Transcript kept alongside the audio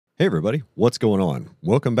Hey everybody, what's going on?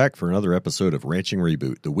 Welcome back for another episode of Ranching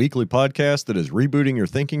Reboot, the weekly podcast that is rebooting your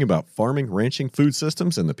thinking about farming, ranching, food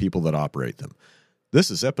systems, and the people that operate them.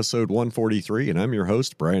 This is episode 143, and I'm your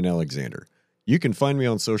host, Brian Alexander. You can find me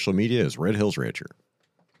on social media as Red Hills Rancher.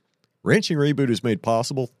 Ranching Reboot is made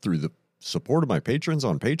possible through the support of my patrons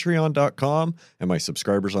on patreon.com and my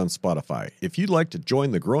subscribers on Spotify. If you'd like to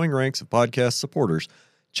join the growing ranks of podcast supporters,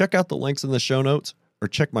 check out the links in the show notes or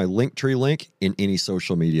check my Linktree link in any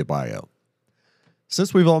social media bio.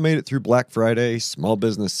 Since we've all made it through Black Friday, Small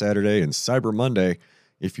Business Saturday, and Cyber Monday,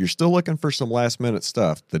 if you're still looking for some last-minute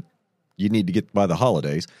stuff that you need to get by the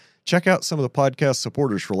holidays, check out some of the podcast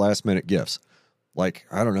supporters for last-minute gifts. Like,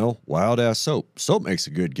 I don't know, Wild Ass Soap. Soap makes a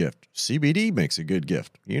good gift. CBD makes a good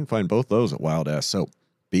gift. You can find both those at Wild Ass Soap.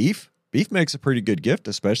 Beef makes a pretty good gift,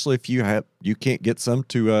 especially if you can't get some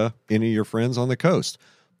to any of your friends on the coast.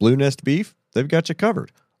 Blue Nest Beef, they've got you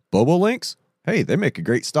covered. Bobo Links, hey, they make a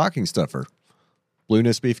great stocking stuffer. Blue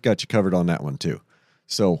Nest Beef got you covered on that one too.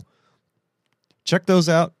 So check those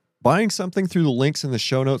out. Buying something through the links in the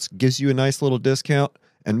show notes gives you a nice little discount,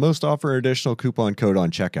 and most offer an additional coupon code on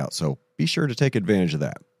checkout, so be sure to take advantage of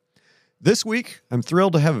that. This week, I'm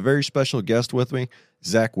thrilled to have a very special guest with me,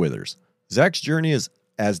 Zach Withers. Zach's journey is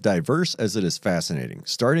as diverse as it is fascinating,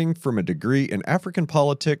 starting from a degree in African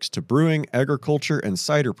politics to brewing, agriculture, and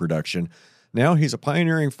cider production. Now he's a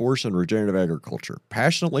pioneering force in regenerative agriculture,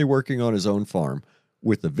 passionately working on his own farm.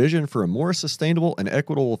 With the vision for a more sustainable and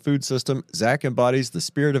equitable food system, Zach embodies the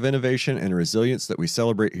spirit of innovation and resilience that we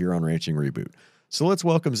celebrate here on Ranching Reboot. So let's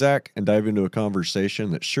welcome Zach and dive into a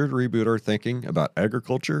conversation that's sure to reboot our thinking about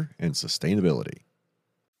agriculture and sustainability.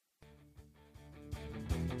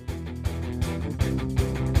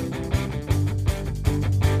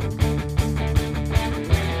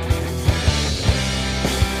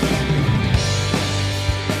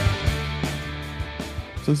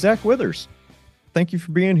 So Zach Withers, thank you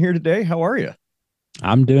for being here today. How are you?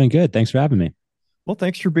 I'm doing good. Thanks for having me. Well,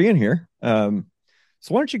 thanks for being here. So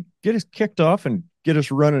why don't you get us kicked off and get us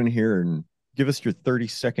running here and give us your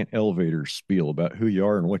 30-second elevator spiel about who you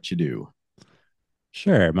are and what you do.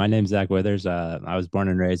 Sure. My name's Zach Withers. I was born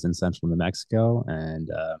and raised in central New Mexico and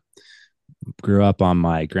grew up on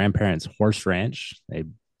my grandparents' horse ranch. They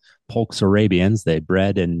Polks Arabians. They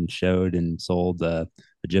bred and showed and sold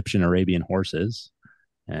Egyptian Arabian horses,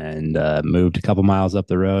 and moved a couple miles up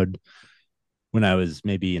the road when I was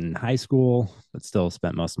maybe in high school, but still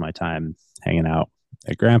spent most of my time hanging out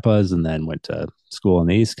at grandpa's, and then went to school on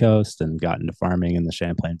the East Coast and got into farming in the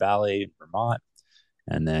Champlain Valley, Vermont,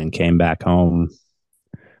 and then came back home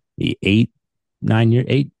eight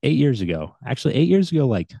years ago. Actually, 8 years ago,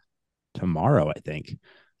 like tomorrow, I think.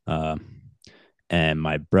 Uh, and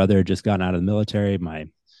my brother had just gotten out of the military. My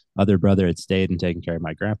other brother had stayed and taken care of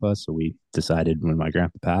my grandpa. So we decided when my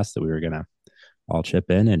grandpa passed that we were going to all chip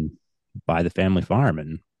in and buy the family farm.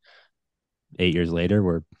 And 8 years later,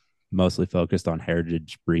 we're mostly focused on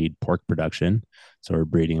heritage breed pork production. So we're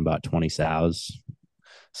breeding about 20 sows,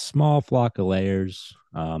 small flock of layers.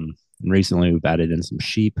 And recently we've added in some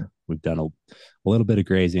sheep. We've done a little bit of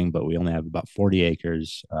grazing, but we only have about 40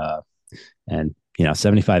 acres. And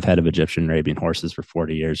 75 head of Egyptian Arabian horses for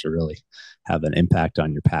 40 years will really have an impact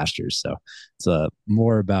on your pastures. So it's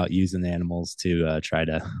more about using the animals to try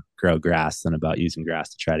to grow grass than about using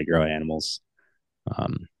grass to try to grow animals.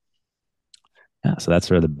 So that's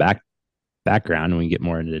sort of the background. And we can get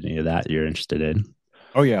more into any of that you're interested in.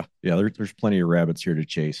 Oh yeah. There's plenty of rabbits here to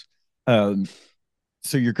chase.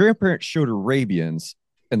 So your grandparents showed Arabians,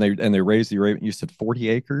 and they raised the Arabian. You said 40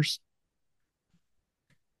 acres.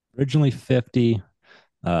 Originally 50.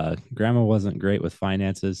 Grandma wasn't great with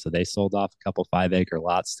finances, so they sold off a couple 5-acre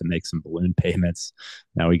lots to make some balloon payments.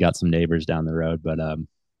 Now we got some neighbors down the road, but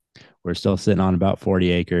we're still sitting on about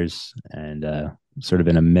 40 acres and sort of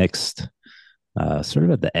in a mixed, sort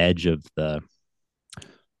of at the edge of the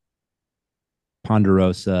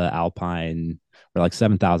Ponderosa Alpine. We're like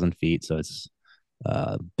 7,000 feet, so it's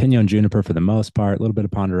Pinon juniper for the most part, a little bit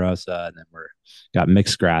of Ponderosa, and then we're got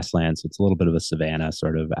mixed grassland, so it's a little bit of a savanna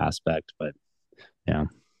sort of aspect. But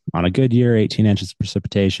on a good year, 18 inches of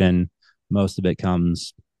precipitation. Most of it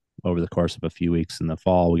comes over the course of a few weeks in the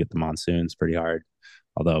fall. We get the monsoons pretty hard,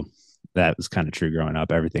 although that was kind of true growing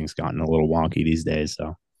up. Everything's gotten a little wonky these days.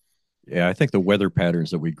 So Yeah, I think the weather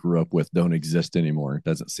patterns that we grew up with don't exist anymore. It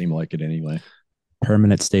doesn't seem like it anyway.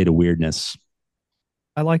 permanent state of weirdness.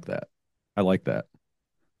 I like that. I like that.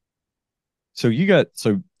 So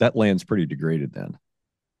that land's pretty degraded then.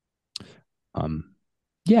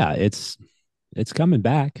 Yeah, it's coming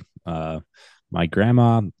back. My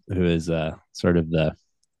grandma, who is sort of the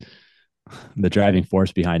the driving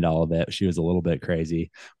force behind all of it. She was a little bit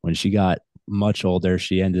crazy. When she got much older,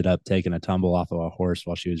 she ended up taking a tumble off of a horse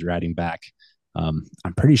while she was riding back. I'm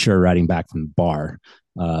pretty sure riding back from the bar,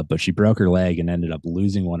 but she broke her leg and ended up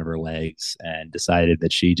losing one of her legs and decided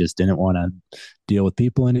that she just didn't want to deal with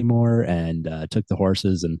people anymore and took the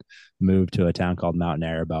horses and moved to a town called Mountain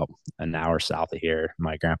Air, about an hour south of here.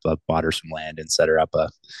 My grandpa bought her some land and set her up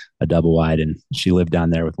a double wide, and she lived down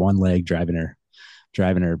there with one leg, driving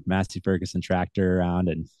her Massey Ferguson tractor around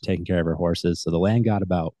and taking care of her horses. So the land got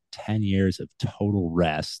about 10 years of total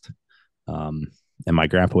rest. Um, and my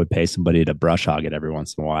grandpa would pay somebody to brush hog it every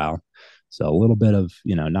once in a while. So a little bit of,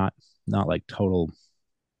 not like total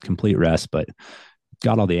complete rest, but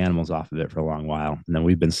got all the animals off of it for a long while. And then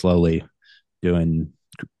we've been slowly doing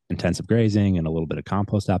intensive grazing and a little bit of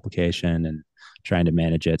compost application and trying to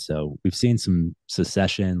manage it. So we've seen some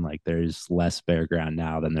succession, like there's less bare ground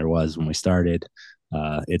now than there was when we started.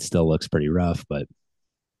 It still looks pretty rough, but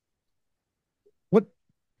What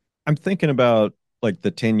I'm thinking about, like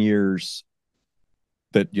the 10 years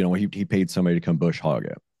that, he paid somebody to come bush hog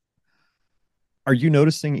it. Are you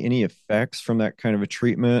noticing any effects from that kind of a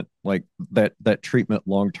treatment? Like that treatment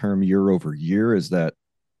long term, year over year? Is that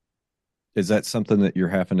something that you're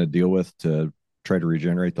having to deal with to try to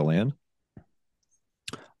regenerate the land?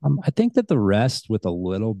 I think that the rest with a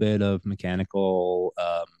little bit of mechanical,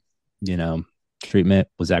 you know, treatment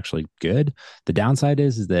was actually good. The downside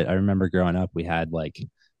is that I remember growing up, we had like,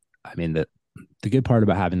 I mean, the good part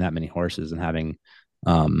about having that many horses and having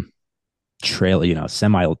um, trail,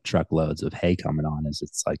 semi truckloads of hay coming on is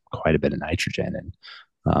it's like quite a bit of nitrogen.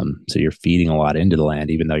 And so you're feeding a lot into the land,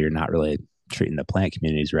 even though you're not really treating the plant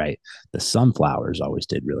communities right. The sunflowers always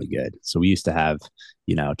did really good. So we used to have,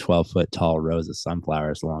 12-foot tall rows of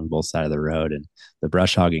sunflowers along both sides of the road. And the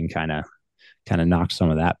brush hogging kind of knocked some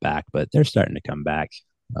of that back, but they're starting to come back.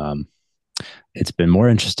 Um, it's been more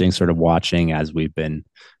interesting sort of watching as we've been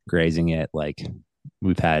grazing it. Like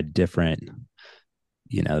we've had different,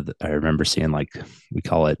 I remember seeing like, we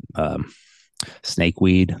call it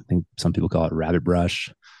snakeweed. I think some people call it rabbit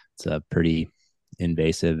brush. It's a pretty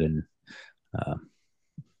invasive and uh,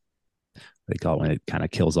 they call it when it kind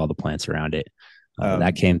of kills all the plants around it. That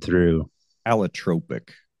Um, came through. allotropic,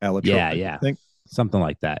 Yeah, allotropic, I yeah, think. something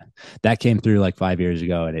like that. That came through like 5 years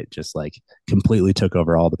ago, and it just like completely took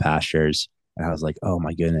over all the pastures. And I was like, oh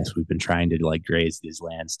my goodness, we've been trying to like graze these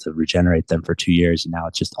lands to regenerate them for 2 years, and now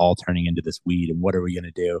it's just all turning into this weed. And what are we going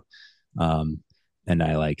to do? And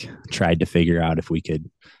I like tried to figure out if we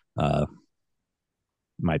could. Uh,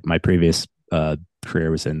 my previous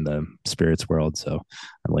career was in the spirits world, so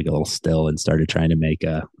I'm like a little still and started trying to make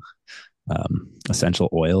essential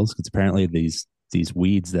oils because apparently these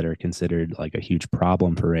weeds that are considered like a huge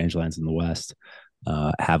problem for rangelands in the West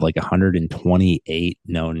have like 128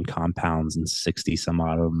 known compounds and 60 some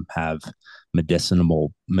odd of them have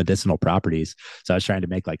medicinal properties. So I was trying to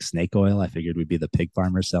make like snake oil. I figured we'd be the pig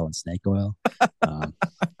farmers selling snake oil. Um,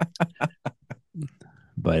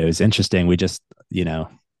 but it was interesting. We just,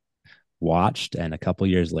 watched, and a couple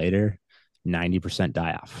years later, 90%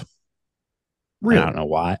 die off. And I Really? don't know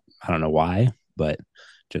why. I don't know why, but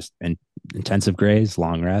just intensive graze,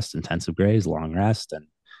 long rest, intensive graze, long rest, and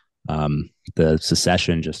the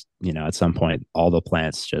succession just at some point all the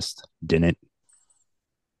plants just didn't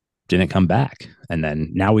come back, and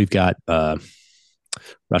then now we've got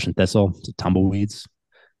Russian thistle, tumbleweeds,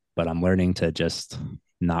 but I'm learning to just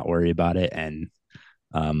not worry about it and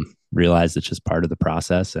realize it's just part of the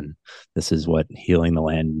process, and this is what healing the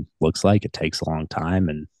land looks like. It takes a long time,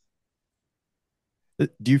 and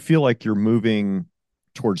Do you feel like you're moving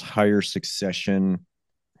towards higher succession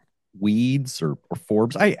weeds or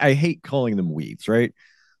forbs? I hate calling them weeds, right?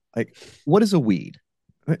 Like, what is a weed?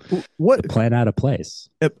 the What plant out of place.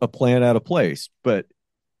 a plant out of place? But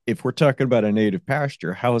if we're talking about a native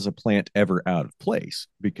pasture, how is a plant ever out of place?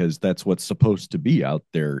 Because that's what's supposed to be out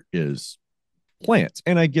there is plants.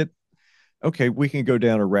 And I get, okay, we can go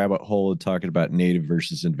down a rabbit hole and talking about native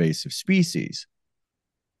versus invasive species.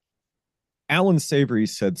 Alan Savory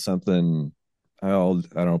said something, oh, I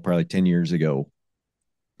don't know, probably 10 years ago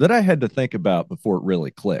that I had to think about before it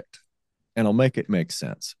really clicked. And I'll make it make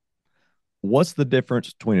sense. What's the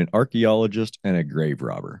difference between an archaeologist and a grave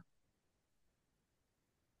robber?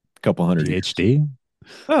 A couple hundred years. PhD.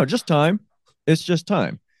 Oh, just time. It's just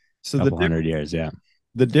time. So Couple hundred years, yeah.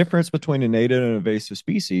 the difference between a native and invasive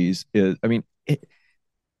species is, I mean,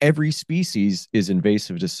 every species is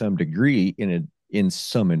invasive to some degree in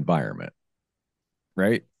some environment,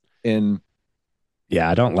 right? And Yeah,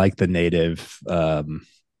 I don't like the native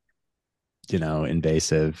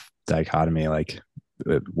invasive dichotomy. Like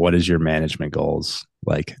what is your management goals?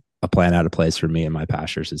 Like a plant out of place for me in my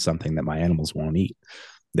pastures is something that my animals won't eat.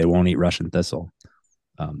 They won't eat Russian thistle.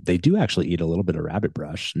 They do actually eat a little bit of rabbit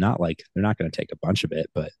brush. Not like they're not going to take a bunch of it,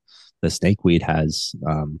 but the snakeweed has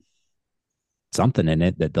something in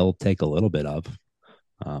it that they'll take a little bit of.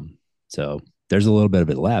 So there's a little bit of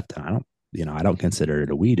it left. And I don't consider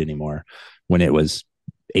it a weed anymore. When it was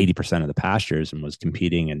 80% of the pastures and was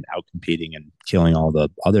competing and out competing and killing all the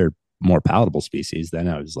other more palatable species, then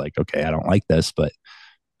I was like, okay, I don't like this. But,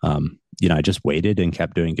 I just waited and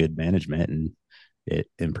kept doing good management and it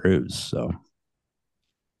improves. So,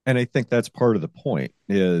 And I think that's part of the point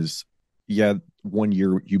is, yeah, one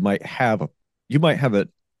year you might have a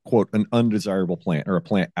quote an undesirable plant or a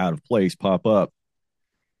plant out of place pop up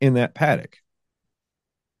in that paddock.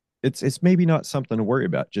 It's maybe not something to worry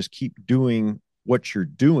about. Just keep doing what you're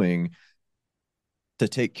doing to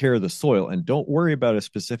take care of the soil and don't worry about a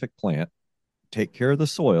specific plant. Take care of the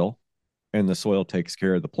soil and the soil takes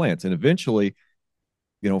care of the plants. And eventually,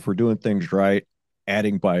 if we're doing things right,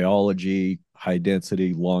 adding biology, high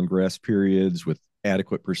density, long grass periods with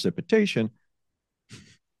adequate precipitation,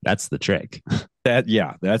 that's the trick.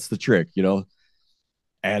 that's the trick,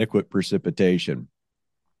 adequate precipitation.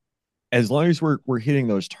 As long as we're hitting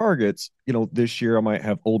those targets, this year I might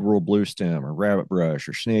have old world blue stem or rabbit brush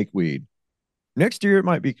or snakeweed. Next year it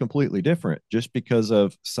might be completely different just because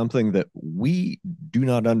of something that we do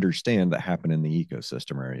not understand that happened in the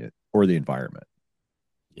ecosystem or the environment.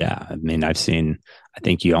 Yeah. I mean, I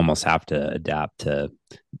think you almost have to adapt to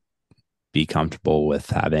be comfortable with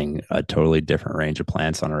having a totally different range of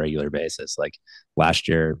plants on a regular basis. Like last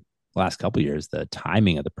couple of years, the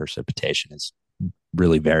timing of the precipitation is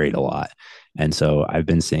really varied a lot. And so I've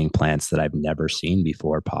been seeing plants that I've never seen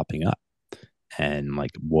before popping up. And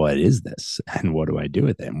like, what is this? And what do I do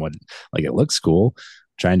with it? And it looks cool,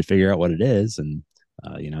 trying to figure out what it is. And,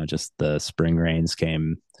 just the spring rains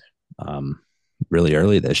came really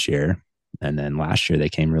early this year. And then last year they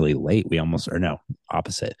came really late.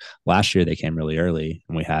 Opposite. Last year they came really early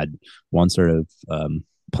and we had one sort of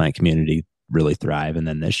plant community really thrive. And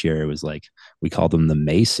then this year it was like, we called them the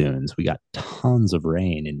Maysoons. We got tons of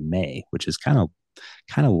rain in May, which is kind of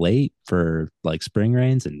late for like spring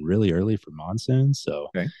rains and really early for monsoons. So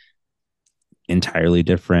Okay. entirely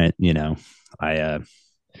different, I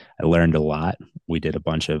learned a lot. We did a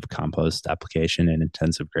bunch of compost application and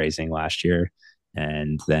intensive grazing last year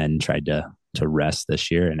and then tried to rest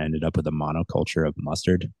this year and ended up with a monoculture of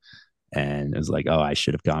mustard. And it was like, oh, I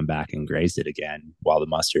should have gone back and grazed it again while the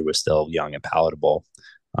mustard was still young and palatable.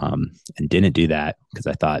 And didn't do that because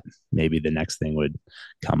I thought maybe the next thing would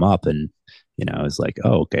come up. And, I was like,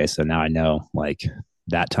 oh, okay. So now I know like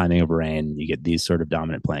that timing of rain, you get these sort of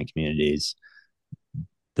dominant plant communities.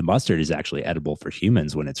 The mustard is actually edible for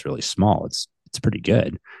humans when it's really small. It's pretty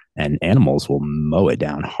good. And animals will mow it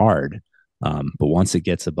down hard. But once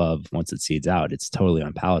it seeds out, it's totally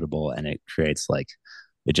unpalatable and it creates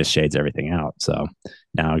it just shades everything out. So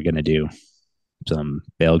now we're going to do some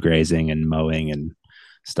bale grazing and mowing and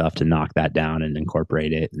stuff to knock that down and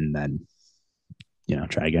incorporate it. And then,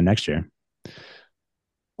 try again next year.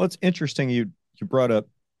 Well, it's interesting you brought up,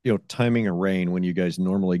 timing of rain when you guys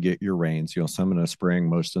normally get your rains, some in the spring,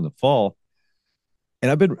 most in the fall. And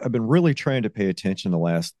I've been really trying to pay attention the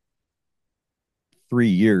last 3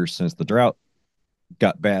 years since the drought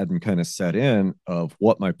got bad and kind of set in of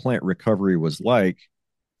what my plant recovery was like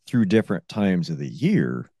through different times of the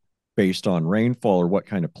year based on rainfall or what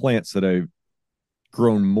kind of plants that I've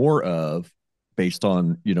grown more of based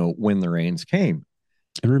on, when the rains came.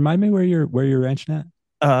 And remind me where you're ranching at?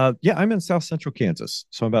 Yeah, I'm in South Central Kansas.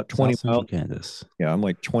 So I'm about 20 South Central miles. Kansas. Yeah, I'm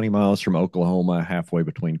like 20 miles from Oklahoma, halfway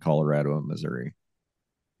between Colorado and Missouri.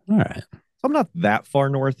 All right. I'm not that far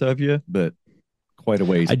north of you, but quite a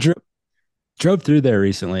ways. I drove through there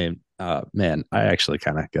recently. And, man, I actually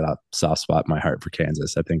kind of got a soft spot in my heart for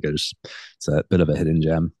Kansas. I think it's a bit of a hidden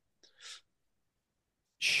gem.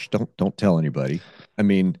 Shh, don't tell anybody. I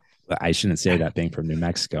mean, I shouldn't say that being from New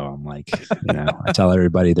Mexico. I'm like, I tell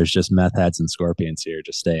everybody there's just meth heads and scorpions here.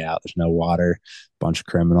 Just stay out. There's no water, bunch of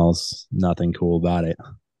criminals, nothing cool about it.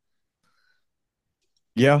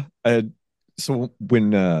 yeah. So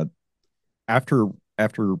when after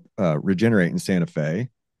regenerating Santa Fe,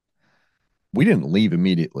 we didn't leave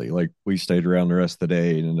immediately. Like we stayed around the rest of the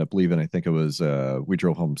day and ended up leaving. I think it was we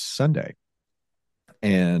drove home Sunday,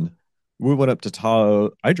 and we went up to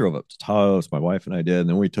Taos. I drove up to Taos, my wife and I did, and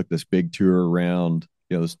then we took this big tour around,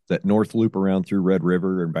 that north loop around through Red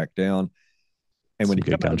River and back down. And when you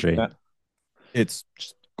Good country, it's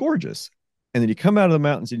just gorgeous. And then you come out of the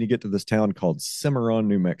mountains and you get to this town called Cimarron,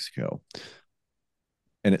 New Mexico,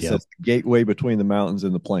 and it says the gateway between the mountains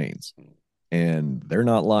and the plains. and they're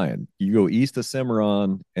not lying. You go east of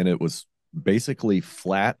Cimarron, and it was basically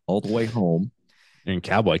flat all the way home. You're in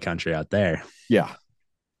cowboy country out there. Yeah,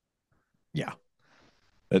 yeah.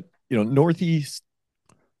 Northeast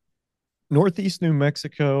New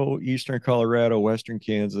Mexico, eastern Colorado, western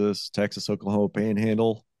Kansas, Texas, Oklahoma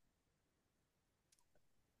Panhandle.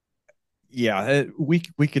 Yeah, we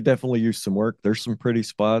could definitely use some work. There's some pretty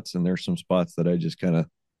spots, and there's some spots that I just kind of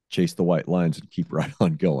chase the white lines and keep right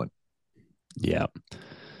on going. Yeah.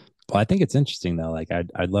 Well, I think it's interesting though. Like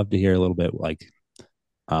I'd love to hear a little bit like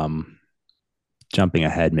um jumping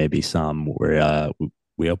ahead maybe some where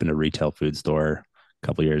we opened a retail food store a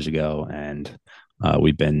couple years ago, and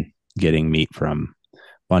we've been getting meat from a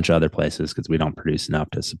bunch of other places because we don't produce enough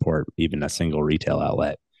to support even a single retail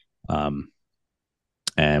outlet. Um,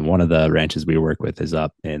 and one of the ranches we work with is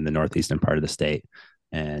up in the northeastern part of the state,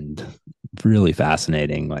 and really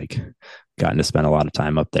fascinating. Like, gotten to spend a lot of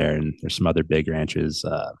time up there, and there's some other big ranches.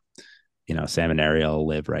 Sam and Ariel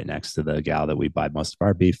live right next to the gal that we buy most of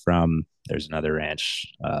our beef from. There's another ranch,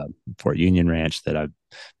 Fort Union Ranch, that I've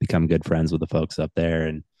become good friends with the folks up there,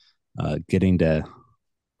 and getting to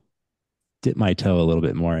dip my toe a little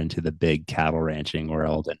bit more into the big cattle ranching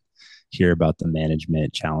world and hear about the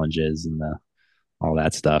management challenges and the all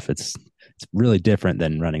that stuff. It's really different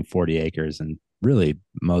than running 40 acres, and really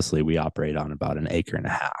mostly we operate on about an acre and a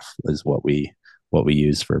half is what we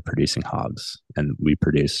use for producing hogs, and we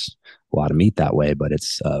produce a lot of meat that way. But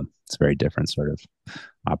it's a very different sort of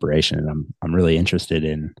operation, and I'm really interested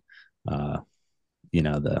in uh,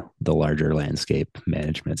 the larger landscape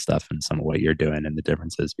management stuff and some of what you're doing and the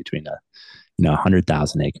differences between a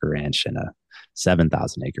 100,000 acre ranch and a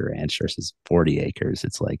 7,000 acre ranch versus 40 acres.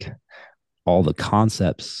 It's like all the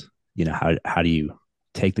concepts. How do you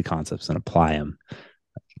take the concepts and apply them,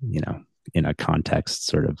 you know, in a context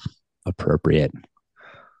sort of appropriate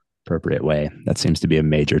way. That seems to be a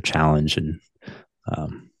major challenge, and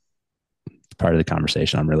um, part of the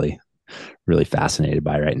conversation I'm really fascinated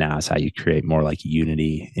by right now is how you create more like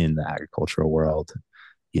unity in the agricultural world.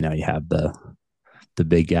 You have the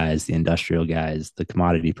big guys, the industrial guys, the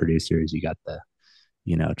commodity producers. You got the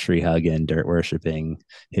tree hugging, dirt worshiping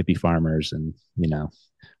hippie farmers, and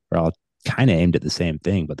we're all kind of aimed at the same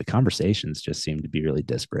thing, but the conversations just seem to be really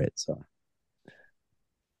disparate. So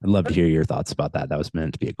I'd love to hear your thoughts about that. That was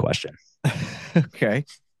meant to be a question. Okay.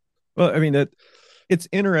 Well, I mean that it's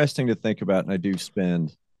interesting to think about, and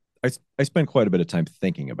I spend quite a bit of time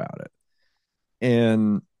thinking about it.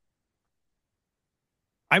 And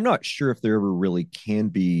I'm not sure if there ever really can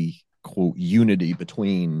be quote unity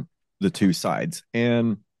between the two sides.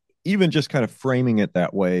 And even just kind of framing it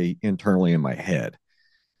that way internally in my head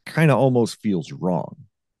kind of almost feels wrong,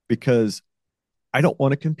 because I don't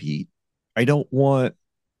want to compete. I don't want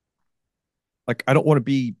I don't want to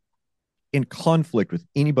be in conflict with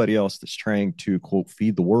anybody else that's trying to quote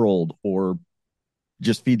feed the world or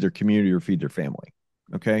just feed their community or feed their family.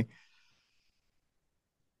 Okay.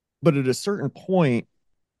 But at a certain point,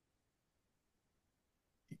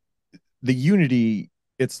 the unity,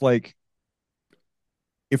 it's like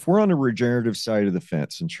if we're on the regenerative side of the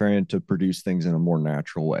fence and trying to produce things in a more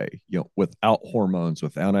natural way, without hormones,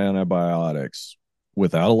 without antibiotics,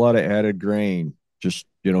 without a lot of added grain, just,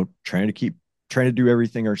 trying to do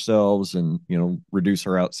everything ourselves and, reduce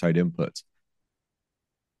our outside inputs.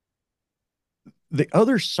 The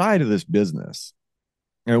other side of this business,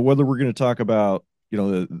 whether we're going to talk about,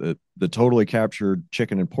 the totally captured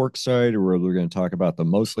chicken and pork side, or whether we're going to talk about the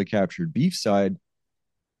mostly captured beef side,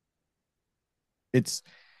 it's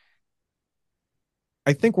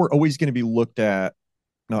I think we're always going to be looked at,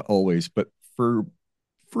 not always, but for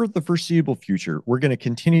the foreseeable future, we're going to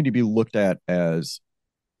continue to be looked at as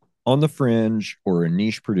on the fringe or a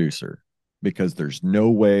niche producer, because there's no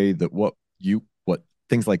way that what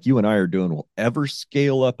things like you and I are doing will ever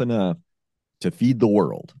scale up enough to feed the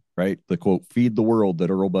world, right? The quote feed the world that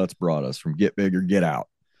Earl Butz brought us from Get Big or Get Out.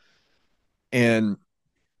 And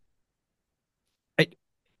I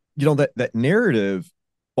that narrative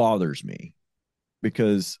bothers me,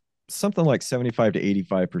 because something like 75 to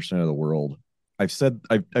 85% of the world,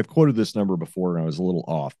 I've quoted this number before and I was a little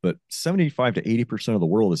off, but 75 to 80% of the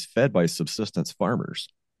world is fed by subsistence farmers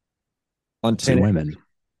on Mostly 10 women,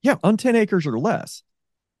 yeah, on 10 acres or less.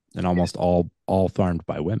 and almost all farmed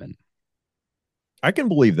by women. I can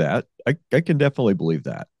believe that. I can definitely believe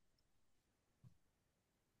that.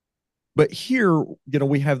 But here,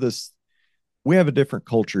 we have a different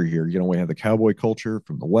culture here. We have the cowboy culture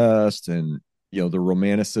from the West, and, the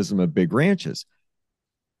romanticism of big ranches.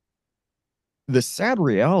 The sad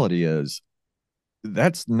reality is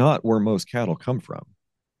that's not where most cattle come from.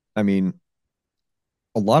 I mean,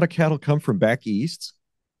 A lot of cattle come from back east.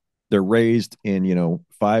 They're raised in,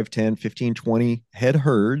 5, 10, 15, 20 head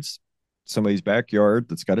herds, somebody's backyard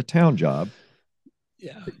that's got a town job.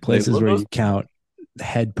 Yeah. They Places load where those you count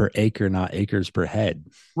head per acre, not acres per head.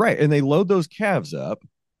 right, and they load those calves up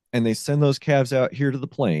and they send those calves out here to the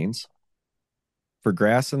plains for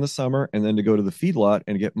grass in the summer and then to go to the feedlot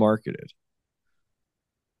and get marketed.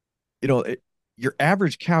 You know, your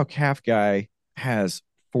average cow calf guy has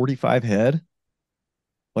 45 head.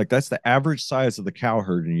 Like that's the average size of the cow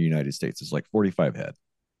herd in the United States is like 45 head.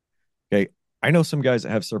 Okay. I know some guys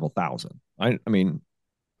that have several thousand. I mean,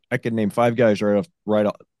 I could name 5 guys right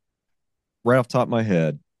off top of my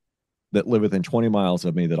head that live within 20 miles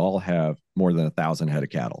of me that all have more than 1,000 head of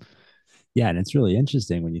cattle. Yeah, and it's really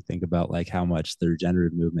interesting when you think about like how much the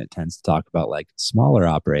regenerative movement tends to talk about like smaller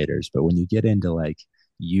operators, but when you get into like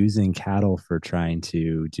using cattle for trying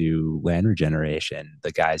to do land regeneration,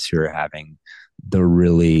 the guys who are having the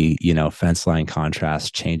really, fence line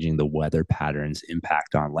contrast, changing the weather patterns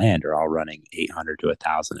impact on land are all running 800 to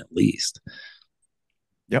 1,000 at least.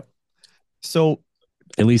 Yep. So,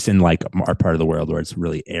 At least in like our part of the world where it's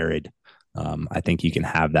really arid. I think you can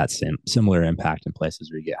have that similar impact in places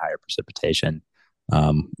where you get higher precipitation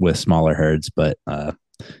with smaller herds, but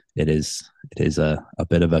it is a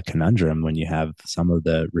bit of a conundrum when you have some of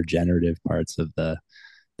the regenerative parts of the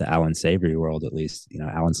Alan Savory world. At least,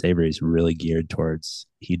 Alan Savory is really geared towards.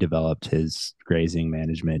 He developed his grazing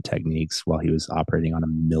management techniques while he was operating on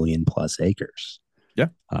 1 million+ acres. yeah.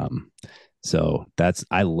 So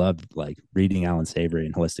I loved like reading Alan Savory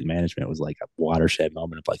and holistic management was like a watershed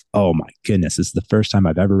moment of like, oh my goodness, this is the first time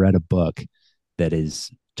I've ever read a book that is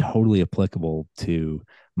totally applicable to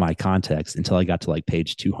my context until I got to like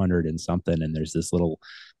page 200 and something. And there's this little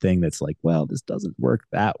thing that's like, well, this doesn't work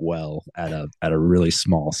that well at a really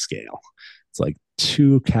small scale. It's like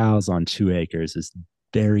 2 cows on 2 acres is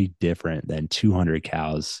very different than 200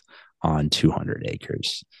 cows on 200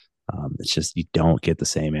 acres. It's just you don't get the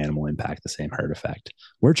same animal impact, the same herd effect.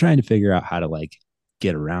 We're trying to figure out how to like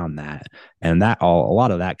get around that, and a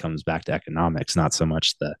lot of that comes back to economics, not so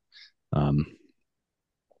much um,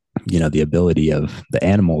 the ability of the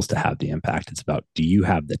animals to have the impact. It's about, do you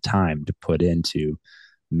have the time to put into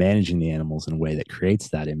managing the animals in a way that creates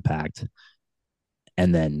that impact,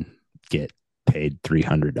 and then get paid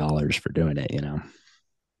 $300 for doing it.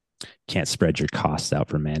 Can't spread your costs out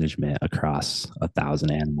for management across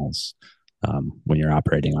 1,000 animals when you're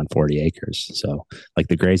operating on 40 acres. So like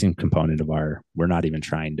the grazing component we're not even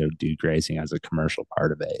trying to do grazing as a commercial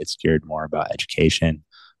part of it. It's geared more about education,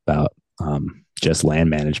 about just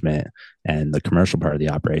land management. And the commercial part of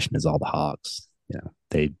the operation is all the hogs.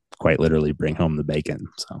 They quite literally bring home the bacon.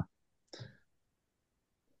 So,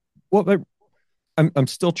 Well, I'm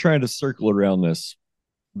still trying to circle around this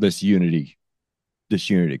unity this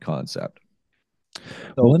unity concept.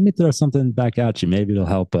 well, let me throw something back at you. Maybe it'll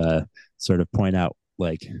help sort of point out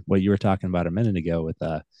like what you were talking about a minute ago with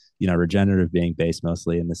regenerative being based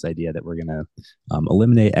mostly in this idea that we're going to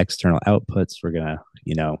eliminate external outputs. We're going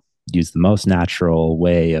to use the most natural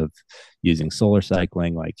way of using solar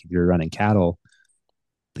cycling. Like if you're running cattle,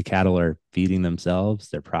 the cattle are feeding themselves.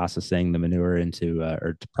 They're processing the manure into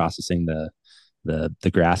or processing the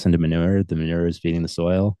grass into manure. The manure is feeding the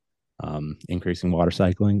soil, increasing water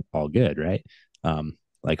cycling. All good, right?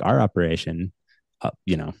 Like our operation,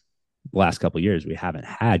 last couple of years we haven't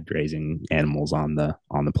had grazing animals on the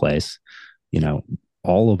place.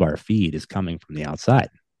 All of our feed is coming from the outside.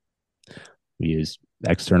 We use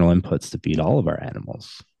external inputs to feed all of our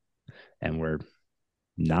animals, and we're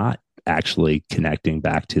not actually connecting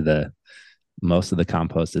back to most of the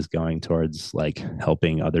compost is going towards like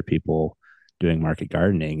helping other people doing market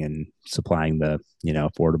gardening and supplying the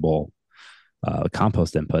affordable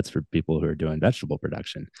compost inputs for people who are doing vegetable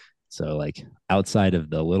production. So like outside of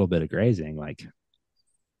the little bit of grazing, like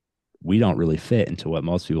we don't really fit into what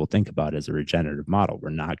most people think about as a regenerative model. We're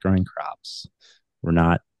not growing crops. We're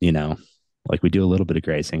not, like we do a little bit of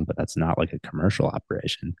grazing, but that's not like a commercial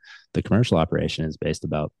operation. The commercial operation is based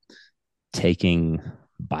about taking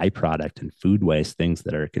byproduct and food waste, things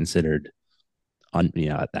that are considered,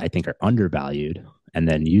 I think are undervalued, and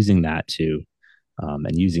then using that to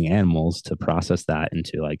and using animals to process that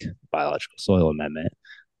into like biological soil amendment,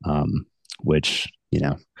 which,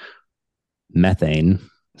 methane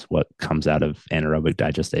is what comes out of anaerobic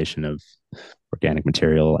digestion of organic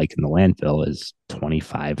material, like in the landfill, is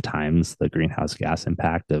 25 times the greenhouse gas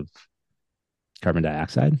impact of carbon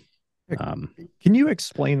dioxide. Can you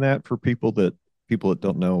explain that for people that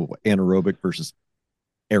don't know anaerobic versus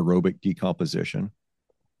aerobic decomposition?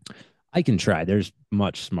 I can try. There's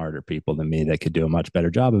much smarter people than me that could do a much better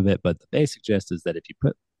job of it. But the basic gist is that if you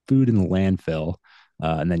put food in the landfill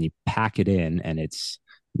and then you pack it in and it's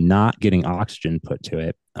not getting oxygen put to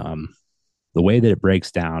it, the way that it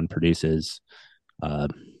breaks down produces.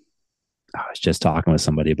 I was just talking with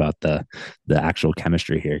somebody about the actual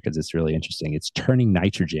chemistry here because it's really interesting. It's turning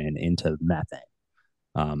nitrogen into methane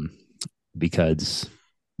um, because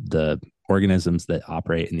the organisms that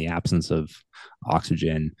operate in the absence of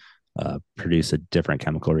oxygen produce a different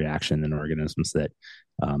chemical reaction than organisms that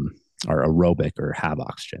are aerobic or have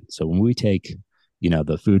oxygen. So when we take,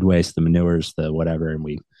 the food waste, the manures, the whatever, and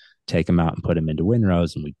we take them out and put them into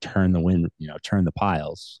windrows and we turn the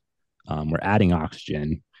piles, we're adding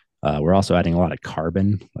oxygen. We're also adding a lot of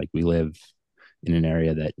carbon. Like we live in an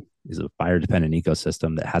area that is a fire dependent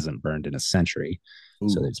ecosystem that hasn't burned in a century. Ooh.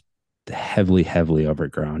 So it's heavily, heavily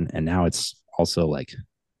overgrown. And now it's also like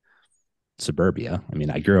suburbia. I mean,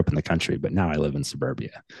 I grew up in the country, but now I live in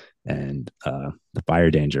suburbia. And the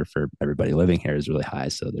fire danger for everybody living here is really high.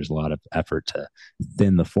 So there's a lot of effort to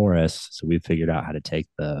thin the forest. So we've figured out how to take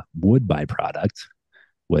the wood byproduct,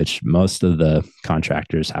 which most of the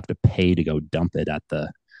contractors have to pay to go dump it at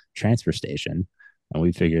the transfer station. And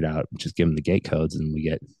we figured out just give them the gate codes and we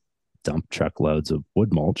get dump truckloads of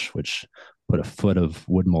wood mulch, which put a foot of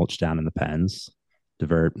wood mulch down in the pens,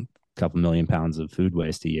 divert a couple million pounds of food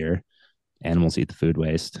waste a year. Animals eat the food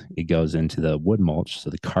waste. It goes into the wood mulch. So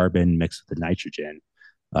the carbon mixed with the nitrogen.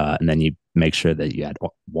 And then you make sure that you add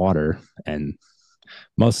water. And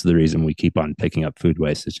most of the reason we keep on picking up food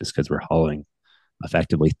waste is just because we're hauling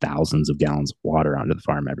effectively thousands of gallons of water onto the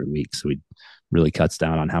farm every week. So it really cuts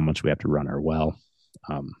down on how much we have to run our well.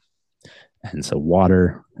 And so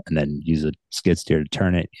water, and then use a skid steer to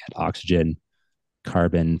turn it. You add oxygen,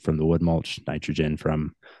 carbon from the wood mulch, nitrogen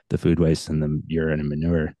from the food waste and the urine and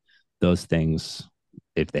manure. Those things,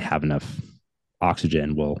 if they have enough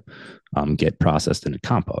oxygen, will get processed into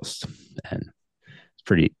compost. And it's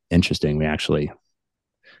pretty interesting. We actually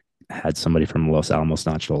had somebody from Los Alamos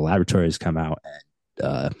National Laboratories come out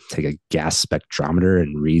and take a gas spectrometer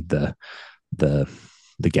and read the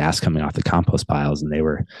gas coming off the compost piles, and they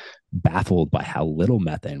were baffled by how little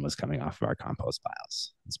methane was coming off of our compost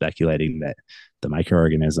piles, speculating that the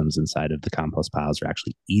microorganisms inside of the compost piles are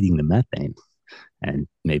actually eating the methane and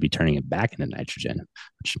maybe turning it back into nitrogen,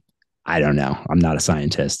 which I don't know. I'm not a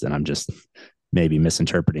scientist, and I'm just maybe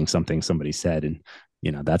misinterpreting something somebody said, and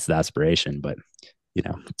that's the aspiration. But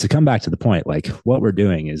to come back to the point, like what we're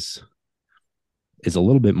doing is a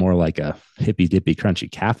little bit more like a hippy dippy crunchy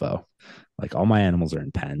CAFO. Like all my animals are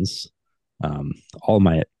in pens. All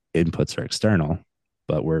my inputs are external,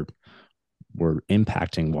 but we're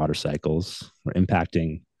impacting water cycles. We're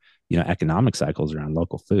impacting, economic cycles around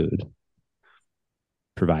local food,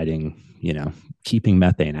 providing, keeping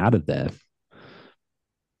methane out of the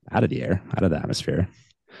air, out of the atmosphere.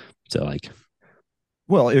 So like,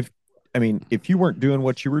 well, if you weren't doing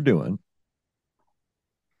what you were doing,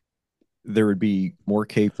 there would be more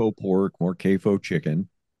CAFO pork, more CAFO chicken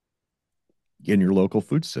in your local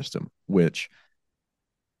food system, which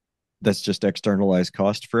that's just externalized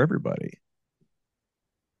cost for everybody.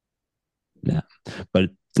 Yeah.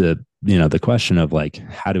 But the question of like,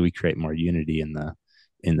 how do we create more unity in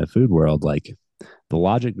the food world? Like the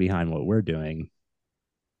logic behind what we're doing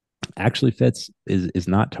actually is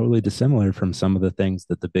not totally dissimilar from some of the things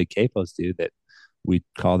that the big CAFOs do that we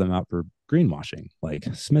call them out for greenwashing, like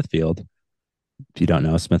Smithfield. If you don't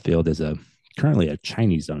know, Smithfield is currently a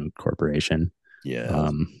Chinese-owned corporation.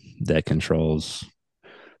 Yeah. That controls, I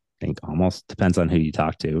think, almost depends on who you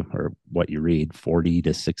talk to or what you read, 40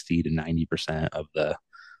 to 60 to 90% of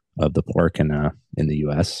the pork in the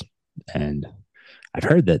U.S. And I've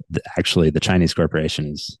heard that actually the Chinese corporation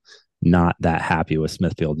is not that happy with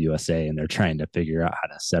Smithfield USA, and they're trying to figure out how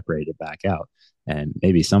to separate it back out. And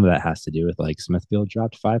maybe some of that has to do with like Smithfield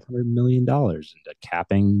dropped $500 million into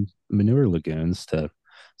capping manure lagoons to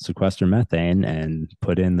sequester methane and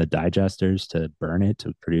put in the digesters to burn it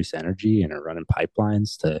to produce energy, and are running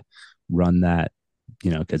pipelines to run that,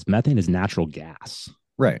 because methane is natural gas.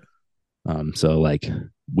 Right. So like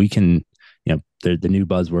we can, the new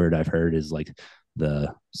buzzword I've heard is like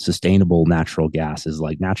the sustainable natural gas is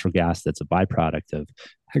like natural gas that's a byproduct of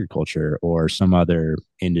agriculture or some other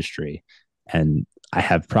industry. And I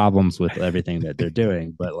have problems with everything that they're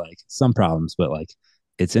doing, but like some problems, but like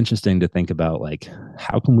it's interesting to think about like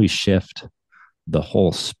how can we shift the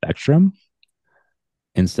whole spectrum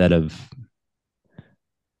instead of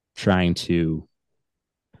trying to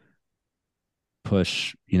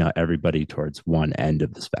push everybody towards one end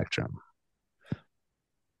of the spectrum.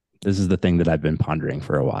 This is the thing that I've been pondering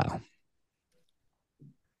for a while.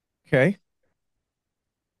 Okay.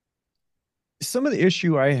 Some of the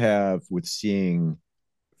issue I have with seeing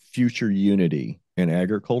future unity in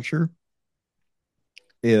agriculture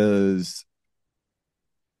is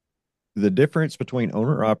the difference between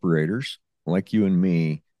owner operators like you and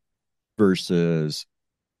me versus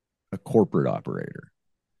a corporate operator.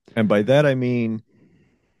 And by that, I mean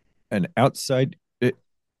an outside,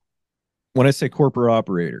 when I say corporate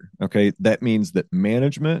operator, okay, that means that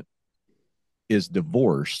management is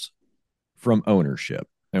divorced from ownership.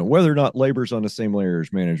 And whether or not labor's on the same layer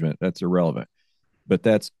as management, that's irrelevant. But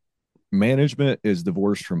that's management is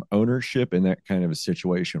divorced from ownership in that kind of a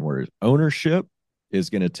situation, whereas ownership is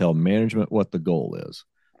going to tell management what the goal is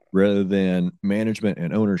rather than management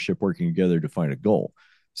and ownership working together to find a goal.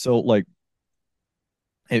 So like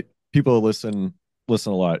people listen a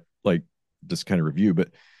lot like this kind of review, but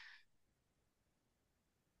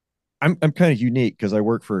I'm kind of unique because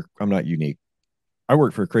I'm not unique. I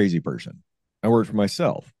work for a crazy person. I work for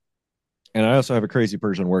myself. And I also have a crazy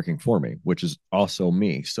person working for me, which is also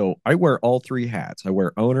me. So I wear all three hats. I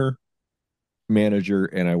wear owner, manager,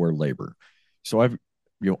 and I wear labor. So I've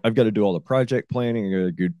got to do all the project planning.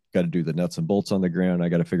 Got to do the nuts and bolts on the ground. I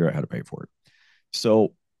got to figure out how to pay for it.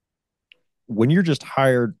 So when you're just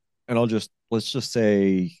hired, and let's just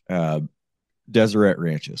say Deseret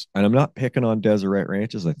Ranches, and I'm not picking on Deseret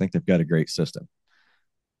Ranches. I think they've got a great system,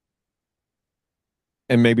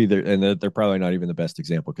 and maybe they're probably not even the best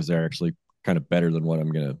example because they're actually kind of better than what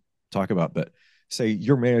I'm going to talk about. But say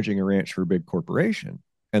you're managing a ranch for a big corporation,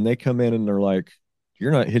 and they come in and they're like,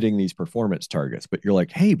 "You're not hitting these performance targets," but you're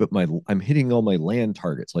like, "Hey, but I'm hitting all my land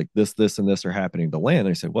targets. Like this, and this are happening to land." And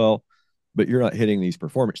I said, "Well, but you're not hitting these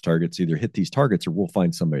performance targets. Either hit these targets, or we'll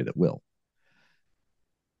find somebody that will."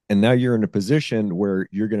 And now you're in a position where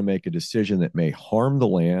you're going to make a decision that may harm the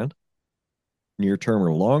land near term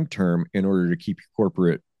or long term in order to keep your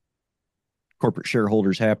corporate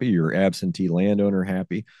shareholders happy, your absentee landowner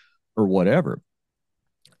happy, or whatever.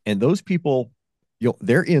 And those people,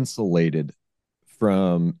 they're insulated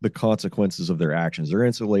from the consequences of their actions. They're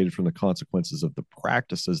insulated from the consequences of the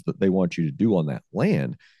practices that they want you to do on that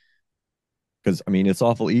land. Because I mean, it's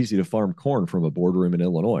awful easy to farm corn from a boardroom in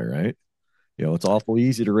Illinois, right? It's awful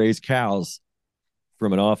easy to raise cows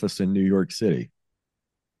from an office in New York City.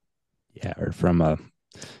 Yeah, or from a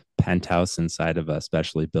penthouse inside of a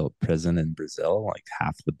specially built prison in Brazil. Like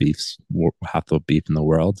half the beef in the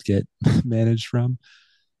world get managed from.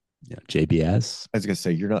 JBS. I was gonna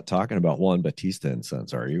say, you're not talking about Juan Batista and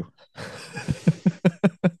Sons, are you?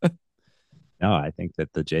 No, I think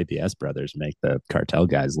that the JBS brothers make the cartel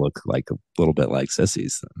guys look like a little bit like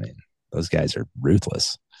sissies. I mean, those guys are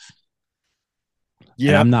ruthless. And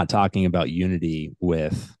Yeah, I'm not talking about unity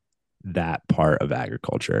with that part of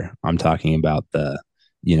agriculture. I'm talking about the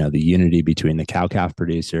unity between the cow calf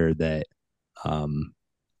producer that, um,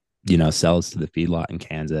 sells to the feedlot in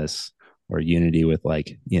Kansas, or unity with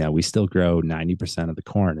we still grow 90% of the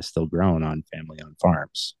corn is still grown on family owned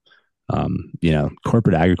farms.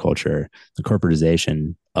 Corporate agriculture, the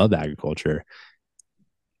corporatization of agriculture,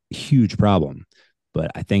 huge problem.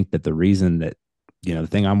 But I think that the reason that, the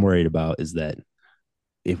thing I'm worried about is that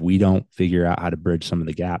if we don't figure out how to bridge some of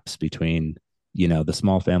the gaps between, the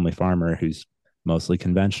small family farmer who's mostly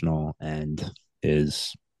conventional and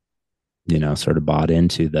is, sort of bought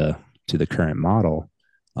into the current model,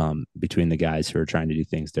 between the guys who are trying to do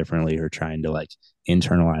things differently, who are trying to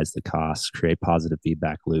internalize the costs, create positive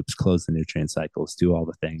feedback loops, close the nutrient cycles, do all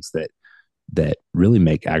the things that really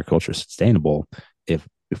make agriculture sustainable. If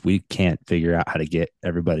we can't figure out how to get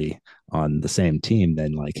everybody on the same team,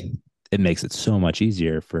 then it makes it so much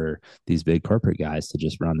easier for these big corporate guys to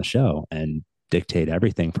just run the show and dictate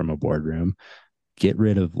everything from a boardroom, get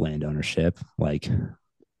rid of land ownership,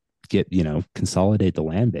 consolidate the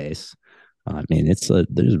land base. I mean,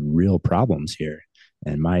 there's real problems here.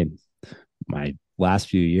 And my last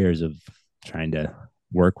few years of trying to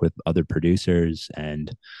work with other producers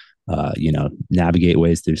and navigate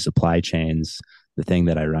ways through supply chains, the thing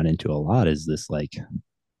that I run into a lot is this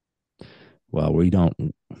well, we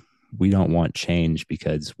don't want change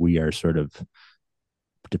because we are sort of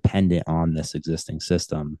dependent on this existing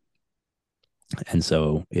system. And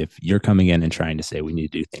so if you're coming in and trying to say we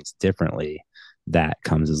need to do things differently, that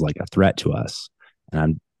comes as a threat to us.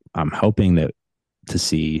 And I'm hoping that to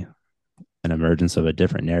see an emergence of a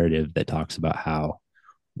different narrative that talks about how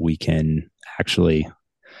we can actually,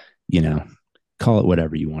 call it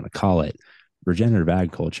whatever you want to call it. Regenerative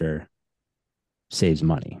agriculture saves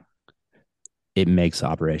money. It makes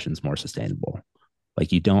operations more sustainable.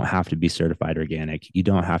 You don't have to be certified organic. You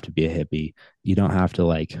don't have to be a hippie. You don't have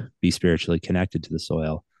to be spiritually connected to the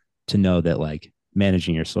soil to know that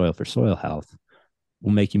managing your soil for soil health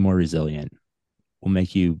will make you more resilient, will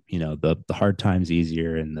make you, the hard times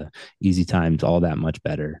easier and the easy times all that much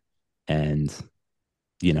better. And,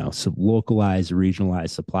 so localized,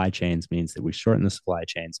 regionalized supply chains means that we shorten the supply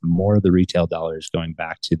chains, more of the retail dollars going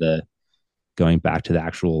back to the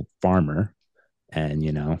actual farmer.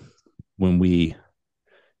 And, when we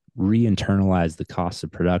re-internalize the cost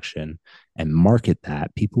of production and market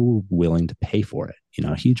that, people are willing to pay for it.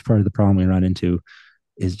 A huge part of the problem we run into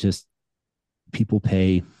is just people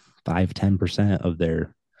pay 5-10% of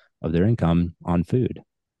their income on food,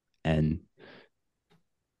 and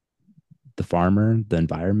the farmer, the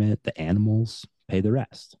environment, the animals pay the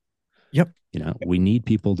rest. Yep. We need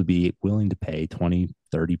people to be willing to pay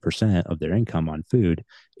 20-30% of their income on food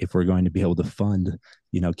if we're going to be able to fund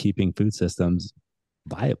keeping food systems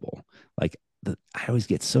viable. Like, I always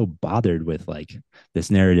get so bothered with like this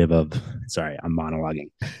narrative of, sorry, I'm monologuing.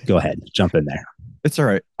 Go ahead, jump in there. It's all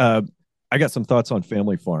right. I got some thoughts on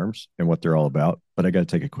family farms and what they're all about, but I got to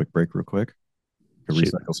take a quick break real quick to Shoot.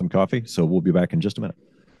 recycle some coffee. So we'll be back in just a minute.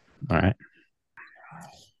 All right.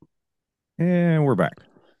 And we're back.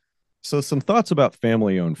 So some thoughts about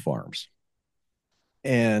family-owned farms.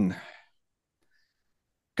 And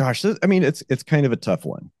gosh, it's kind of a tough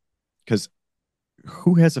one because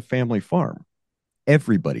who has a family farm?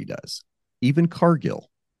 Everybody does, even Cargill.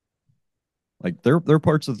 Like they're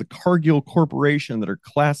parts of the Cargill Corporation that are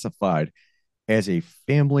classified as a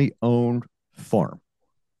family-owned farm.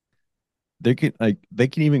 They can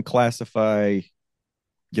even classify,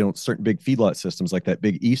 certain big feedlot systems like that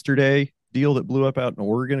big Easter Day deal that blew up out in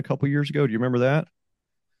Oregon a couple years ago. Do you remember that?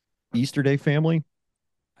 Easter Day family?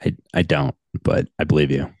 I don't, but I believe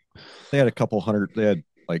you. They had a couple hundred, they had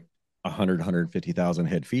like 150,000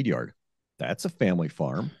 head feed yard. That's a family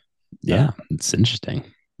farm. Yeah, it's interesting.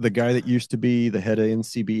 The guy that used to be the head of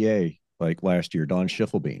NCBA like last year, Don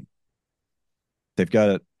Schiffelbein, they've got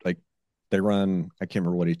it like they run, I can't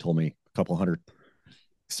remember what he told me, a couple hundred,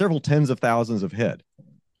 several tens of thousands of head.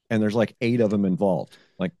 And there's like 8 of them involved.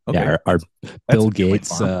 Like, okay, yeah, our Bill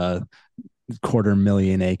Gates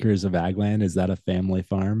 250,000 acres of ag land, is that a family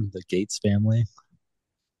farm? The Gates family?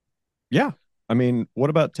 Yeah. I mean, what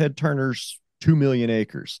about Ted Turner's 2 million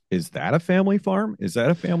acres? Is that a family farm? Is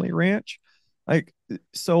that a family ranch? Like,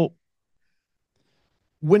 so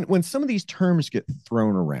when some of these terms get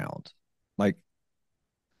thrown around, like,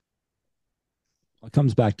 it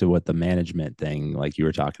comes back to what the management thing, like you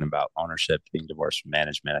were talking about ownership being divorced from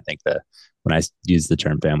management. I think that when I use the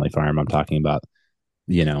term family farm, I'm talking about,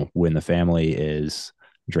 when the family is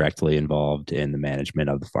directly involved in the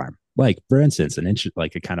management of the farm. Like, for instance,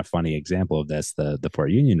 like a kind of funny example of this, the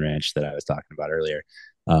Fort Union Ranch that I was talking about earlier,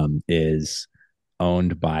 is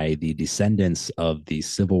owned by the descendants of the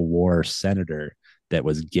Civil War senator that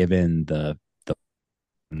was given the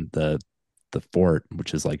the fort,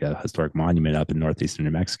 which is like a historic monument up in northeastern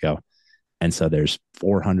New Mexico. And so there's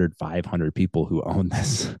 400, 500 people who own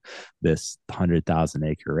this 100,000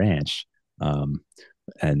 acre ranch.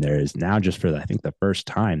 And there's now, just for I think the first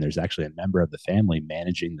time, there's actually a member of the family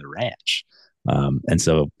managing the ranch. And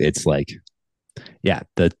so it's like, yeah,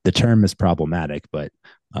 the term is problematic, but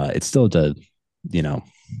it's still what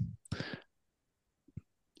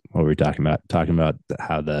we're talking about,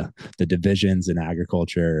 how the divisions in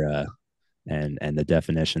agriculture, and the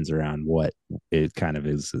definitions around what it kind of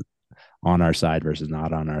is on our side versus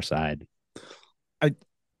not on our side. I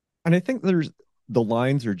think the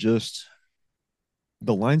lines are just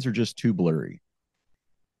too blurry.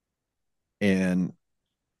 And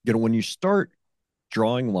when you start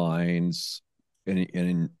drawing lines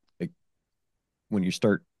and like, when you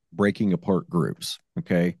start breaking apart groups,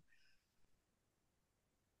 okay.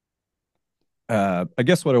 I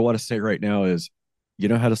guess what I want to say right now is,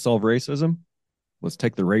 how to solve racism? Let's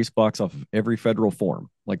take the race box off of every federal form.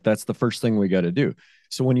 Like, that's the first thing we got to do.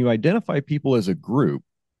 So when you identify people as a group,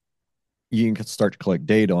 you can start to collect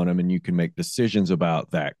data on them and you can make decisions about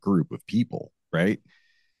that group of people, right?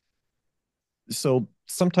 So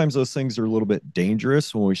sometimes those things are a little bit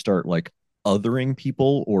dangerous when we start like othering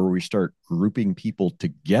people, or we start grouping people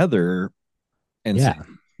together and say,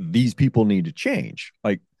 these people need to change.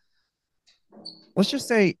 Like, let's just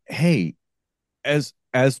say, hey, as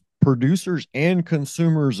producers and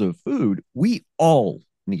consumers of food, we all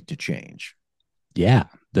need to change. Yeah,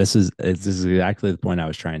 this is exactly the point I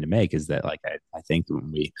was trying to make, is that like I think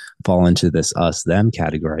when we fall into this us them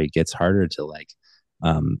category, it gets harder to like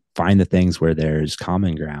find the things where there's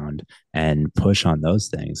common ground and push on those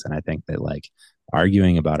things. And I think that like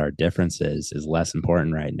arguing about our differences is less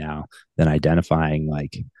important right now than identifying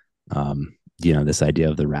like this idea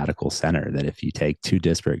of the radical center, that if you take two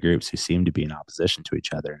disparate groups who seem to be in opposition to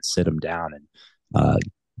each other and sit them down and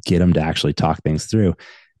get them to actually talk things through,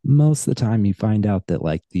 most of the time you find out that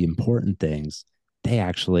like the important things,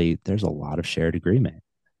 there's a lot of shared agreement.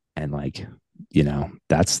 And like,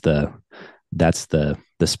 that's the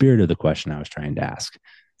spirit of the question I was trying to ask.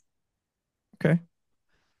 Okay.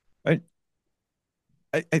 I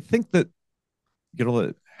I think that you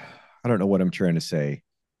know I don't know what I'm trying to say.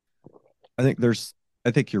 I think there's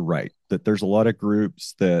I think you're right that there's a lot of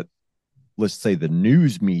groups that, let's say, the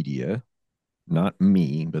news media, not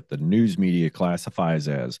me, but the news media classifies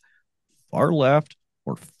as far left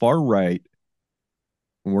or far right.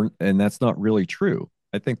 And that's not really true.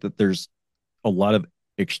 I think that there's a lot of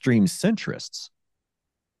extreme centrists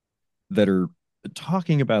that are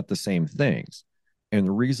talking about the same things. And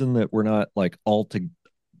the reason that we're not like all to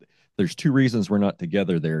there's two reasons we're not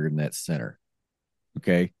together there in that center.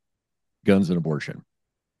 Okay. Guns and abortion.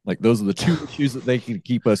 Like those are the two issues that they can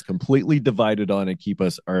keep us completely divided on and keep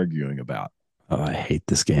us arguing about. Oh, I hate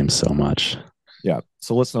this game so much. Yeah.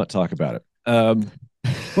 So let's not talk about it.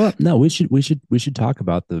 Well, no, we should talk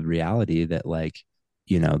about the reality that like,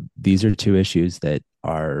 these are two issues that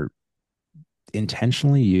are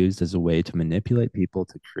intentionally used as a way to manipulate people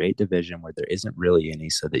to create division where there isn't really any,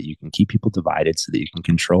 so that you can keep people divided, so that you can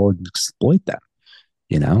control and exploit them.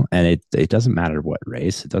 And it doesn't matter what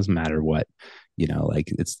race, it doesn't matter what,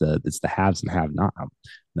 like it's the haves and have not. I'm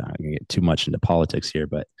not gonna get too much into politics here,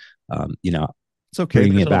 but it's okay.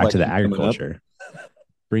 bringing There's it an back to the election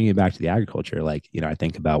coming up. agriculture, like, I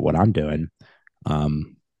think about what I'm doing.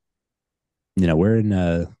 um we're in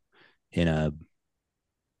a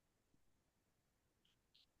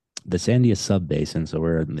the Sandia sub basin. So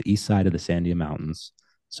we're on the east side of the Sandia Mountains.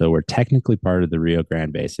 So we're technically part of the Rio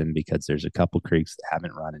Grande Basin because there's a couple creeks that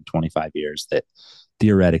haven't run in 25 years that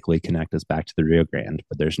theoretically connect us back to the Rio Grande.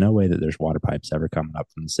 But there's no way that there's water pipes ever coming up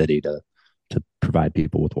from the city to provide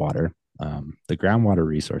people with water. The groundwater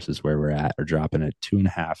resources where we're at are dropping at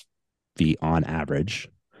 2.5 feet on average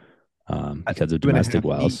because of domestic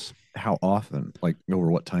wells. How often? Like over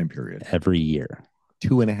what time period? Every year.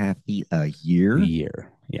 2.5 feet a year?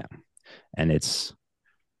 Yeah. And it's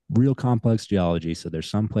real complex geology. So there's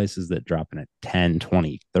some places that dropping at 10,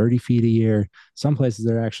 20, 30 feet a year. Some places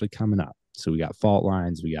that are actually coming up. So we got fault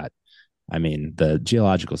lines. The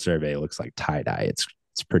geological survey looks like tie-dye. It's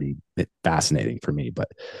pretty fascinating for me. But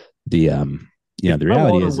the the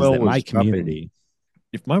reality is that my community,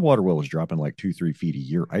 if my water well was dropping like 2-3 feet a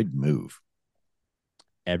year, I'd move.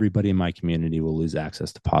 Everybody in my community will lose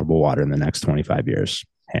access to potable water in the next 25 years,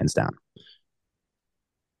 hands down.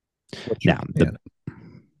 Now,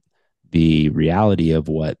 the reality of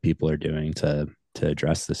what people are doing to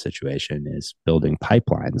address the situation is building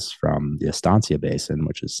pipelines from the Estancia Basin,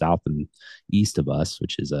 which is south and east of us,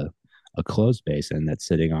 which is a closed basin that's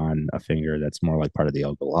sitting on a finger that's more like part of the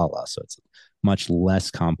Ogallala. So it's much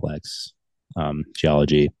less complex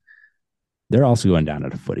geology. They're also going down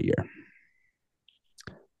at a foot a year.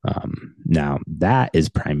 Now, that is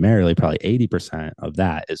primarily, probably 80% of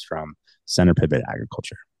that is from center pivot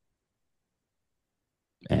agriculture.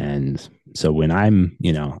 And so when I'm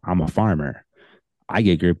a farmer, I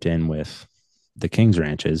get grouped in with the King's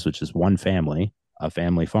Ranches, which is one family, a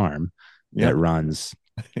family farm that runs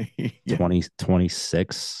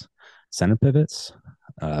 26 center pivots,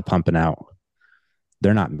 pumping out.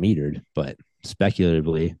 They're not metered, but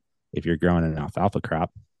speculatively, if you're growing an alfalfa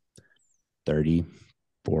crop, 30,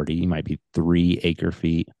 40, might be 3 acre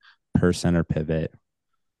feet per center pivot.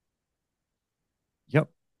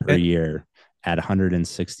 Per year at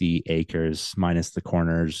 160 acres minus the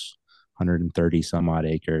corners, 130 some odd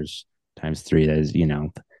acres times 3. That is,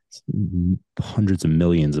 hundreds of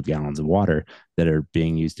millions of gallons of water that are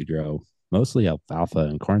being used to grow mostly alfalfa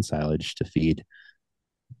and corn silage to feed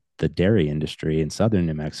the dairy industry in southern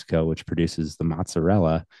New Mexico, which produces the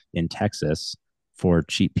mozzarella in Texas for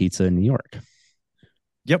cheap pizza in New York.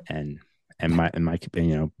 Yep. And my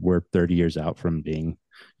we're 30 years out from being,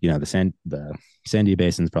 the Sandia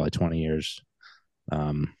Basin's probably 20 years.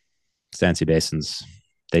 Sandia Basin's,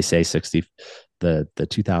 they say 60. The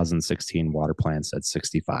 2016 water plan said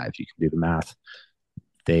 65. You can do the math.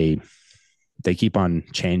 They keep on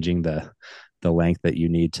changing the length that you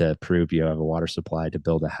need to prove you have a water supply to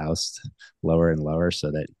build a house lower and lower, so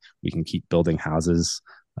that we can keep building houses,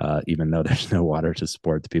 even though there's no water to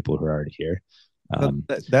support the people who are already here.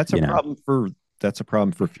 That's a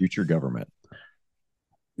problem for future government.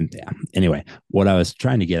 Yeah. Anyway, what I was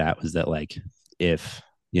trying to get at was that, like, if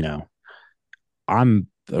I'm,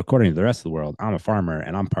 according to the rest of the world, I'm a farmer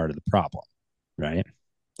and I'm part of the problem, right?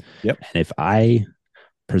 Yep. And if I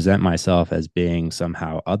present myself as being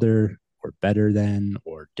somehow other or better than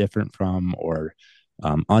or different from or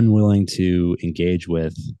unwilling to engage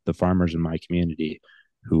with the farmers in my community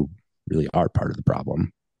who really are part of the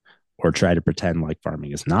problem, or try to pretend like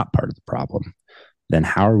farming is not part of the problem, then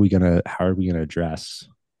how are we gonna address,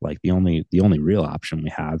 like, the only real option we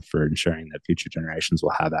have for ensuring that future generations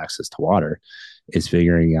will have access to water is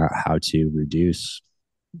figuring out how to reduce,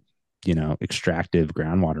 extractive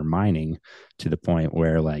groundwater mining to the point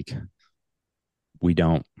where, like, we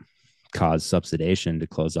don't cause subsidization to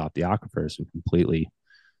close off the aquifers and completely.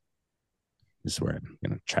 This is where I'm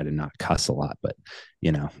going to try to not cuss a lot, but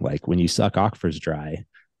like when you suck aquifers dry,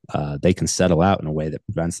 they can settle out in a way that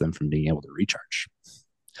prevents them from being able to recharge.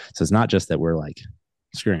 So it's not just that we're like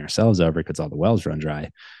screwing ourselves over because all the wells run dry.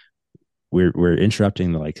 We're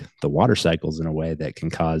interrupting the water cycles in a way that can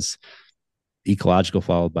cause ecological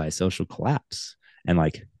followed by social collapse. And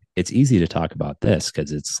like it's easy to talk about this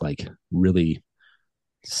because it's like really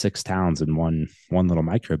six towns in one little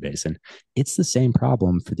micro basin. It's the same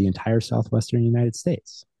problem for the entire southwestern United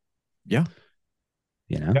States. Yeah.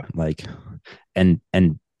 Like, and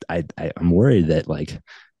I'm worried that, like,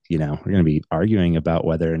 we're going to be arguing about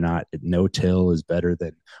whether or not no-till is better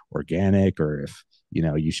than organic, or if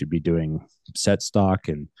you should be doing set stock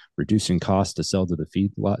and reducing costs to sell to the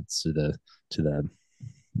feedlots, the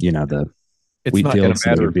It's wheat not going to fields, so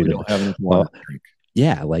that matter would if be we the don't have enough water well, to drink.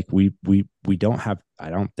 yeah, like we don't have. I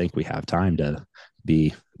don't think we have time to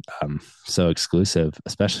be so exclusive,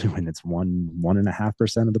 especially when it's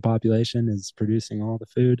 1.5% of the population is producing all the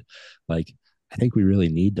food. Like, I think we really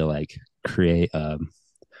need to like create a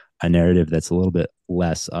narrative that's a little bit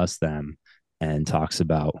less us them, and talks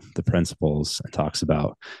about the principles and talks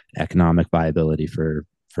about economic viability for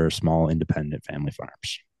small independent family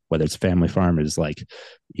farms. Whether it's family farm is like,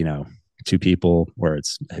 two people, or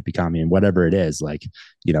it's hippie commune, whatever it is, like,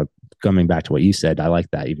 coming back to what you said, I like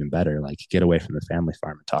that even better. Like, get away from the family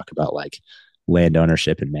farm and talk about like land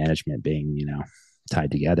ownership and management being,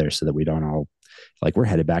 tied together, so that we don't all, like, we're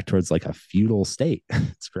headed back towards like a feudal state.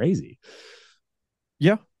 It's crazy.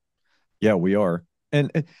 Yeah. Yeah, we are.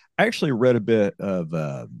 And I actually read a bit of,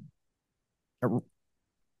 I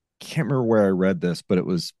can't remember where I read this, but it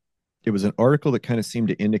was an article that kind of seemed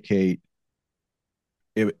to indicate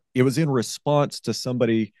it was in response to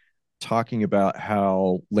somebody talking about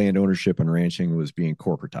how land ownership and ranching was being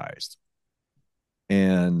corporatized.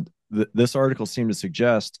 And this article seemed to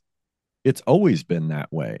suggest it's always been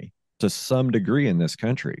that way to some degree in this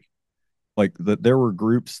country. Like that there were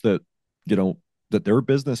groups that, that there were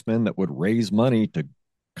businessmen that would raise money to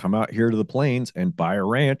come out here to the plains and buy a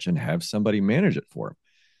ranch and have somebody manage it for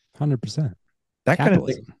them. 100% That kind of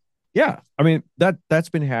thing. capitalism. Yeah. I mean, that's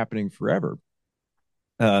been happening forever.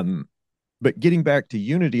 Um, but getting back to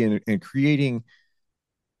unity and creating,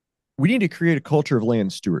 we need to create a culture of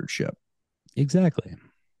land stewardship Exactly.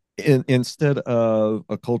 instead of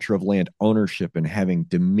a culture of land ownership and having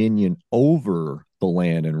dominion over the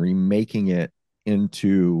land and remaking it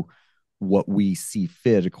into what we see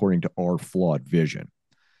fit according to our flawed vision.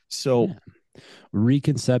 So, Yeah.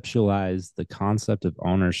 Reconceptualize the concept of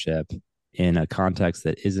ownership in a context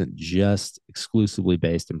that isn't just exclusively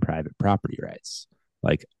based in private property rights.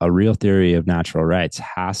 Like, a real theory of natural rights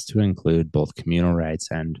has to include both communal rights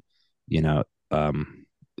and, you know,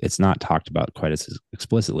 it's not talked about quite as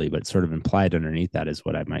explicitly, but it's sort of implied underneath that is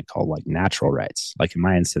what I might call like natural rights. Like in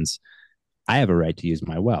my instance, I have a right to use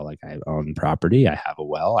my well. Like, I own property, I have a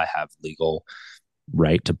well, I have legal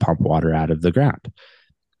right to pump water out of the ground.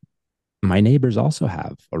 My neighbors also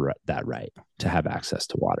have that right to have access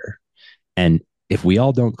to water. And if we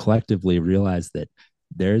all don't collectively realize that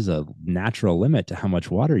there's a natural limit to how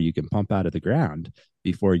much water you can pump out of the ground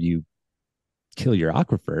before you kill your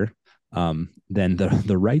aquifer, then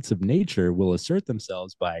the rights of nature will assert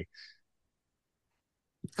themselves by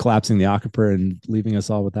collapsing the aquifer and leaving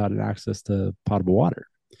us all without an access to potable water.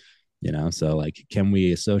 So like, can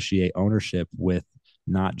we associate ownership with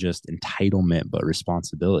not just entitlement but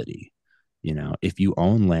responsibility? If you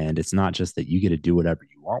own land, it's not just that you get to do whatever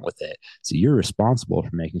you want with it. So you're responsible for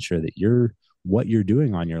making sure that what you're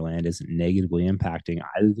doing on your land isn't negatively impacting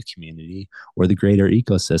either the community or the greater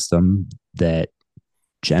ecosystem that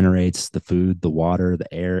generates the food, the water,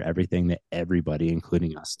 the air, everything that everybody,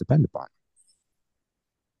 including us, depend upon.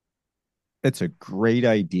 it's a great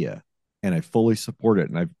idea and I fully support it.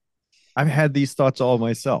 And I've had these thoughts all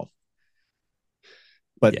myself.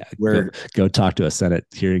 But Yeah, where go talk to a Senate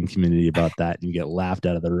hearing community about that, and you get laughed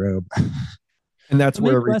out of the room. and that's But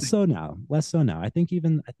where maybe everything. less so now. I think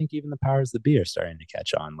even the powers that be are starting to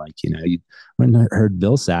catch on. Like, when I heard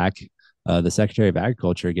Vilsack The Secretary of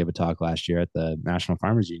Agriculture gave a talk last year at the National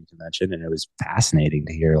Farmers Union Convention, and it was fascinating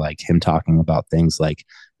to hear like him talking about things like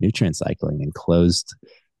nutrient cycling and closed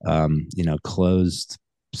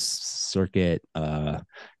circuit,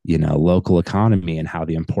 local economy, and how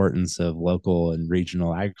the importance of local and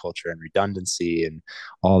regional agriculture and redundancy and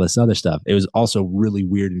all this other stuff. It was also really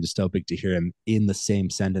weird and dystopic to hear him in the same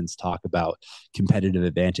sentence talk about competitive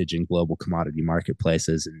advantage in global commodity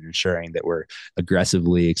marketplaces and ensuring that we're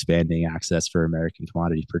aggressively expanding access for American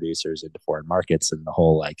commodity producers into foreign markets, and the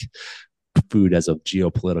whole like food as a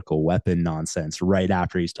geopolitical weapon nonsense right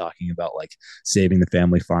after he's talking about like saving the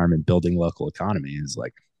family farm and building local economy. Is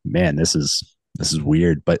like, man, this is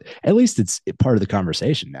weird, but at least it's part of the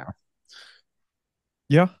conversation now.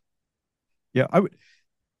 Yeah. Yeah.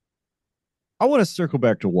 I want to circle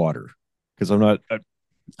back to water because I'm not.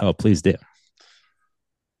 Oh, please do.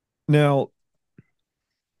 Now,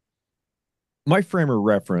 my frame of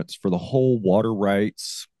reference for the whole water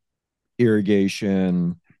rights,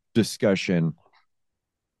 irrigation discussion,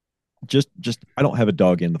 just I don't have a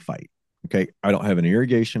dog in the fight. Okay. I don't have an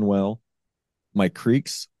irrigation well. My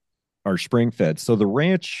creeks are spring fed. So the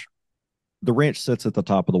ranch sits at the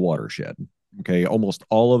top of the watershed. Okay. Almost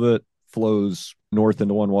all of it flows north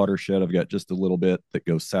into one watershed. I've got just a little bit that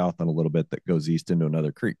goes south and a little bit that goes east into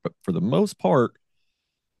another creek. But for the most part,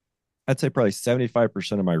 I'd say probably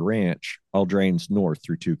 75% of my ranch all drains north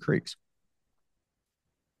through two creeks.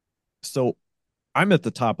 So I'm at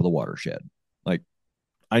the top of the watershed. Like,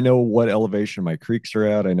 I know what elevation my creeks are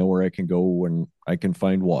at. I know where I can go when I can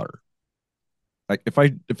find water. Like if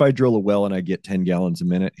I drill a well and I get 10 gallons a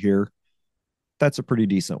minute here, that's a pretty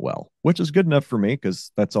decent well, which is good enough for me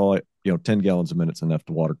because that's all 10 gallons a minute is enough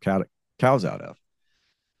to water cows out of.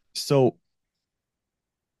 So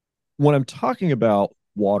when I'm talking about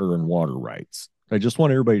water and water rights, I just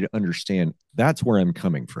want everybody to understand that's where I'm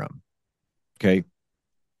coming from. Okay.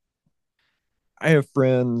 I have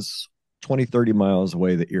friends 20, 30 miles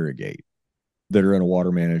away that irrigate that are in a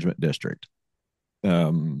water management district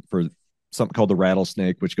for something called the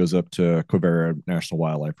Rattlesnake, which goes up to Quivira National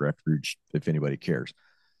Wildlife Refuge, if anybody cares.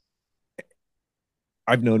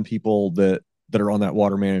 I've known people that are on that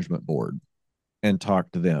water management board and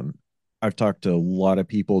talked to them. I've talked to a lot of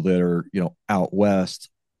people that are, out west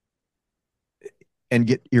and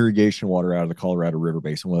get irrigation water out of the Colorado River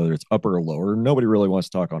Basin, whether it's upper or lower. Nobody really wants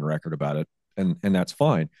to talk on record about it, and that's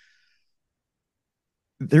fine.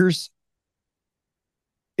 There's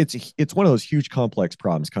it's one of those huge complex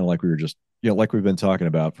problems, kind of like we were just, like we've been talking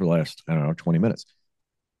about for the last, I don't know, 20 minutes.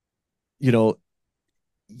 You know,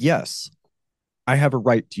 yes, I have a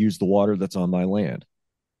right to use the water that's on my land.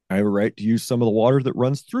 I have a right to use some of the water that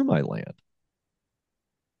runs through my land.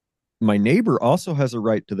 My neighbor also has a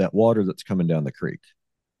right to that water that's coming down the creek.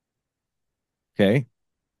 Okay.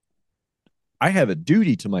 I have a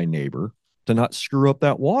duty to my neighbor to not screw up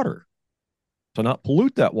that water, to not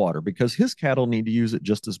pollute that water because his cattle need to use it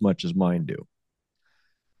just as much as mine do.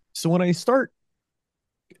 So when I start,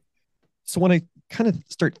 so when I kind of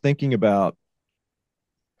start thinking about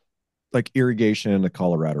like irrigation in the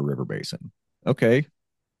Colorado River Basin, okay,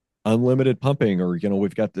 unlimited pumping, or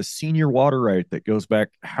we've got the senior water right that goes back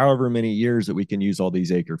however many years that we can use all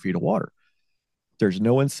these acre feet of water. There's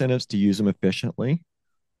no incentives to use them efficiently.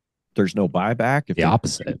 There's no buyback. If The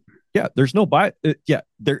opposite. yeah, there's no buy. Yeah,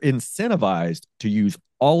 they're incentivized to use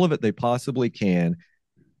all of it they possibly can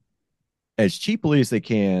as cheaply as they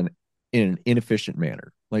can in an inefficient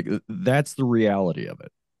manner. Like that's the reality of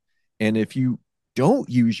it. And if you don't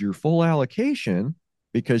use your full allocation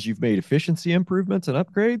because you've made efficiency improvements and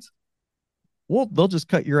upgrades, well, they'll just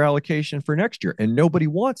cut your allocation for next year. And nobody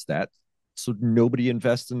wants that. So nobody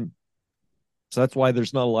invests in. So that's why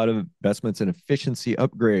there's not a lot of investments in efficiency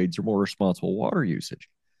upgrades or more responsible water usage.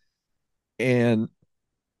 And,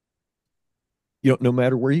 no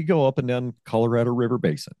matter where you go up and down Colorado River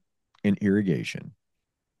Basin in irrigation,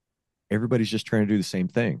 everybody's just trying to do the same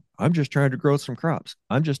thing. I'm just trying to grow some crops.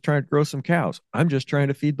 I'm just trying to grow some cows. I'm just trying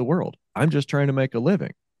to feed the world. I'm just trying to make a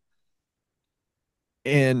living.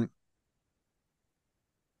 And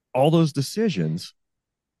all those decisions,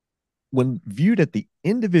 when viewed at the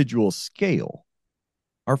individual scale,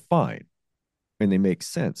 are fine and they make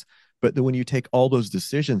sense. But then when you take all those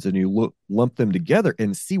decisions and you lump them together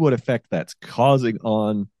and see what effect that's causing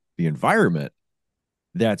on the environment,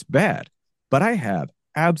 that's bad. But I have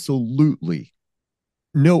absolutely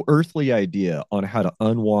no earthly idea on how to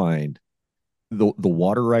unwind the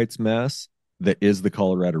water rights mess that is the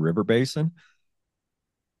Colorado River Basin.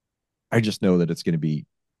 I just know that it's going to be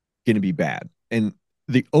bad. And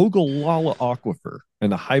the Ogallala Aquifer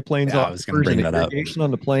and the High Plains Yeah, I was going to aquifers and bring the that up. irrigation on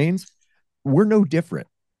the plains, we're no different.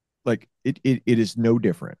 Like it is no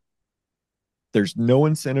different. There's no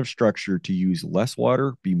incentive structure to use less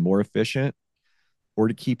water, be more efficient, or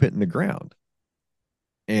to keep it in the ground.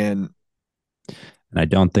 And And I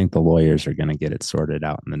don't think the lawyers are going to get it sorted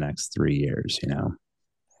out in the next 3 years, you know?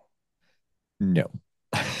 no.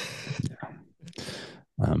 Yeah.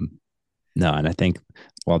 Um, no, and I think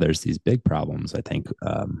while there's these big problems, I think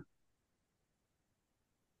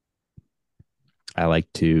I like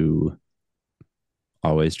to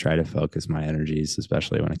always try to focus my energies,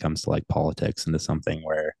 especially when it comes to like politics, into something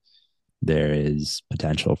where there is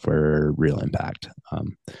potential for real impact.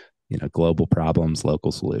 Global problems,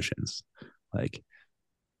 local solutions. Like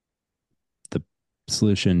the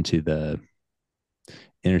solution to the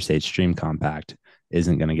interstate stream compact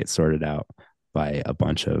isn't going to get sorted out by a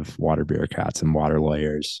bunch of water bureaucrats and water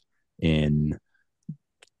lawyers in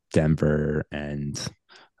Denver and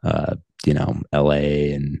uh,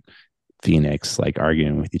 LA and Phoenix, like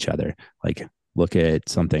arguing with each other. Like look at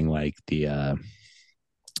something like the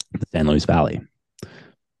San Luis Valley.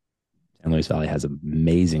 San Luis Valley has an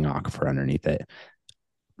amazing aquifer underneath it,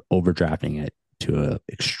 overdrafting it to an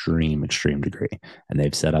extreme degree. And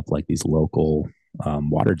they've set up like these local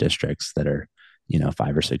water districts that are,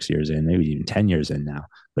 5 or 6 years in, maybe even 10 years in now,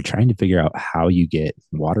 but trying to figure out how you get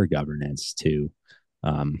water governance to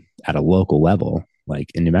at a local level.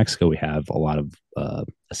 Like in New Mexico, we have a lot of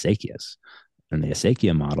acequias, and the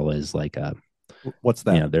acequia model is like What's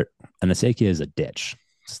that? An acequia is a ditch.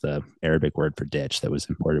 It's the Arabic word for ditch that was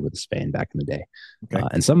imported with Spain back in the day. Okay.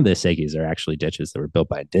 And some of the acequias are actually ditches that were built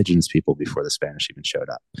by indigenous people before the Spanish even showed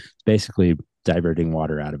up. It's basically diverting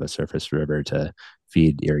water out of a surface river to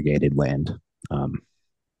feed irrigated land.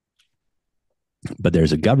 But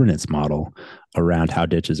there's a governance model around how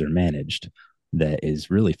ditches are managed that is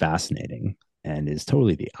really fascinating and is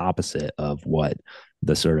totally the opposite of what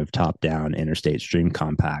the sort of top-down interstate stream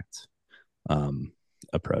compact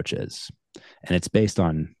approach is. And it's based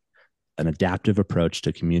on an adaptive approach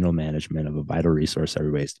to communal management of a vital resource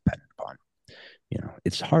everybody's dependent upon.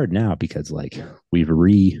 It's hard now because like we've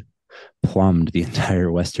plumbed the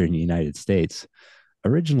entire Western United States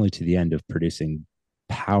originally to the end of producing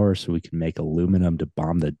power so we can make aluminum to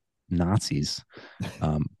bomb the Nazis.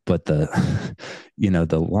 But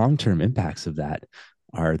the long-term impacts of that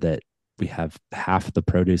are that we have half the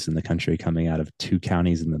produce in the country coming out of 2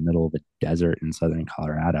 counties in the middle of a desert in southern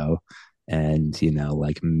Colorado, and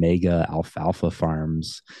like mega alfalfa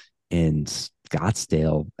farms in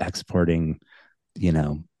Scottsdale exporting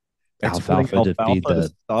alfalfa to feed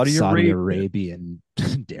the Saudi Arabian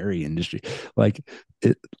dairy industry. Like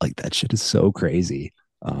that shit is so crazy.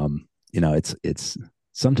 It's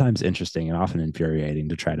sometimes interesting and often infuriating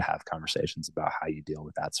to try to have conversations about how you deal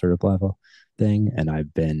with that sort of level thing. And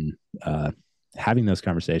I've been having those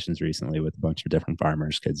conversations recently with a bunch of different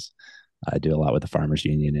farmers because I do a lot with the farmers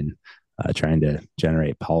union, and trying to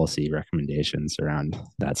generate policy recommendations around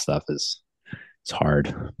that stuff is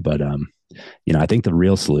hard. But I think the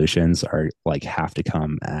real solutions are like they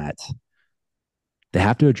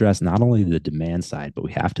have to address not only the demand side, but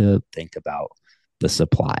we have to think about the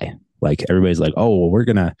supply. Like everybody's like, oh, well, we're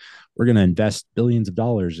gonna invest billions of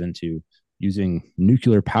dollars into using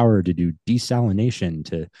nuclear power to do desalination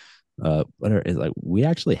to whatever. It's like we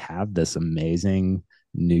actually have this amazing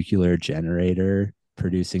nuclear generator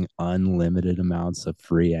producing unlimited amounts of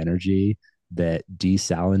free energy that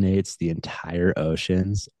desalinates the entire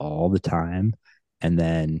oceans all the time and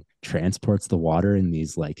then transports the water in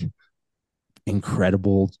these like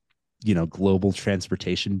incredible, global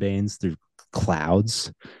transportation veins through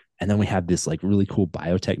clouds. And then we have this like really cool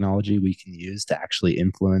biotechnology we can use to actually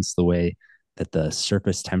influence the way that the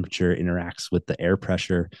surface temperature interacts with the air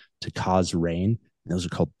pressure to cause rain. And those are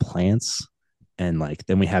called plants. And like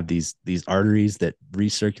then we have these arteries that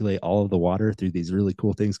recirculate all of the water through these really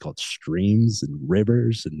cool things called streams and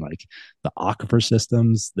rivers, and like the aquifer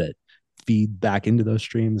systems that feed back into those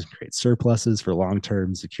streams and create surpluses for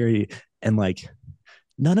long-term security. And like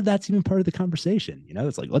none of that's even part of the conversation.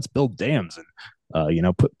 It's like, let's build dams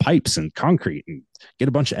and put pipes and concrete and get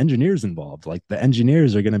a bunch of engineers involved. Like the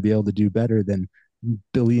engineers are going to be able to do better than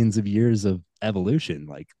billions of years of evolution.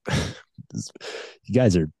 Like you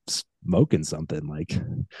guys are smoking something. Like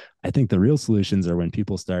I think the real solutions are when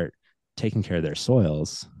people start taking care of their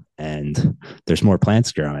soils and there's more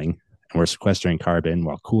plants growing and we're sequestering carbon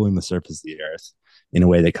while cooling the surface of the earth in a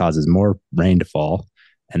way that causes more rain to fall.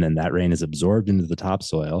 And then that rain is absorbed into the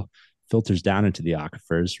topsoil, filters down into the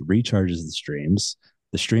aquifers, recharges the streams.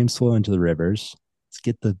 The streams flow into the rivers. Let's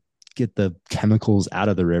get the chemicals out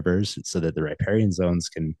of the rivers so that the riparian zones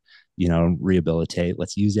can, rehabilitate.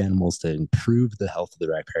 Let's use animals to improve the health of the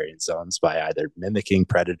riparian zones by either mimicking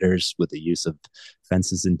predators with the use of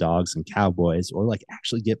fences and dogs and cowboys, or like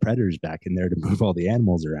actually get predators back in there to move all the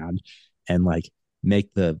animals around and like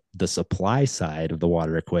make the supply side of the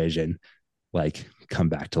water equation like come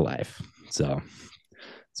back to life. So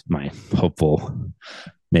it's my hopeful,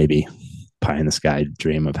 maybe pie in the sky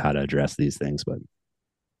dream of how to address these things. But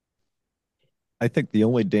I think the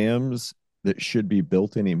only dams that should be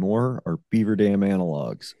built anymore are beaver dam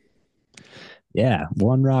analogs. yeah,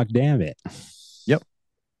 one rock, damn it. Yep.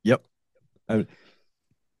 Yep. I,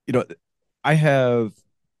 you know, I have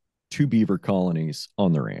two beaver colonies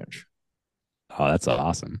on the ranch, Oh, that's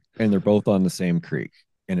awesome. and they're both on the same creek.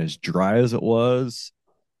 And as dry as it was,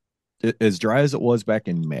 back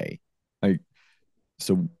in May, I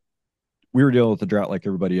so we were dealing with the drought like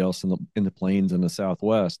everybody else in the plains in the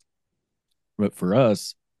Southwest. But for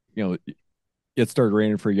us, you know, it started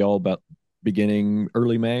raining for y'all about beginning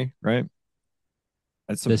early May, right?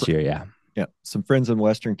 And This year, yeah. yeah, some friends in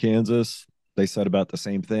Western Kansas, they said about the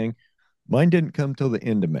same thing. Mine didn't come till the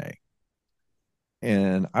end of May.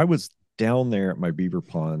 And I was down there at my beaver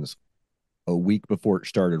ponds a week before it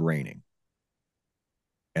started raining.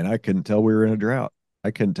 And I couldn't tell we were in a drought.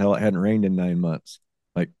 I couldn't tell it hadn't rained in 9 months.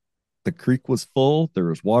 Like the creek was full, there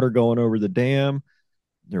was water going over the dam,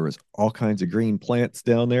 there was all kinds of green plants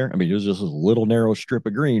down there. I mean, it was just a little narrow strip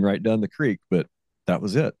of green right down the creek, but that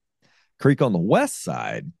was it. Creek on the west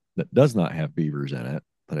side that does not have beavers in it,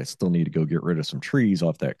 but I still need to go get rid of some trees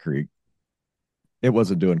off that creek. It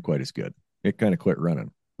wasn't doing quite as good. It kind of quit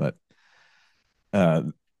running, but uh,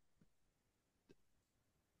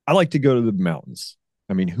 I like to go to the mountains.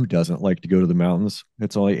 I mean, who doesn't like to go to the mountains?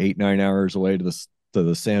 It's only 8-9 hours away to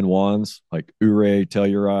the San Juans, like Ouray,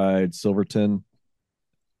 Telluride, Silverton.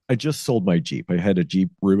 I just sold my Jeep. I had a Jeep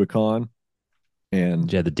Rubicon, Did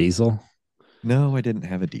and you have the diesel? no, I didn't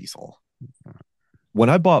have a diesel. When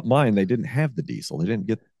I bought mine, they didn't have the diesel. They didn't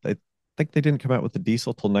get. I think they didn't come out with the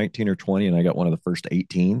diesel till 19 or 20, and I got one of the first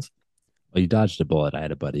 18s. Well, you dodged a bullet. I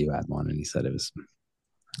had a buddy who had one, and he said it was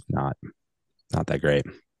not not that great.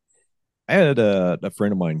 I had a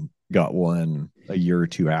friend of mine got one a year or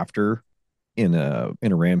two after in a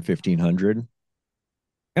Ram 1500,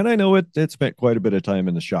 and I know it spent quite a bit of time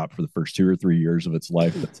in the shop for the first 2 or 3 years of its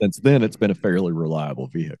life, but since then it's been a fairly reliable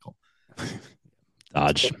vehicle.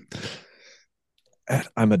 Dodge.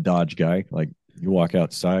 I'm a Dodge guy. Like you walk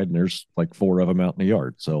outside and there's like four of them out in the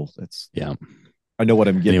yard, so it's Yeah. I know what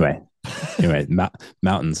I'm getting. Anyway,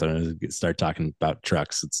 mountains. I'm going to start talking about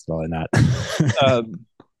trucks. It's probably not. um,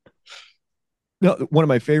 no, one of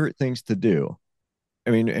my favorite things to do. I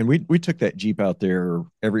mean, and we took that Jeep out there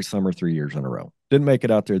every summer 3 years in a row. Didn't make it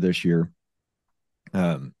out there this year,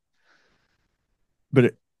 um, but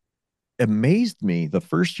it amazed me. The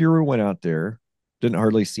first year we went out there, didn't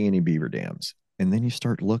hardly see any beaver dams, and then you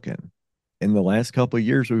start looking. In the last couple of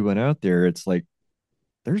years we went out there, it's like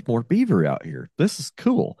there's more beaver out here. This is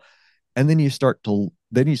cool. And then you start to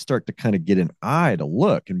kind of get an eye to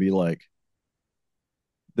look and be like,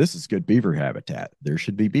 this is good beaver habitat. There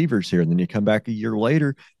should be beavers here. And then you come back a year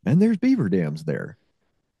later and there's beaver dams there.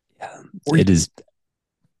 Yeah. Or It is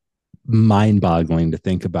mind boggling to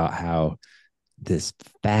think about how this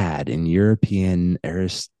fad in European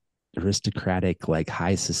aristocratic, like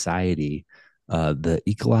high society, the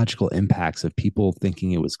ecological impacts of people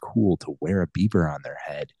thinking it was cool to wear a beaver on their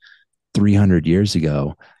head 300 years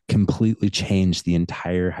ago completely changed the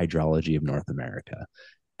entire hydrology of North America.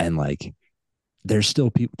 And like, there's still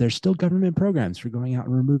government programs for going out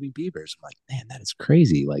and removing beavers. I'm like, man, that is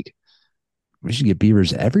crazy. Like, we should get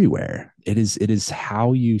beavers everywhere. It is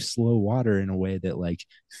how you slow water in a way that like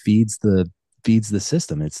feeds the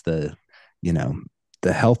system. It's you know,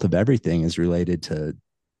 the health of everything is related to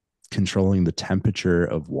controlling the temperature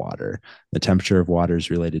of water. The temperature of water is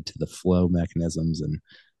related to the flow mechanisms. And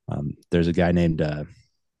there's a guy named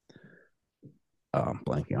I'm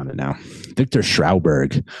blanking on it now. Victor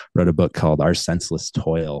Schauberg wrote a book called Our Senseless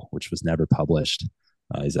Toil, which was never published.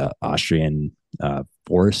 He's an Austrian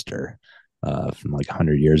forester from like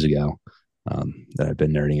 100 years ago that I've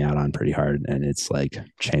been nerding out on pretty hard. And it's like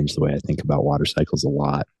changed the way I think about water cycles a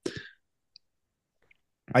lot.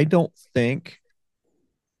 I don't think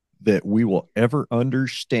that we will ever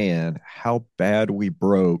understand how bad we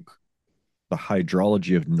broke the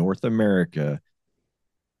hydrology of North America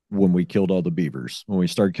when we killed all the beavers. When we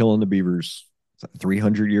started killing the beavers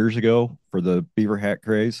 300 years ago for the beaver hat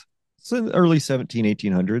craze, it's in the early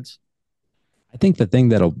 1800s. I think the thing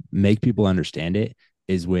that'll make people understand it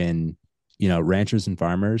is when, ranchers and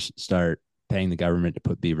farmers start paying the government to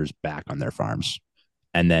put beavers back on their farms.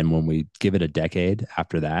 And then when we give it a decade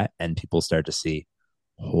after that, and people start to see,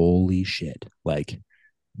 holy shit, like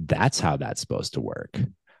that's how that's supposed to work.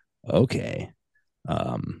 Okay.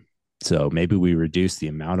 Um, so maybe we reduce the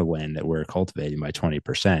amount of land that we're cultivating by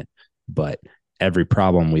 20%, but every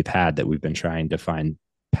problem we've had that we've been trying to find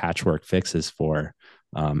patchwork fixes for,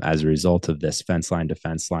 as a result of this fence line to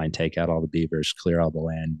fence line, take out all the beavers, clear all the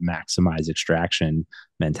land, maximize extraction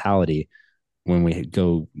mentality. When we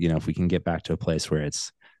go, if we can get back to a place where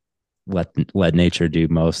it's let nature do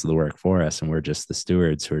most of the work for us, and we're just the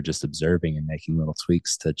stewards who are just observing and making little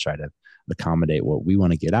tweaks to try to accommodate what we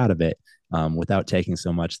want to get out of it, without taking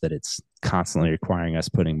so much that it's constantly requiring us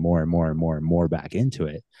putting more and more and more and more back into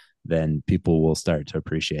it, then people will start to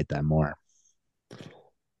appreciate that more.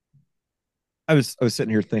 I was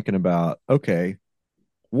sitting here thinking about, okay,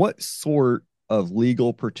 what sort of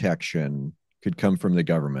legal protection could come from the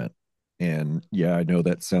government? And yeah, I know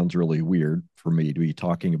that sounds really weird for me to be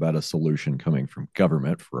talking about a solution coming from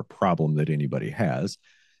government for a problem that anybody has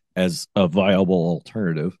as a viable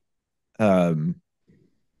alternative. Um,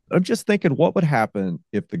 I'm just thinking, what would happen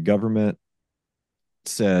if the government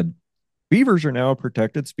said, beavers are now a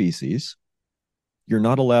protected species. You're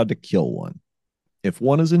not allowed to kill one. If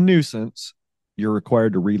one is a nuisance, you're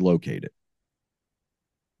required to relocate it.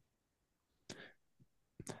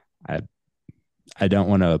 I I don't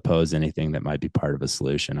want to oppose anything that might be part of a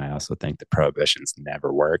solution. I also think that prohibitions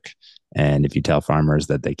never work. And if you tell farmers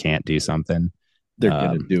that they can't do something, They're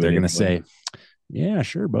going to do they're it going to anyway. say, yeah,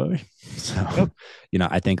 sure, boy. So,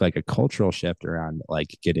 Yep. I think like a cultural shift around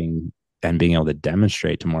like getting and being able to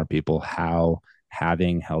demonstrate to more people how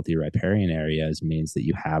having healthy riparian areas means that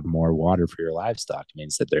you have more water for your livestock,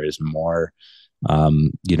 means that there is more,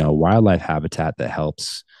 wildlife habitat that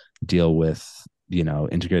helps deal with,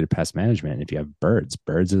 integrated pest management. If you have birds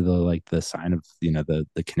are the sign of,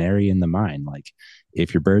 the canary in the mine. Like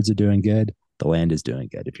if your birds are doing good, the land is doing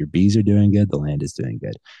good. If your bees are doing good, the land is doing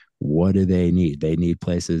good. What do they need? They need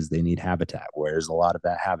places, they need habitat. Where's a lot of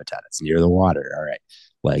that habitat? It's near the water. All right.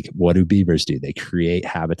 Like what do beavers do? They create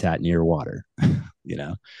habitat near water, you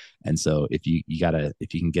know? And so if you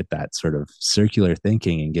can get that sort of circular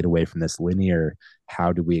thinking and get away from this linear,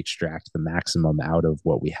 how do we extract the maximum out of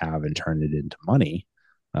what we have and turn it into money,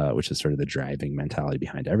 which is sort of the driving mentality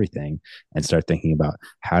behind everything, and start thinking about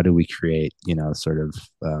how do we create,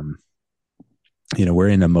 we're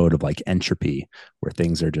in a mode of like entropy where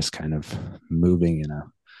things are just kind of moving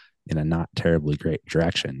in a not terribly great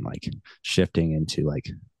direction, like shifting into like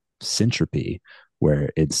syntropy, where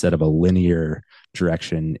instead of a linear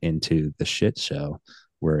direction into the shit show,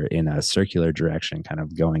 we're in a circular direction, kind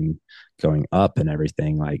of going up, and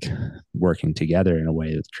everything like working together in a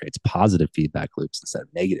way that creates positive feedback loops instead of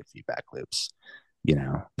negative feedback loops.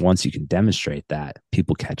 Once you can demonstrate that,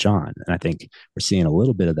 people catch on. And I think we're seeing a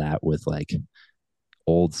little bit of that with like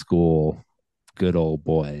old school good old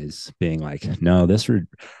boys being like, no, this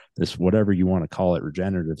whatever you want to call it,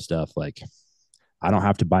 regenerative stuff, like I don't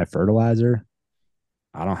have to buy fertilizer,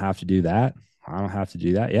 I don't have to do that, I don't have to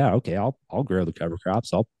do that. Yeah, okay, I'll grow the cover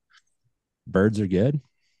crops. I'll Birds are good.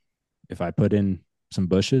 If I put in some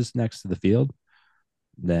bushes next to the field,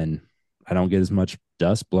 then I don't get as much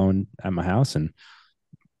dust blowing at my house, and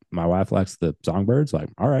my wife likes the songbirds. Like,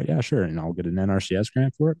 all right, yeah, sure, and I'll get an NRCS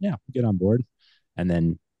grant for it. Yeah, get on board. And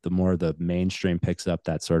then the more the mainstream picks up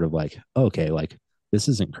that sort of like, okay, like this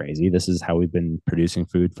isn't crazy. This is how we've been producing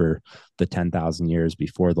food for the 10,000 years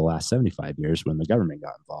before the last 75 years when the government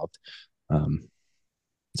got involved. Um,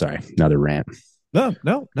 Sorry, another rant. No,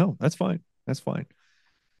 no, no. That's fine. That's fine.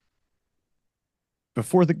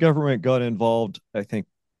 Before the government got involved, I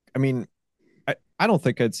mean, I don't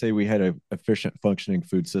think I'd say we had an efficient functioning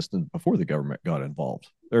food system before the government got involved.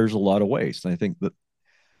 There's a lot of waste. And I think that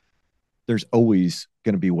there's always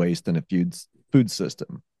going to be waste in a food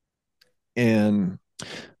system. And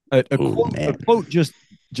Oh a man. quote just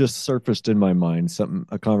surfaced in my mind.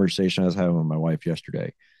 A conversation I was having with my wife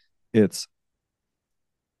yesterday. It's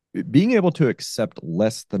being able to accept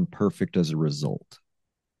less than perfect as a result,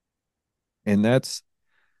 and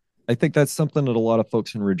I think that's something that a lot of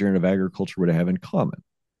folks in regenerative agriculture would have in common.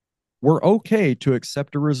 We're okay to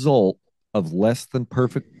accept a result of less than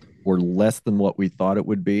perfect or less than what we thought it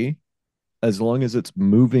would be, as long as it's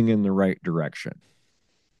moving in the right direction.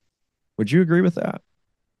 Would you agree with that?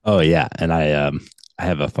 Oh yeah, and I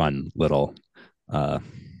have a fun little uh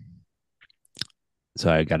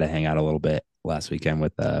so I got to hang out a little bit last weekend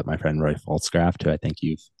with my friend Roy Foltzcraft, who I think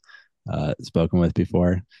you've spoken with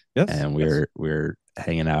before, Yes. and Yes. we're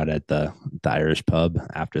hanging out at the Irish pub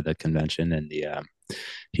after the convention, and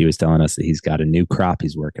he was telling us that he's got a new crop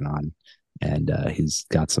he's working on, and he's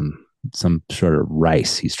got some some sort of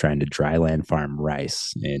rice. He's trying to dryland farm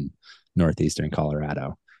rice in northeastern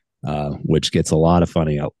Colorado, which gets a lot of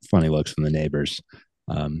funny looks from the neighbors.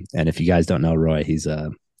 And if you guys don't know Roy, he's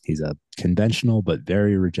a conventional but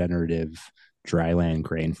very regenerative dryland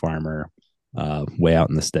grain farmer, way out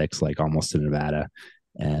in the sticks, like almost in Nevada.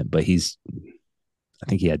 But I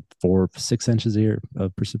think he had 4, 6 inches a year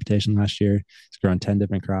of precipitation last year. He's grown 10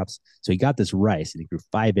 different crops. So he got this rice and he grew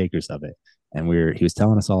 5 acres of it. And he was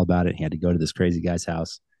telling us all about it. He had to go to this crazy guy's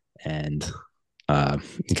house and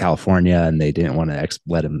in California, and they didn't want to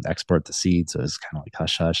let him export the seed. So it was kind of like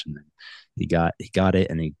hush hush. And then he got it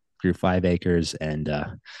and he grew 5 acres and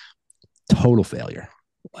total failure.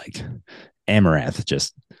 Like amaranth,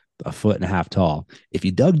 just a foot and a half tall. If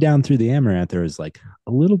you dug down through the amaranth, there was like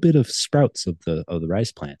a little bit of sprouts of the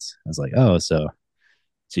rice plants. I was like, oh, so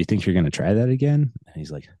you think you're gonna try that again? And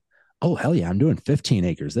he's like, oh hell yeah, I'm doing 15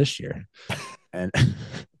 acres this year. And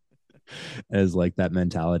as like that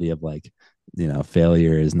mentality of like,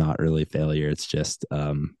 failure is not really failure. It's just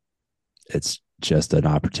an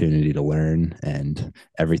opportunity to learn. And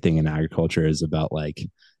everything in agriculture is about like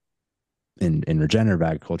in regenerative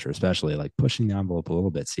agriculture, especially like pushing the envelope a little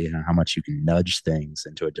bit, seeing how much you can nudge things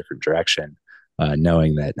into a different direction,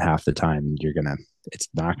 knowing that half the time it's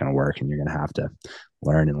not gonna work, and you're gonna have to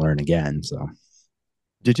learn and learn again. So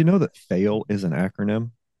Did you know that FAIL is an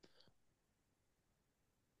acronym?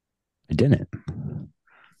 I didn't.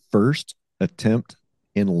 First attempt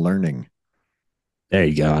in learning. There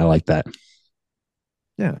you go. I like that.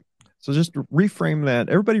 Yeah. So just reframe that.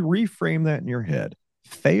 Everybody reframe that in your head.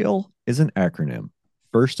 FAIL is an acronym.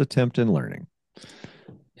 First attempt in learning.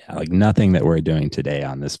 Yeah, like nothing that we're doing today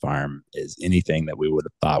on this farm is anything that we would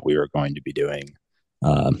have thought we were going to be doing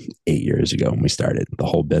 8 years ago when we started. The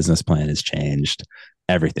whole business plan has changed.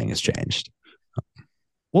 Everything has changed.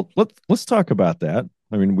 Well, let's talk about that.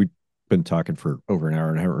 I mean, we've been talking for over an hour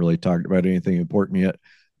and haven't really talked about anything important yet.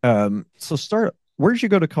 So where'd you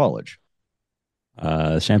go to college?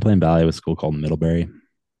 Champlain Valley was a school called Middlebury.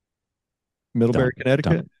 Middlebury, Don't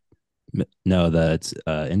Connecticut? No, that's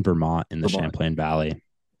in Vermont in the Vermont. Champlain Valley.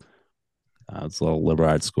 It's a little liberal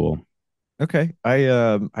arts school. Okay.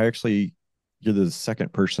 I actually, you're the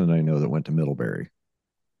second person I know that went to Middlebury.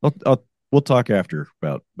 We'll talk after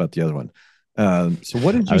about the other one. So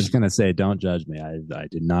what did I you was going to say, don't judge me. I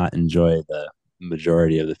did not enjoy the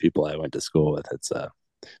majority of the people I went to school with.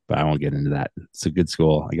 But I won't get into that. It's a good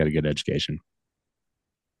school. I got a good education.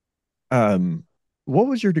 what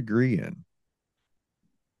was your degree in?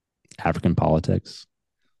 African politics.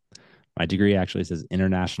 My degree actually says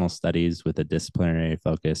international studies with a disciplinary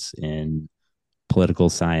focus in political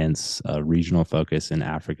science, a regional focus in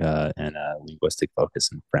Africa, and a linguistic focus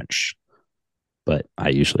in French. But I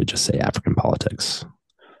usually just say African politics.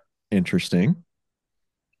 Interesting.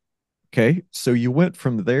 Okay, so you went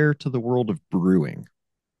from there to the world of brewing.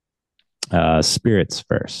 Spirits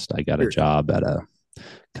first. I got a job at a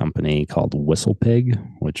company called Whistle Pig,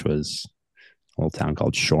 which was a little town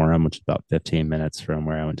called Shoreham, which is about 15 minutes from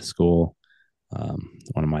where I went to school.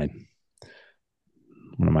 One of my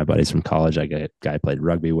buddies from college, guy I played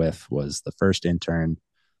rugby with, was the first intern.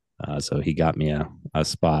 So he got me a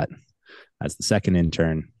spot as the second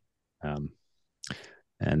intern.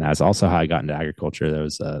 And that's also how I got into agriculture. There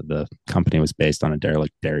was the company was based on a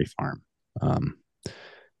derelict dairy farm.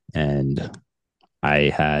 And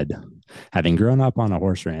having grown up on a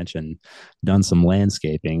horse ranch and done some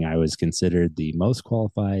landscaping, I was considered the most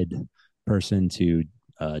qualified person to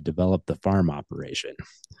develop the farm operation,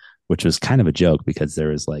 which was kind of a joke because there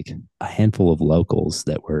was like a handful of locals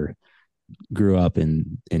that grew up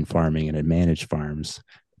in farming and had managed farms,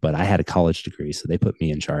 but I had a college degree, so they put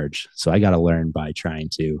me in charge. So I got to learn by trying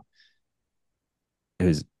to. It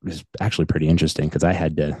was actually pretty interesting because I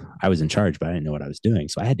was in charge, but I didn't know what I was doing.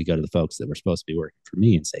 So I had to go to the folks that were supposed to be working for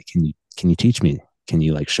me and say, can you teach me? Can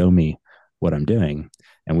you like show me what I'm doing?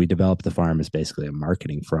 And we developed the farm as basically a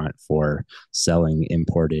marketing front for selling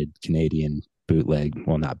imported Canadian bootleg.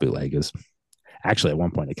 Well, not bootleg. It was actually at one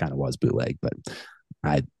point it kind of was bootleg, but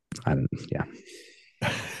I don't, yeah.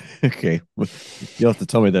 Okay. You'll have to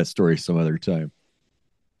tell me that story some other time.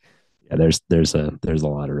 Yeah, there's a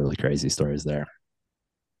lot of really crazy stories there.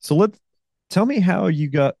 So tell me how you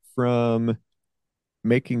got from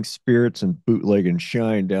making spirits and bootleg and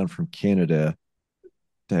shine down from Canada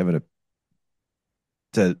to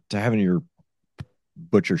having your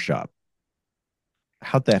butcher shop.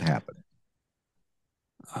 How'd that happen?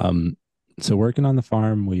 So working on the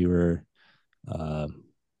farm, we were, I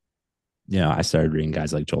started reading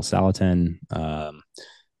guys like Joel Salatin,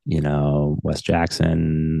 Wes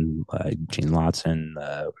Jackson, Gene Lawson,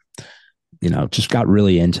 just got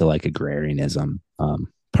really into like agrarianism.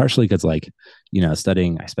 Partially because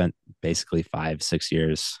studying, I spent basically 5, 6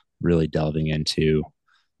 years really delving into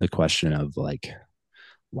the question of like,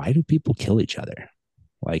 why do people kill each other?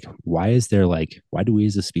 Like, why do we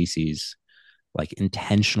as a species like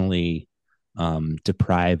intentionally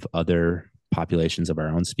deprive other populations of our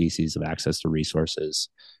own species of access to resources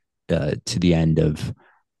to the end of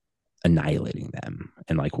annihilating them?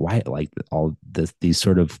 And like, why, like these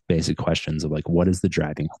sort of basic questions of like, what is the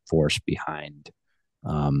driving force behind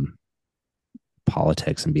um,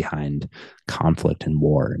 politics and behind conflict and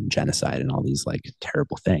war and genocide and all these like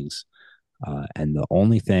terrible things. And the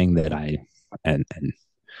only thing that and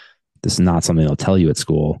this is not something they'll tell you at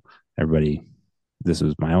school, everybody, this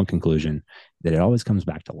was my own conclusion, that it always comes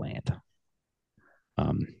back to land.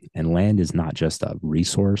 And land is not just a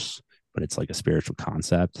resource, but it's like a spiritual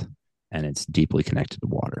concept, and it's deeply connected to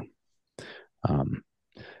water. Um,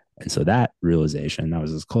 and so that realization, that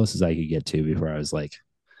was as close as I could get to before I was like,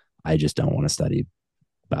 I just don't want to study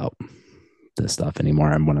about this stuff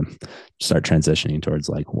anymore. I'm going to start transitioning towards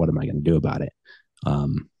like, what am I going to do about it?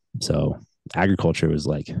 So agriculture was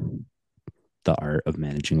like the art of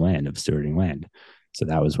managing land, of stewarding land. So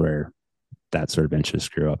that was where that sort of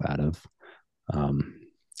interest grew up out of.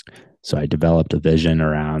 So I developed a vision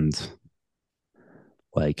around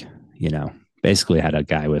like, basically had a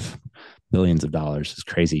guy with billions of dollars, this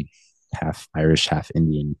crazy half Irish, half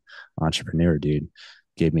Indian entrepreneur dude,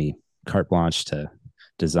 gave me carte blanche to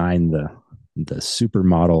design the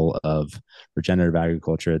supermodel of regenerative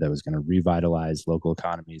agriculture that was going to revitalize local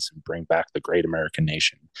economies and bring back the great American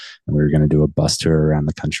nation. And we were going to do a bus tour around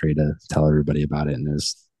the country to tell everybody about it. And it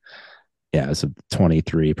was a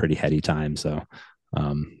 23 pretty heady time. So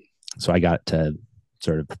I got to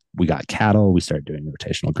we got cattle, we started doing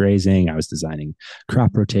rotational grazing. I was designing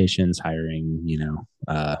crop rotations, hiring,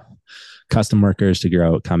 custom workers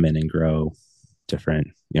to come in and grow different,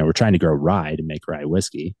 we're trying to grow rye to make rye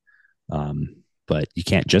whiskey. But you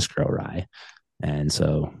can't just grow rye. And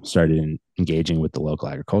so started engaging with the local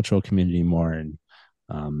agricultural community more. And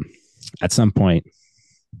at some point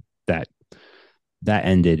that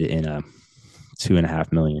ended in a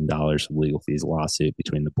 $2.5 million of legal fees lawsuit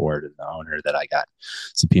between the board and the owner that I got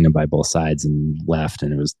subpoenaed by both sides and left.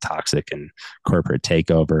 And it was toxic and corporate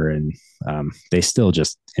takeover. And they still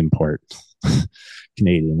just import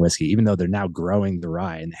Canadian whiskey, even though they're now growing the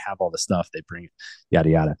rye and they have all the stuff they bring, yada,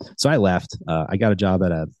 yada. So I left. I got a job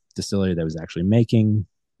at a distillery that was actually making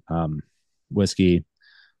whiskey,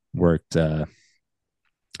 worked,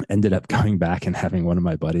 ended up going back and having one of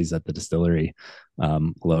my buddies at the distillery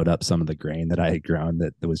load up some of the grain that I had grown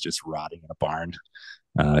that was just rotting in a barn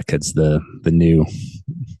because the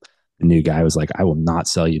new guy was like, I will not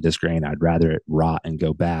sell you this grain. I'd rather it rot and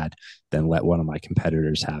go bad than let one of my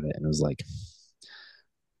competitors have it. And it was like,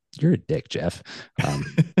 you're a dick, Jeff.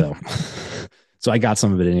 So, so I got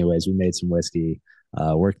some of it anyways. We made some whiskey,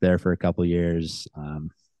 worked there for a couple of years.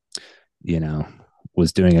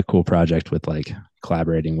 Was doing a cool project with like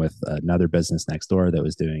collaborating with another business next door that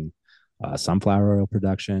was doing sunflower oil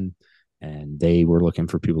production. And they were looking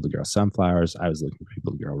for people to grow sunflowers. I was looking for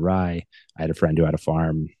people to grow rye. I had a friend who had a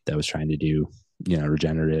farm that was trying to do,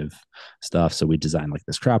 regenerative stuff. So we designed like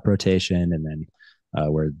this crop rotation, and then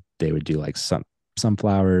where they would do like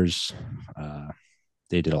sunflowers.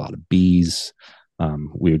 They did a lot of bees.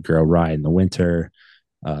 We would grow rye in the winter.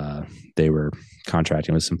 They were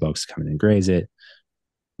contracting with some folks to come in and graze it.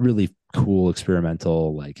 Really cool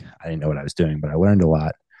experimental. Like I didn't know what I was doing, but I learned a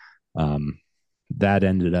lot. That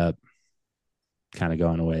ended up kind of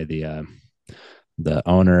going away. The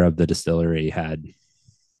owner of the distillery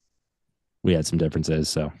we had some differences,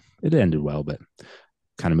 so it ended well, but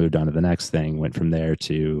kind of moved on to the next thing. Went from there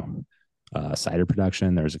to cider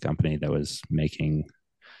production. There was a company that was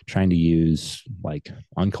trying to use like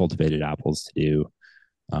uncultivated apples to do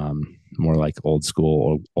more like old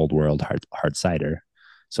school, old world hard cider.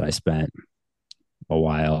 So I spent a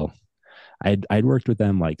while. I'd worked with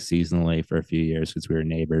them like seasonally for a few years because we were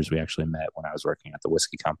neighbors. We actually met when I was working at the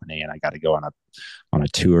whiskey company, and I got to go on a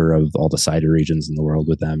tour of all the cider regions in the world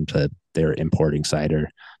with them. They're importing cider,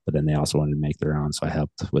 but then they also wanted to make their own. So I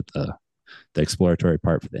helped with the exploratory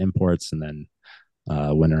part for the imports, and then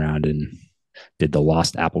went around and did the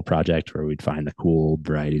Lost Apple Project, where we'd find the cool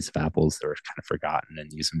varieties of apples that were kind of forgotten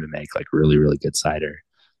and use them to make like really, really good cider.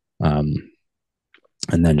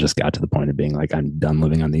 And then just got to the point of being like, I'm done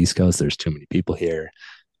living on the East Coast. There's too many people here.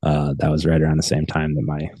 That was right around the same time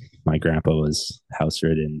that my grandpa was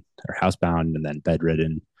housebound and then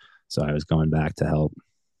bedridden. So I was going back to help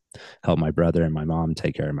my brother and my mom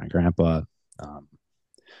take care of my grandpa.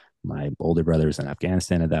 My older brother was in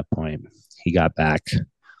Afghanistan at that point. He got back,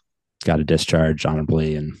 got a discharge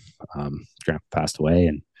honorably, and grandpa passed away,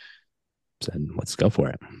 and said, let's go for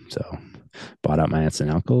it. So bought out my aunts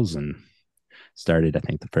and uncles and started. I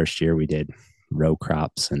think the first year we did row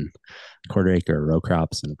crops and quarter acre row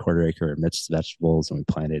crops and a quarter acre of mixed vegetables, and we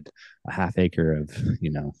planted a half acre of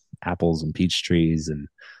apples and peach trees, and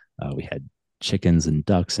we had chickens and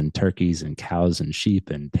ducks and turkeys and cows and sheep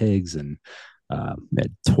and pigs, and we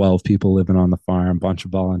had 12 people living on the farm, bunch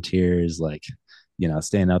of volunteers, like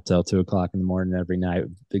staying up till 2 o'clock in the morning every night,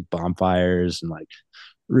 big bonfires, and like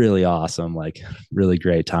really awesome, like really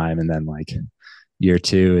great time. And then like year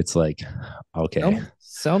two, it's like, okay,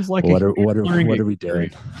 sounds like what are we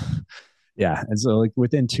doing? Yeah. And so like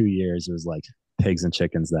within 2 years, it was like pigs and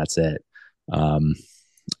chickens, that's it. And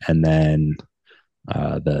then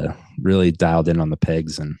the really dialed in on the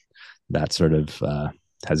pigs, and that sort of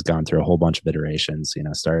has gone through a whole bunch of iterations.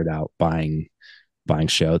 Started out buying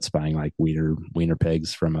shoats, buying like wiener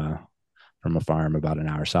pigs from a farm about an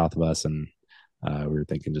hour south of us, and we were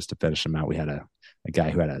thinking just to finish them out. We had a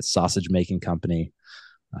guy who had a sausage making company,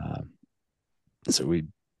 so we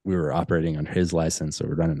were operating under his license. So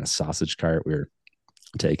we're running a sausage cart. We were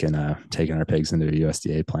taking our pigs into a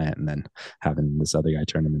USDA plant, and then having this other guy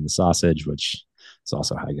turn them into sausage, which is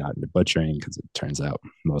also how I got into butchering, because it turns out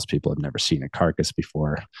most people have never seen a carcass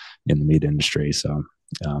before in the meat industry. So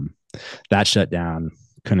that shut down.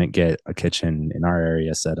 Couldn't get a kitchen in our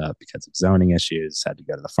area set up because of zoning issues. Had to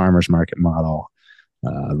go to the farmers market model.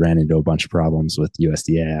 Ran into a bunch of problems with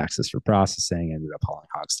USDA access for processing. Ended up hauling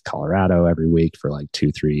hogs to Colorado every week for like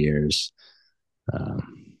 2-3 years.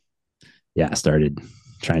 Started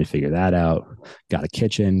trying to figure that out. Got a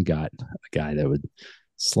kitchen, got a guy that would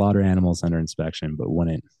slaughter animals under inspection but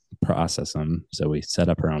wouldn't process them. So we set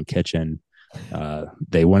up our own kitchen.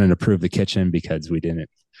 They wouldn't approve the kitchen because we didn't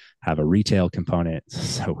have a retail component.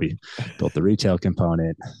 So we built the retail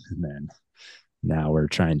component, and then now we're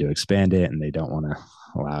trying to expand it, and they don't want to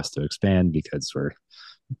allow us to expand because we're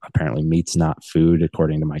apparently meat's not food,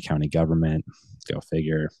 according to my county government. Go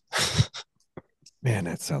figure. Man,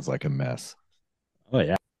 that sounds like a mess. Oh,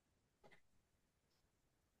 yeah.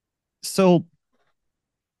 So,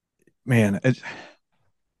 man, it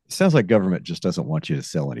sounds like government just doesn't want you to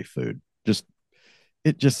sell any food.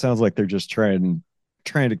 It just sounds like they're just trying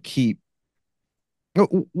to keep.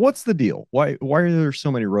 What's the deal? Why are there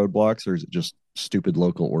so many roadblocks, or is it just stupid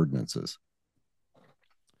local ordinances?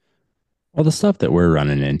 Well, the stuff that we're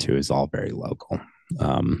running into is all very local.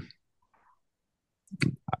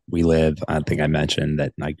 We live, I think I mentioned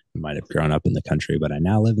that I might have grown up in the country, but I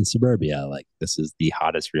now live in suburbia. Like, this is the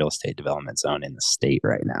hottest real estate development zone in the state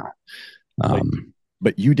right now.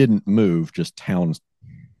 But you didn't move, just towns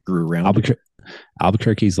grew around.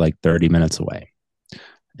 Albuquerque's like 30 minutes away.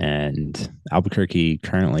 And Albuquerque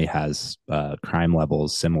currently has crime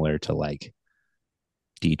levels similar to like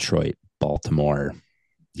Detroit, Baltimore,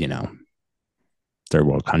 third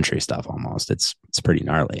world country stuff almost. It's pretty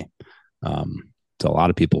gnarly. So a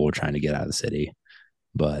lot of people were trying to get out of the city,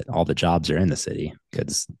 but all the jobs are in the city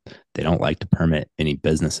because they don't like to permit any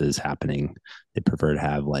businesses happening. They prefer to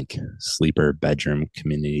have like sleeper bedroom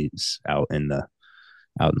communities out in the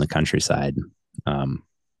countryside.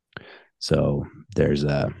 So there's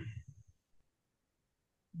a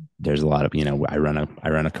lot of, I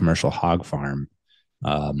run a commercial hog farm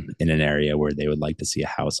in an area where they would like to see a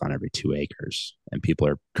house on every 2 acres, and people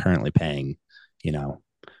are currently paying,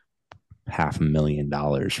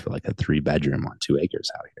 $500,000 for like a 3-bedroom on 2 acres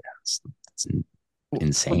out here. It's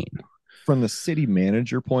insane. From the city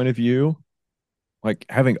manager point of view, like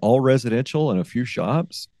having all residential and a few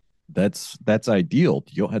shops, that's ideal.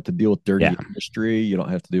 You don't have to deal with dirty industry. You don't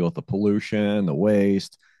have to deal with the pollution, the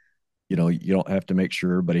waste. You don't have to make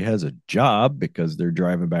sure everybody has a job because they're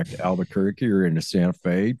driving back to Albuquerque or into Santa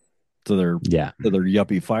Fe to their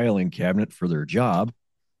yuppie filing cabinet for their job,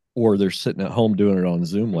 or they're sitting at home doing it on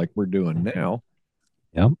Zoom like we're doing now.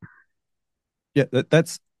 Yep. Yeah,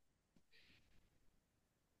 that's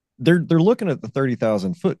they're looking at the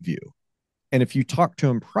 30,000-foot view. And if you talk to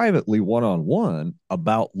them privately one-on-one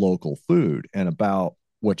about local food and about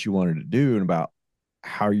what you wanted to do and about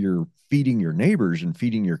how you're feeding your neighbors and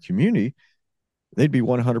feeding your community, they'd be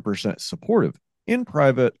 100% supportive in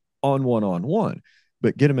private on one-on-one.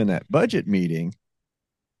 But get them in that budget meeting.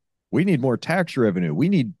 We need more tax revenue. We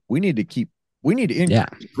need to increase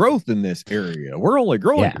growth in this area. We're only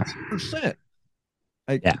growing 2%.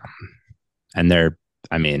 And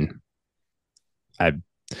I'd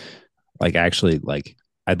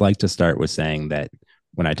like to start with saying that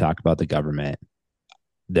when I talk about the government,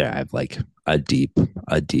 I have like a deep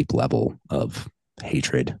level of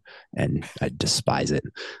hatred, and I despise it.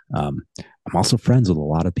 I'm also friends with a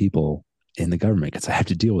lot of people in the government because I have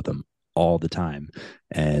to deal with them all the time.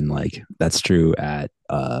 And like that's true at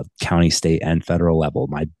county, state, and federal level.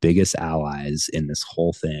 My biggest allies in this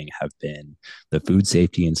whole thing have been the Food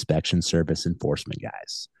Safety Inspection Service enforcement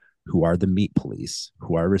guys, who are the meat police,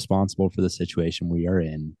 who are responsible for the situation we are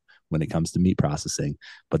in when it comes to meat processing.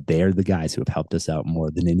 But they're the guys who have helped us out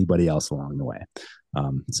more than anybody else along the way.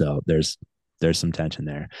 So there's some tension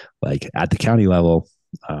there. Like at the county level,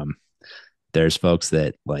 there's folks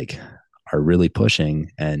that like are really pushing,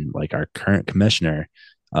 and like our current commissioner,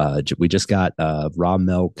 we just got raw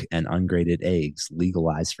milk and ungraded eggs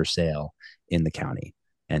legalized for sale in the county,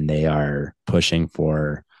 and they are pushing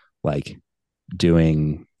for like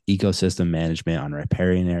doing ecosystem management on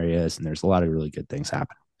riparian areas, and there's a lot of really good things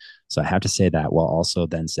happening. So I have to say that, while also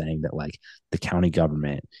then saying that like the county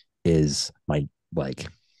government is my like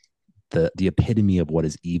the epitome of what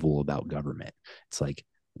is evil about government. It's like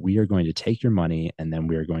we are going to take your money and then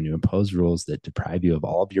we are going to impose rules that deprive you of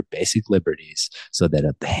all of your basic liberties so that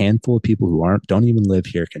a handful of people who don't even live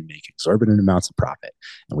here can make exorbitant amounts of profit.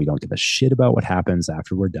 And we don't give a shit about what happens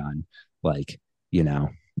after we're done. Like, you know,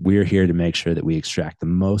 we're here to make sure that we extract the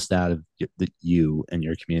most out of you and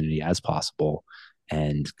your community as possible,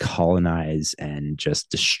 and colonize and just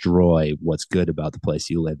destroy what's good about the place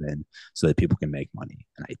you live in so that people can make money.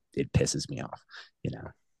 And it pisses me off, you know.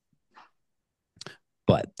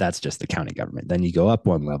 But that's just the county government. Then you go up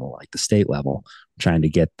one level, like the state level, trying to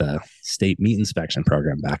get the state meat inspection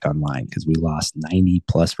program back online because we lost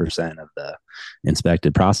 90+% of the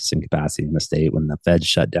inspected processing capacity in the state when the feds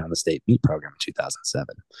shut down the state meat program in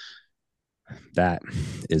 2007. That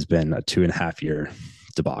has been a 2.5-year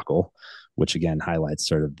debacle, which again highlights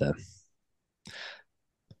sort of the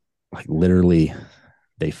like literally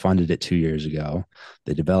they funded it 2 years ago.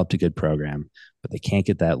 They developed a good program, but they can't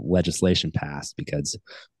get that legislation passed because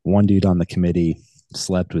one dude on the committee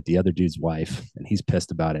slept with the other dude's wife and he's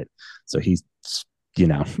pissed about it. So he's, you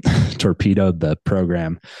know, torpedoed the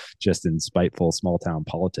program just in spiteful small town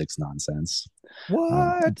politics nonsense.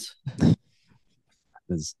 What?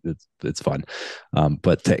 It's fun.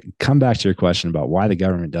 But to come back to your question about why the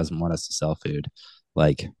government doesn't want us to sell food,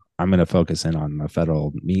 like I'm going to focus in on the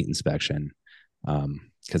federal meat inspection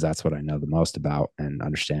because that's what I know the most about and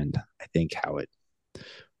understand, I think, how it,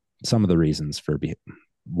 some of the reasons for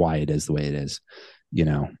why it is the way it is. You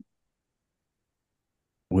know,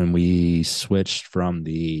 when we switched from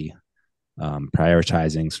the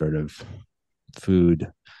prioritizing sort of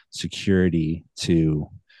food security to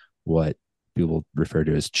what people refer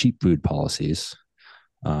to as cheap food policies,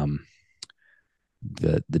 the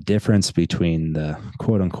difference between the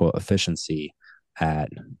quote unquote efficiency at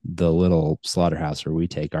the little slaughterhouse where we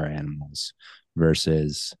take our animals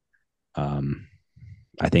versus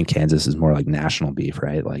I think Kansas is more like national beef,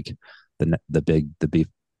 right? Like the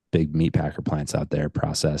big meat packer plants out there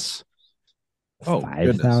process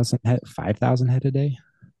 5,000 head a day.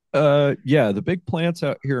 Yeah, the big plants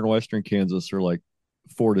out here in Western Kansas are like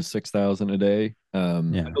 4 to 6,000 a day. I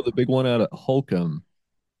know the big one out at Holcomb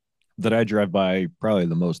that I drive by probably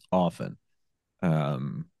the most often.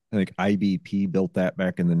 I think IBP built that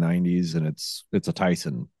back in the 90s, and it's a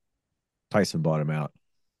Tyson bought him out.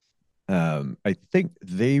 I think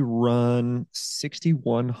they run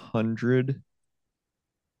 6,100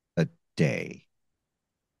 a day.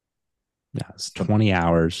 Yeah, it's 20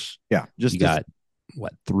 hours. Yeah, you got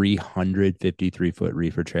what 353-foot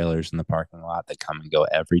reefer trailers in the parking lot that come and go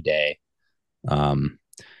every day.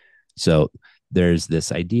 So there's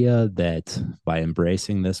this idea that by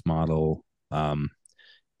embracing this model,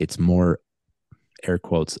 it's more air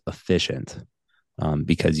quotes efficient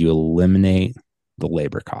because you eliminate the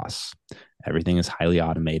labor costs. Everything is highly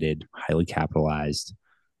automated, highly capitalized.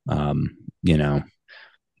 You know,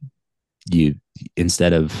 you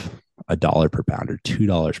instead of $1 per pound or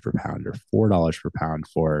 $2 per pound or $4 per pound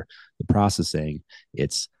for the processing,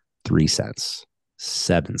 it's 3 cents,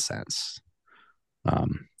 7 cents,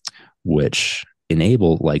 which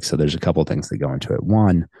enable so there's a couple of things that go into it.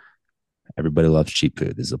 One, everybody loves cheap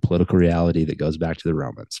food. There's a political reality that goes back to the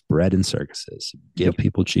Romans. Bread and circuses. Give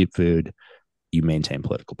people cheap food, you maintain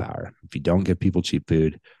political power. If you don't give people cheap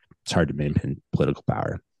food, it's hard to maintain political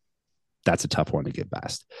power. That's a tough one to get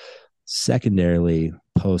past. Secondarily,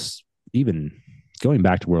 even going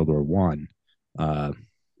back to World War One,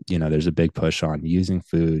 there's a big push on using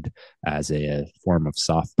food as a form of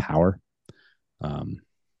soft power.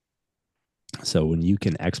 So when you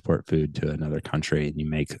can export food to another country and you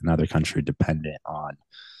make another country dependent on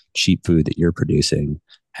cheap food that you're producing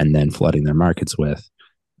and then flooding their markets with,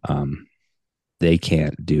 they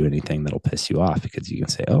can't do anything that'll piss you off because you can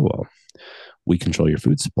say, oh, well, we control your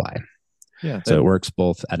food supply. Yeah. So it works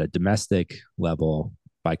both at a domestic level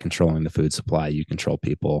by controlling the food supply, you control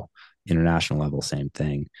people, international level, same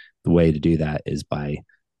thing. The way to do that is by,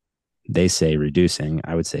 they say reducing,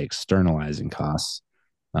 I would say externalizing costs.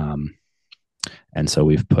 Um, and so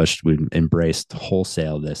we've embraced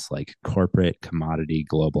wholesale this like corporate commodity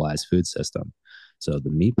globalized food system. So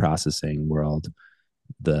the meat processing world,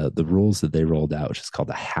 the rules that they rolled out, which is called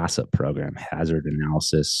the HACCP program, Hazard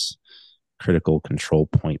Analysis Critical Control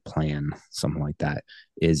Point Plan, something like that,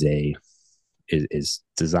 is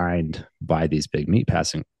designed by these big meat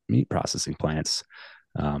processing plants.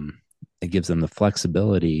 Um, it gives them the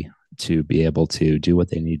flexibility to be able to do what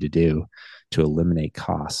they need to do to eliminate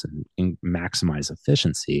costs and maximize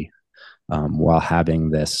efficiency, while having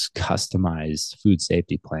this customized food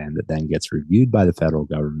safety plan that then gets reviewed by the federal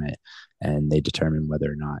government, and they determine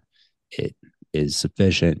whether or not it is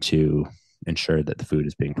sufficient to ensure that the food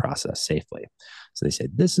is being processed safely. So they say,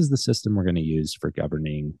 this is the system we're going to use for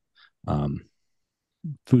governing um,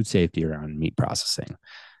 food safety around meat processing.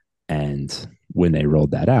 And when they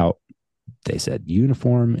rolled that out, they said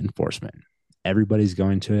uniform enforcement. Everybody's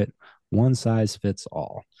going to it. One size fits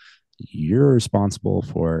all. You're responsible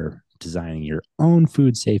for designing your own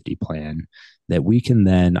food safety plan that we can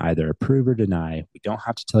then either approve or deny. We don't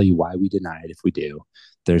have to tell you why we deny it if we do.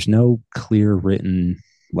 There's no clear written,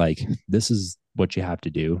 like, this is what you have to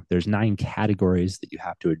do. There's 9 categories that you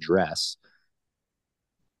have to address.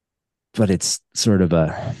 But it's sort of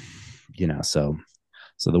a, so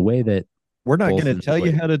the way that We're not both going in to tell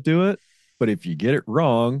you how to do it, but if you get it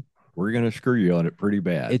wrong, we're going to screw you on it pretty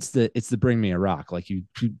bad. it's the bring me a rock. Like, you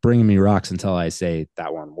keep bringing me rocks until I say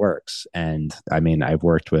that one works. And I mean, I've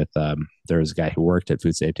worked with, there was a guy who worked at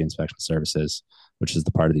Food Safety Inspection Services, which is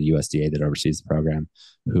the part of the USDA that oversees the program,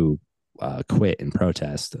 who quit in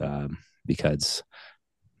protest because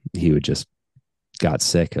he would just got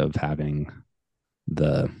sick of having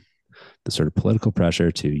the sort of political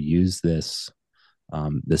pressure to use this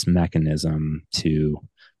mechanism to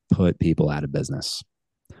put people out of business.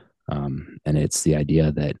 And it's the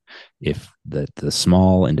idea that if the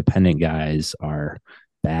small independent guys are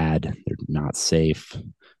bad, they're not safe,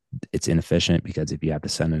 it's inefficient, because if you have to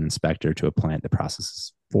send an inspector to a plant that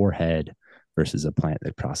processes 4 head versus a plant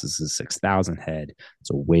that processes 6,000 head,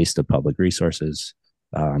 it's a waste of public resources.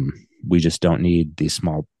 We just don't need these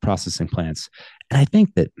small processing plants. And I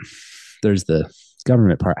think that there's the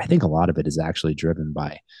government part. I think a lot of it is actually driven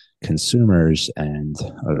by consumers and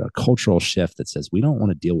a cultural shift that says we don't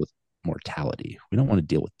want to deal with mortality. We don't want to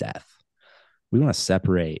deal with death. We want to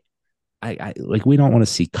separate. I like, we don't want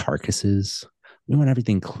to see carcasses. We want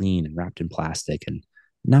everything clean and wrapped in plastic, and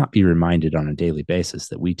not be reminded on a daily basis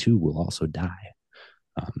that we too will also die.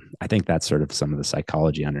 I think that's sort of some of the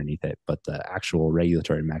psychology underneath it, but the actual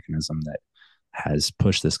regulatory mechanism that has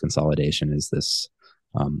pushed this consolidation is this,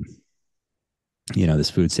 this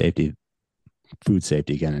food safety,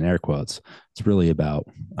 again in air quotes. It's really about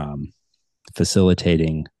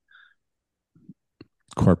facilitating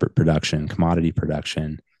corporate production, commodity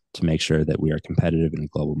production, to make sure that we are competitive in a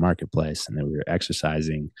global marketplace and that we are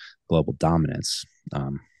exercising global dominance.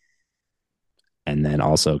 And then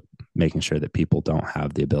also making sure that people don't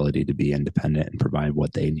have the ability to be independent and provide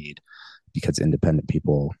what they need, because independent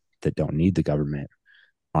people that don't need the government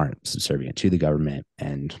aren't subservient to the government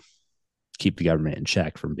and keep the government in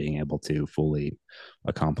check from being able to fully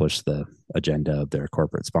accomplish the agenda of their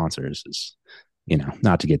corporate sponsors. Is,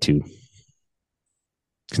 not to get too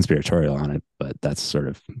conspiratorial on it, but that's sort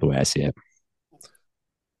of the way I see it.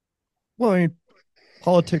 Well, I mean,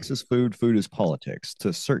 politics is food, food is politics to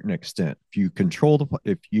a certain extent. If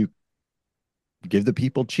you give the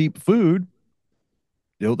people cheap food,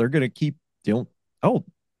 they're going to keep, oh,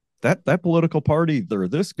 that political party or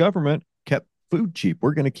this government kept food cheap.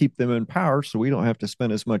 We're going to keep them in power so we don't have to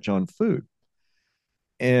spend as much on food.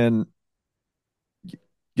 And,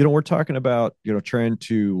 we're talking about, trying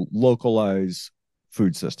to localize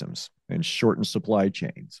food systems and shorten supply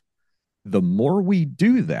chains. The more we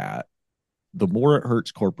do that, the more it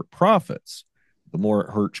hurts corporate profits. The more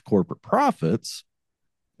it hurts corporate profits,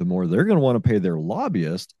 the more they're going to want to pay their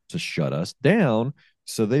lobbyists to shut us down,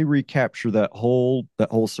 so they recapture that whole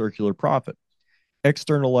circular profit.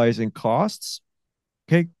 Externalizing costs,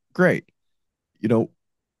 okay, great.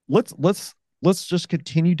 Let's just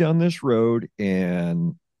continue down this road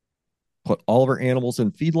and put all of our animals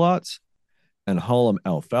in feedlots and haul them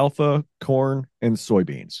alfalfa, corn, and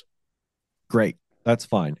soybeans. Great. That's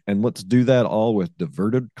fine. And let's do that all with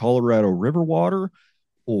diverted Colorado River water,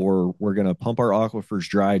 or we're going to pump our aquifers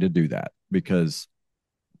dry to do that, because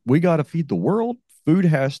we got to feed the world. Food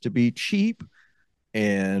has to be cheap.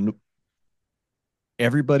 And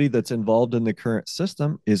everybody that's involved in the current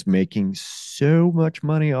system is making so much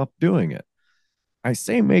money off doing it. I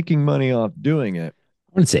say making money off doing it.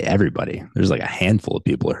 I wouldn't say everybody. There's like a handful of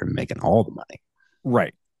people who are making all the money.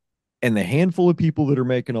 Right. And the handful of people that are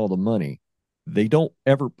making all the money, they don't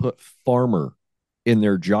ever put farmer in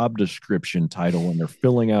their job description title when they're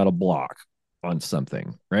filling out a block on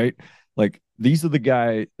something, right? Like these are the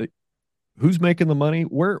guy that, who's making the money.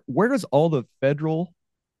 Where does all the federal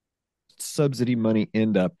subsidy money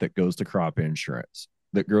end up that goes to crop insurance,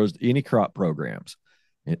 that goes to any crop programs?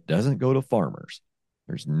 It doesn't go to farmers.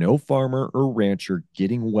 There's no farmer or rancher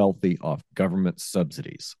getting wealthy off government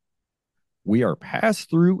subsidies. We are pass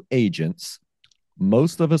through agents.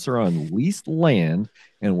 Most of us are on leased land,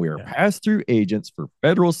 and we are Yeah. pass through agents for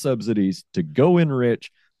federal subsidies to go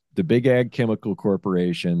enrich the big ag chemical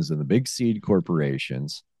corporations and the big seed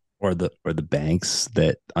corporations. Or the banks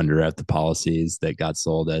that underwrite the policies that got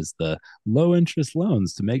sold as the low interest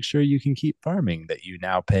loans to make sure you can keep farming that you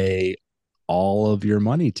now pay all of your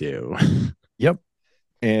money to. Yep.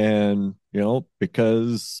 And,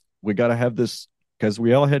 because we got to have this, because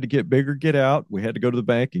we all had to get bigger, get out. We had to go to the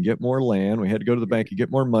bank and get more land. We had to go to the bank and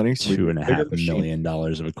get more money. So we Two and a bigger half machine. million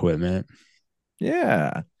dollars of equipment.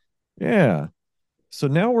 Yeah. Yeah. So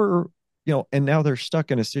now and now they're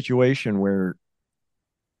stuck in a situation where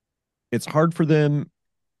it's hard for them.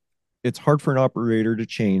 It's hard for an operator to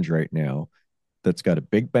change right now that's got a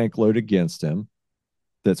big bank load against him,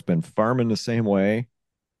 that's been farming the same way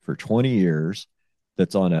for 20 years,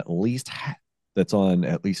 that's on at least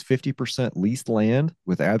 50% leased land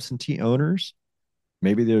with absentee owners.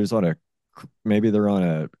 Maybe they're on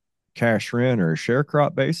a cash rent or a share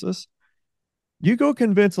crop basis. You go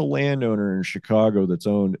convince a landowner in Chicago that's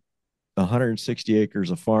owned 160 acres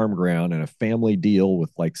of farm ground and a family deal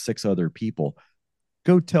with like 6 other people.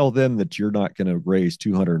 Go tell them that you're not going to raise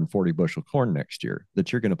 240 bushel corn next year,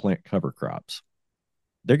 that you're going to plant cover crops.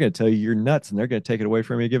 They're going to tell you you're nuts, and they're going to take it away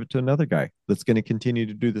from you and give it to another guy that's going to continue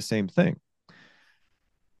to do the same thing.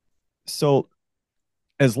 So,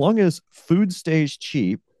 as long as food stays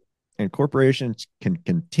cheap and corporations can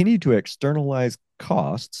continue to externalize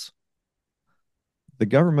costs, the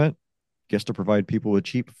government gets to provide people with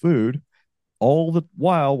cheap food all the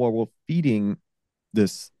while we're feeding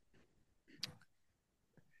this.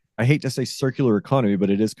 I hate to say circular economy,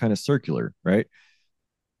 but it is kind of circular, right?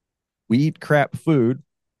 We eat crap food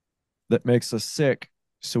that makes us sick,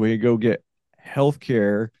 so we go get health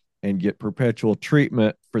care and get perpetual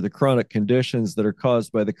treatment for the chronic conditions that are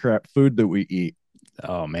caused by the crap food that we eat.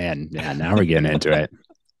 Oh man, yeah. Now we're getting into it.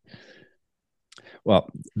 Well,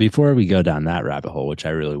 before we go down that rabbit hole, which I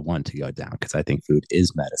really want to go down because I think food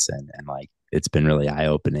is medicine, and like it's been really eye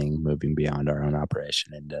opening moving beyond our own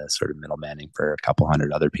operation into sort of middlemaning for a couple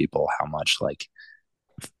hundred other people, how much like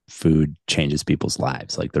food changes people's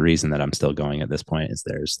lives. Like the reason that I'm still going at this point is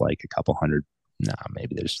there's like a couple hundred, no,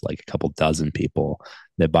 maybe there's like a couple dozen people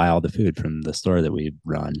that buy all the food from the store that we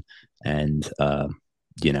run. And,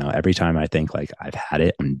 every time I think like I've had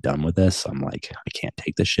it, I'm done with this. I'm like, I can't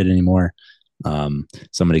take this shit anymore.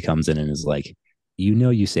 Somebody comes in and is like,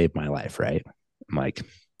 you saved my life, right? I'm like,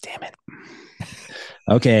 damn it.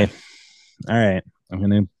 Okay. All right. I'm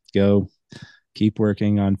going to go keep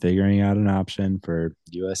working on figuring out an option for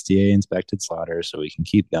USDA inspected slaughter so we can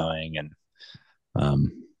keep going.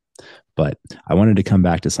 And, but I wanted to come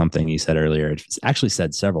back to something you said earlier. It's actually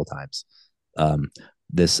said several times.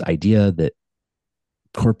 This idea that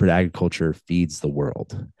corporate agriculture feeds the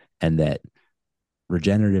world and that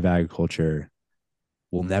regenerative agriculture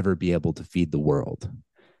will never be able to feed the world.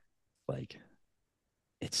 Like,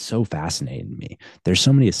 it's so fascinating to me. There's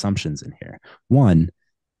so many assumptions in here. One,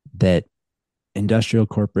 that industrial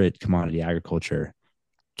corporate commodity agriculture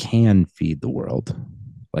can feed the world.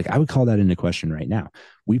 Like, I would call that into question right now.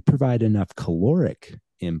 We provide enough caloric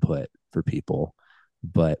input for people,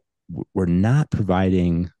 but we're not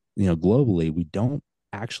providing, globally, we don't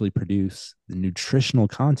actually produce the nutritional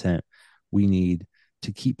content we need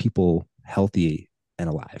to keep people healthy and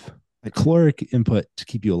alive. Like caloric input to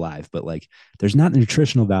keep you alive, but like there's not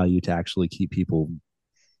nutritional value to actually keep people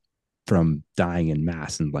from dying in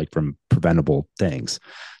mass and like from preventable things.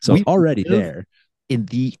 So We already live there. in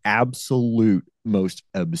the absolute most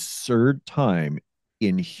absurd time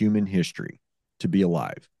in human history to be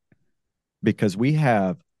alive, because we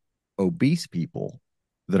have obese people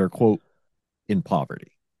that are, quote, in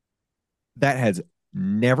poverty. That has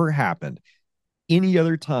never happened any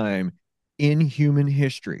other time in human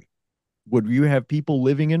history. Would you have people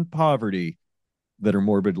living in poverty that are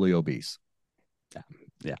morbidly obese?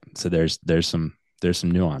 Yeah. So there's some there's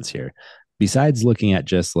some nuance here. Besides looking at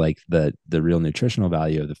just like the real nutritional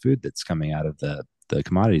value of the food that's coming out of the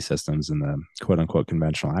commodity systems and the quote unquote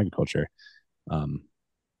conventional agriculture, um,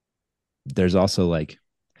 there's also like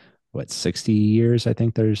what 60 years. I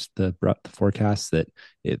think there's the forecast that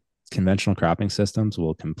it conventional cropping systems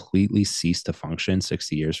will completely cease to function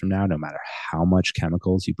 60 years from now, no matter how much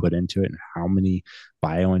chemicals you put into it and how many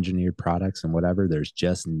bioengineered products and whatever. There's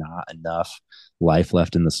just not enough life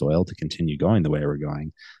left in the soil to continue going the way we're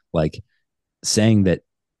going. Like saying that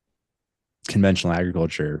conventional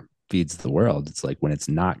agriculture feeds the world, it's like when it's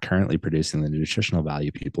not currently producing the nutritional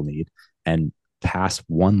value people need, and past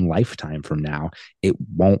one lifetime from now, it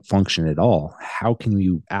won't function at all. How can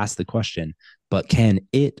you ask the question, but can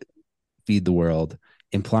it feed the world,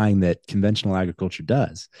 implying that conventional agriculture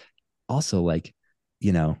does? Also, like,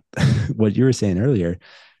 you know, what you were saying earlier,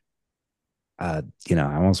 I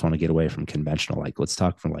almost want to get away from conventional. Like, let's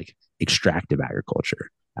talk from like extractive agriculture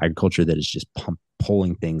that is just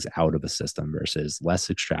pulling things out of a system versus less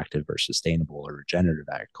extractive or sustainable or regenerative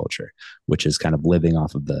agriculture, which is kind of living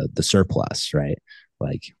off of the surplus, right?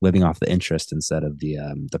 Like living off the interest instead of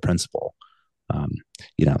the principal. Um,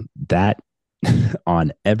 that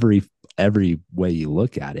on every way you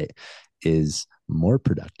look at it is more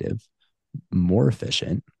productive, more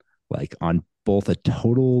efficient, like on both a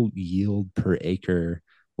total yield per acre,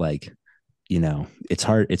 like it's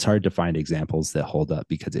hard to find examples that hold up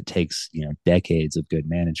because it takes decades of good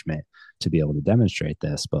management to be able to demonstrate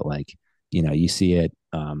this. But like you see it.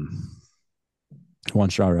 One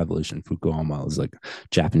Straw Revolution, Fukuoka was like a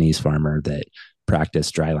Japanese farmer that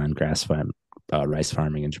practiced dryland rice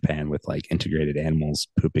farming in Japan with like integrated animals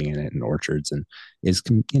pooping in it in orchards, and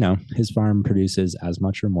his farm produces as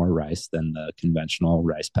much or more rice than the conventional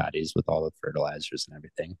rice paddies with all the fertilizers and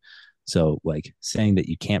everything. So like saying that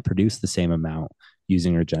you can't produce the same amount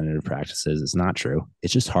using regenerative practices is not true.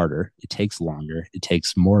 It's just harder. It takes longer. It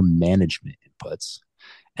takes more management inputs.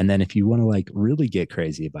 And then if you want to like really get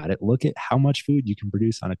crazy about it, look at how much food you can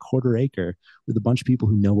produce on a quarter acre with a bunch of people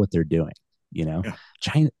who know what they're doing. Yeah.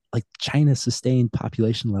 China sustained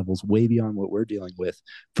population levels way beyond what we're dealing with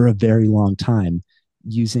for a very long time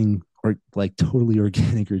using or like totally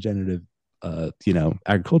organic regenerative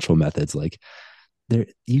agricultural methods. Like there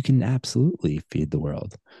you can absolutely feed the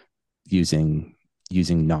world using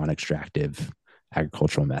non-extractive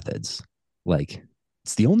agricultural methods. Like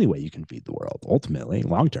it's the only way you can feed the world ultimately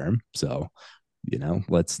long term. So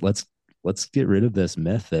let's get rid of this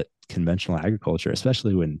myth that conventional agriculture,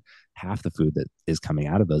 especially when half the food that is coming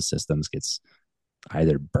out of those systems gets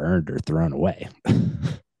either burned or thrown away.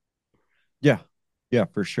 Yeah. Yeah,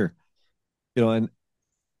 for sure. And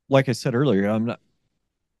like I said earlier, I'm not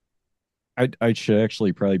I should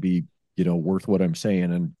actually probably be, worth what I'm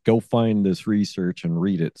saying and go find this research and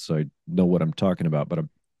read it so I know what I'm talking about. But I'm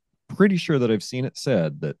pretty sure that I've seen it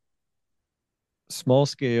said that small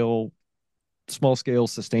scale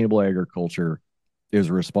sustainable agriculture is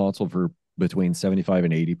responsible for between 75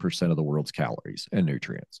 and 80% of the world's calories and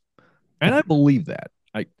nutrients. And I believe that.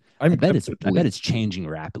 I bet it's changing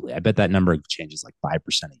rapidly. I bet that number changes like 5%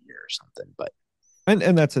 a year or something. But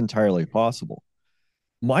and that's entirely possible.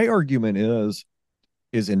 My argument is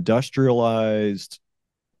industrialized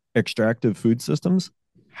extractive food systems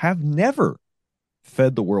have never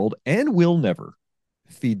fed the world and will never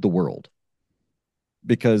feed the world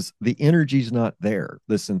because the energy is not there.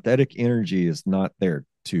 The synthetic energy is not there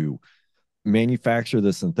to manufacture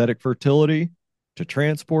the synthetic fertility, to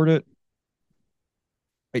transport it.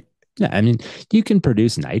 Yeah, I mean, you can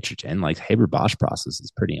produce nitrogen. Like Haber-Bosch process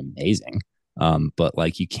is pretty amazing. But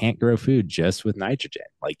like you can't grow food just with nitrogen.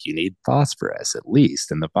 Like you need phosphorus at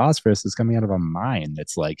least, and the phosphorus is coming out of a mine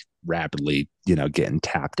that's like rapidly, getting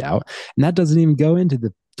tapped out, and that doesn't even go into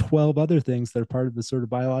the 12 other things that are part of the sort of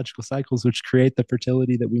biological cycles which create the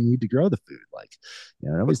fertility that we need to grow the food. Like,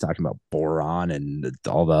 nobody's talking about boron and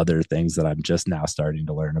all the other things that I'm just now starting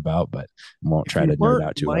to learn about, but won't try to nerd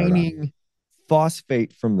out too hard on.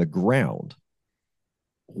 Phosphate from the ground,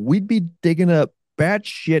 we'd be digging up bad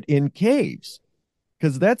shit in caves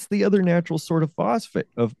because that's the other natural sort of phosphate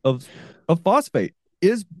of phosphate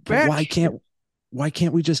is bad. Why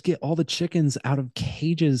can't we just get all the chickens out of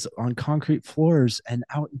cages on concrete floors and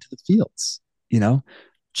out into the fields?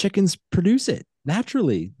 Chickens produce it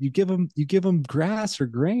naturally. You give them grass or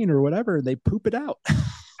grain or whatever, and they poop it out.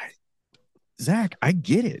 Zach, I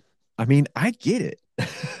get it. I mean, I get it.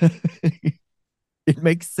 It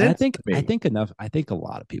makes sense. I think a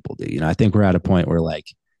lot of people do. I think we're at a point where like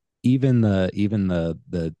even the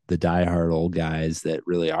diehard old guys that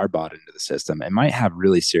really are bought into the system, it might have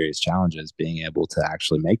really serious challenges being able to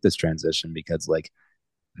actually make this transition because like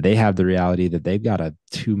they have the reality that they've got a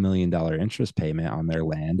 $2 million interest payment on their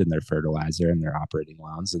land and their fertilizer and their operating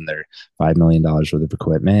loans and their $5 million worth of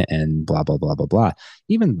equipment and blah blah blah blah blah.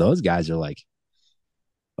 Even those guys are like,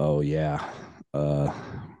 oh yeah, uh,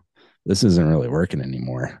 this isn't really working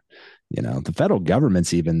anymore. The federal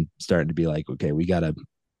government's even starting to be like, okay, we gotta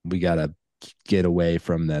get away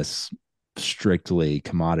from this strictly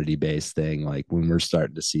commodity based thing. Like when we're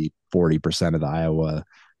starting to see 40% of the Iowa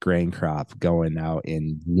grain crop going out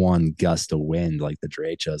in one gust of wind, like the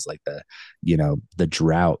derechos, like the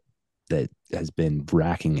drought that has been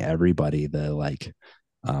racking everybody.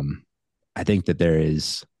 Um, I think that there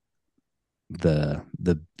is the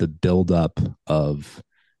buildup of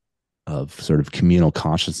sort of communal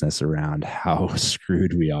consciousness around how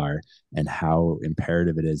screwed we are and how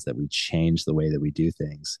imperative it is that we change the way that we do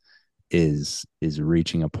things is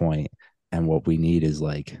reaching a point. And what we need is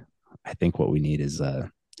I think what we need is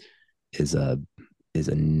a is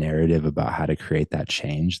a narrative about how to create that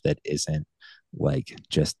change that isn't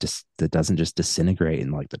that doesn't just disintegrate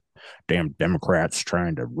in like the damn Democrats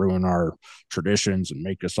trying to ruin our traditions and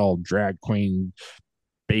make us all drag queen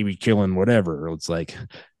baby killing whatever. It's like,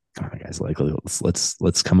 come on guys, like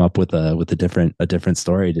let's come up with a different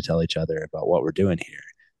story to tell each other about what we're doing here,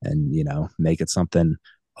 and make it something.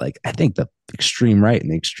 Like I think the extreme right and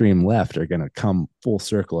the extreme left are going to come full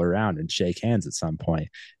circle around and shake hands at some point,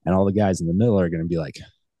 and all the guys in the middle are going to be like,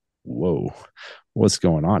 whoa, what's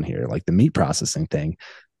going on here? Like the meat processing thing,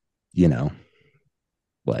 you know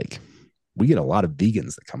like we get a lot of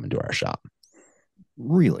vegans that come into our shop.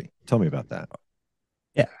 Really? Tell me about that.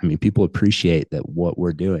 Yeah, I mean, people appreciate that what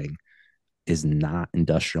we're doing is not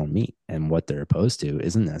industrial meat, and what they're opposed to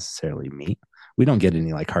isn't necessarily meat. We don't get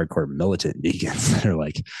any like hardcore militant vegans that are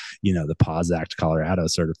like, the Pause Act Colorado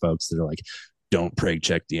sort of folks that are like, don't preg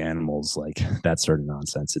check the animals, like that sort of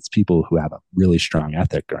nonsense. It's people who have a really strong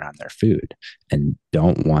ethic around their food and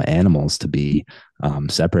don't want animals to be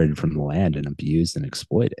separated from the land and abused and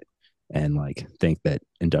exploited, and like think that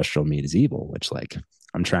industrial meat is evil, which like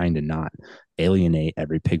I'm trying to not alienate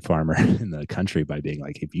every pig farmer in the country by being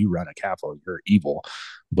like, if you run a cattle, you're evil.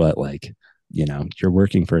 But like, you're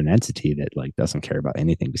working for an entity that like doesn't care about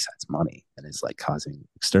anything besides money and is like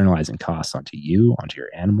externalizing costs onto you, onto your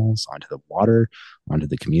animals, onto the water, onto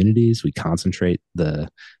the communities. We concentrate the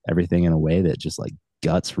everything in a way that just like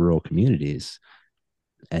guts rural communities.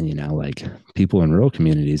 And like people in rural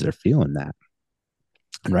communities are feeling that.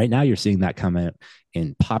 And right now you're seeing that come out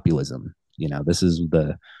in populism. This is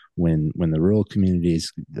when the rural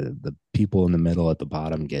communities, the people in the middle at the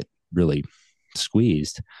bottom get really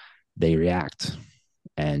squeezed, they react.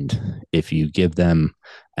 And if you give them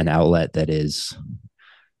an outlet that is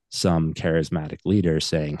some charismatic leader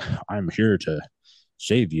saying, I'm here to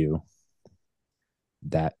save you,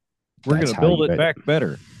 that We're that's going to how build you it back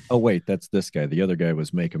better. Oh, wait, that's this guy. The other guy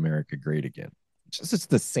was Make America Great Again. It's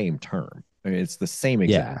the same term. I mean, it's the same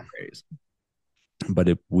exact phrase. But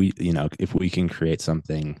if we can create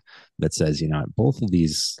something that says, both of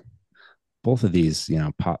these,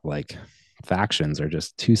 pot like factions are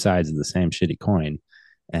just two sides of the same shitty coin,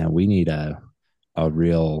 and we need a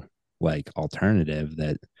real like alternative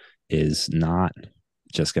that is not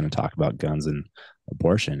just going to talk about guns and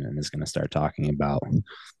abortion and is going to start talking about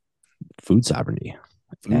food sovereignty,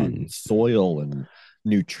 and soil and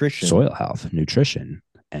nutrition, soil health, nutrition,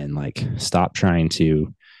 and like stop trying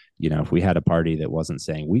to, if we had a party that wasn't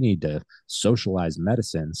saying we need to socialize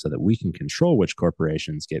medicine so that we can control which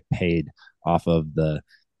corporations get paid off of the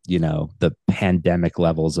pandemic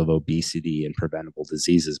levels of obesity and preventable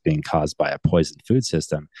diseases being caused by a poisoned food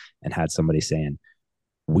system, and had somebody saying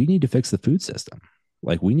we need to fix the food system.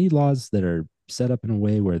 Like we need laws that are set up in a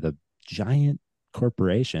way where the giant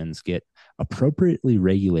corporations get appropriately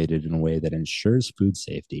regulated in a way that ensures food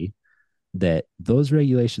safety, that those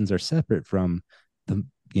regulations are separate from the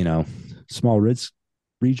small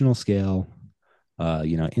regional scale,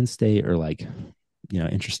 in-state or like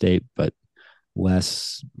interstate but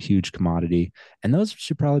less huge commodity. And those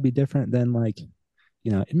should probably be different than like,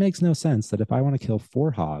 it makes no sense that if I want to kill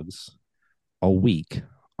 4 hogs a week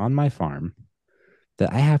on my farm,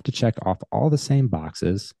 that I have to check off all the same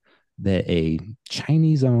boxes that a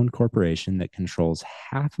Chinese owned corporation that controls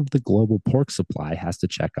half of the global pork supply has to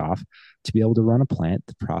check off to be able to run a plant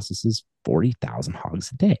that processes 40,000 hogs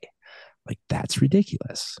a day. Like that's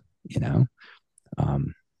ridiculous, so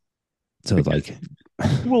like,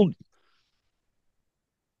 well,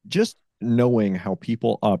 just knowing how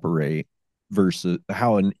people operate versus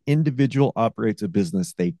how an individual operates a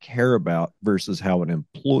business they care about versus how an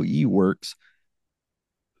employee works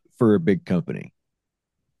for a big company.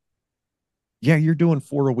 Yeah, you're doing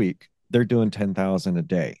 4 a week, they're doing 10,000 a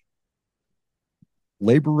day.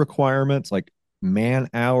 Labor requirements like man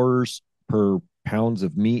hours per pounds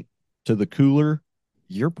of meat to the cooler,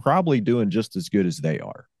 you're probably doing just as good as they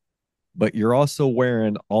are. But you're also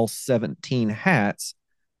wearing all 17 hats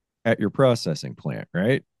at your processing plant,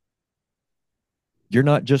 right? You're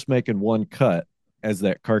not just making one cut as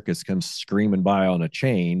that carcass comes screaming by on a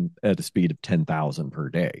chain at a speed of 10,000 per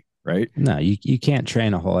day, right? No, you can't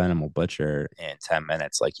train a whole animal butcher in 10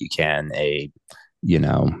 minutes like you can a, you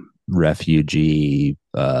know, refugee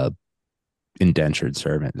indentured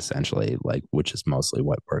servant, essentially, like, which is mostly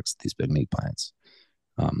what works at these big meat plants.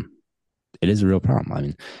 Um, it is a real problem. I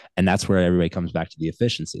mean, and that's where everybody comes back to the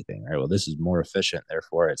efficiency thing, right? Well, this is more efficient,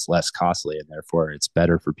 therefore it's less costly, and therefore it's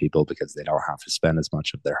better for people because they don't have to spend as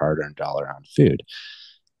much of their hard-earned dollar on food.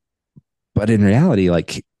 But in reality,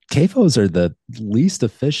 like, CAFOs are the least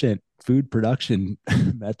efficient food production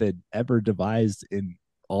method ever devised in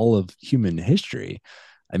all of human history.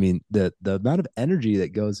 I mean, the amount of energy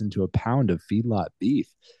that goes into a pound of feedlot beef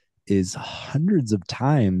is hundreds of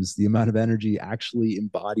times the amount of energy actually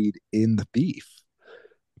embodied in the beef.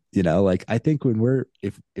 You know, like, I think when we're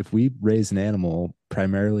if we raise an animal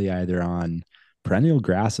primarily either on perennial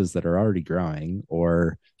grasses that are already growing,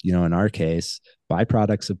 or, you know, in our case,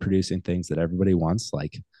 byproducts of producing things that everybody wants,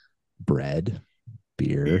 like bread,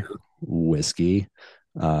 beer, whiskey,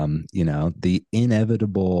 you know, the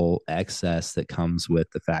inevitable excess that comes with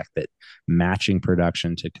the fact that matching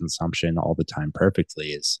production to consumption all the time perfectly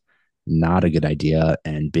is not a good idea.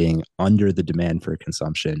 And being under the demand for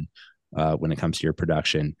consumption when it comes to your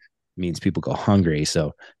production means people go hungry.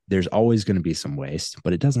 So there's always going to be some waste,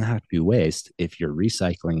 but it doesn't have to be waste if you're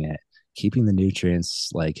recycling it, keeping the nutrients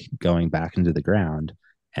like going back into the ground,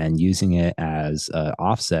 and using it as an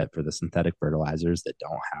offset for the synthetic fertilizers that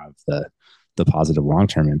don't have the positive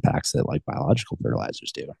long-term impacts that like biological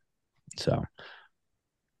fertilizers do. So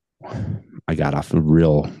I got off a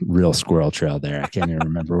real squirrel trail there. I can't even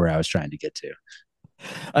remember where I was trying to get to.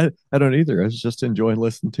 I don't either. I was just enjoying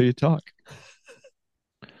listening to you talk.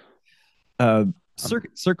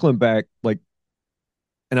 Circling back, like,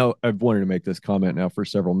 and I've wanted to make this comment now for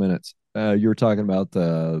several minutes. You were talking about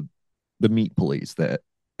the meat police, the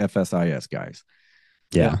FSIS guys.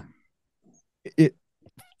 Yeah. Now, it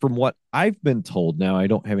from what I've been told, now I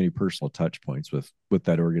don't have any personal touch points with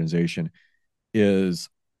that organization, is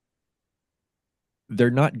they're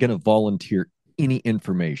not going to volunteer any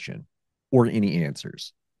information or any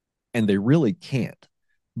answers, and they really can't.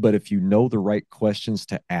 But if you know the right questions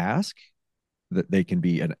to ask, that they can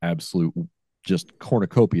be an absolute just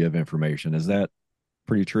cornucopia of information. Is that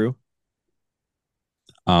pretty true?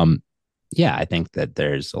 Um, yeah, I think that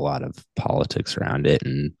there's a lot of politics around it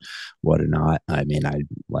and whatnot. I mean, I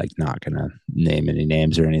like not gonna name any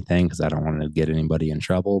names or anything because I don't want to get anybody in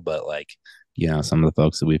trouble. But like, you know, some of the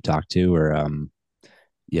folks that we've talked to are,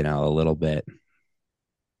 you know, a little bit,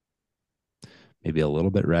 maybe a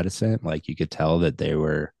little bit reticent. Like, you could tell that they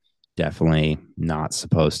were definitely not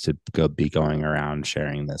supposed to be going around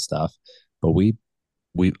sharing this stuff. But we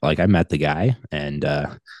like, I met the guy and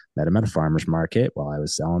met him at a farmer's market while I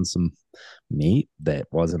was selling some meat that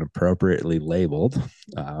wasn't appropriately labeled.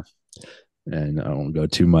 And I won't go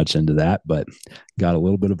too much into that, but got a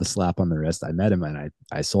little bit of a slap on the wrist. I met him and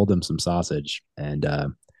I sold him some sausage, and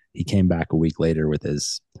he came back a week later with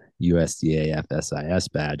his USDA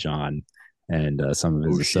FSIS badge on, and some of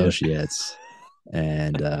his associates.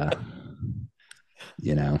 And,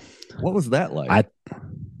 you know, what was that like?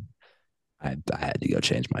 I had to go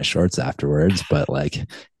change my shorts afterwards, but like,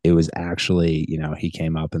 it was actually, you know, he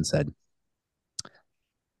came up and said,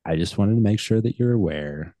 I just wanted to make sure that you're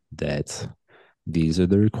aware that these are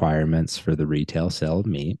the requirements for the retail sale of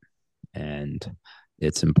meat. And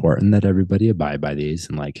it's important that everybody abide by these.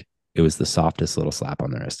 And like, it was the softest little slap on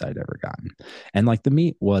the wrist I'd ever gotten. And like, the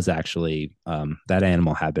meat was actually, that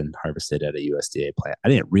animal had been harvested at a USDA plant. I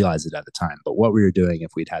didn't realize it at the time, but what we were doing, if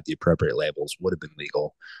we'd had the appropriate labels, would have been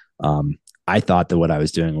legal. I thought that what I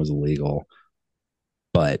was doing was illegal,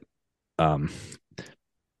 but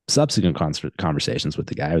subsequent conversations with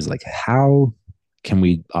the guy, I was like, how can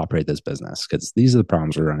we operate this business? Because these are the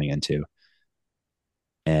problems we're running into.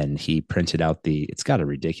 And he printed out it's got a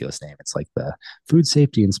ridiculous name. It's like the Food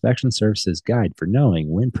Safety Inspection Services Guide for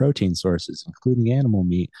knowing when protein sources, including animal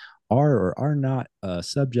meat, are or are not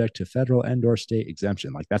subject to federal and/or state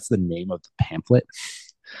exemption. Like, that's the name of the pamphlet.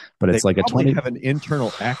 But it's like a 20. Have an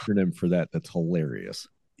internal acronym for that. That's hilarious.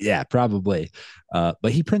 Yeah, probably.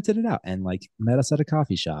 But he printed it out and like met us at a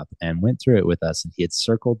coffee shop and went through it with us. And he had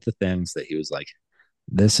circled the things that he was like,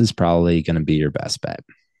 this is probably going to be your best bet.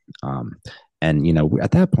 And, you know,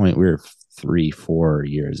 at that point, we were 3-4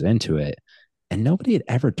 years into it, and nobody had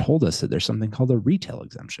ever told us that there's something called a retail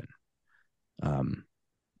exemption. Um,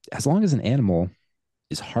 as long as an animal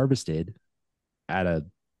is harvested at a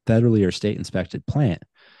federally or state inspected plant,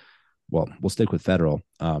 well, we'll stick with federal.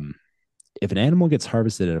 If an animal gets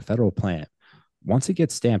harvested at a federal plant, once it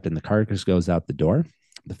gets stamped and the carcass goes out the door,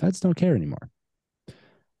 the feds don't care anymore.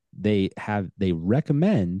 They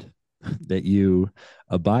recommend that you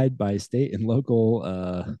abide by state and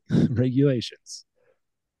local regulations.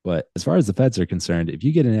 But as far as the feds are concerned, if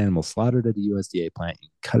you get an animal slaughtered at a USDA plant, you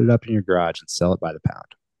cut it up in your garage and sell it by the pound.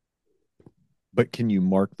 But can you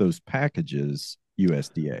mark those packages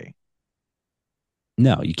USDA?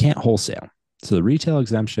 No, you can't wholesale. So the retail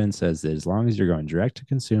exemption says that as long as you're going direct to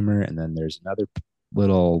consumer, and then there's another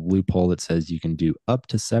little loophole that says you can do up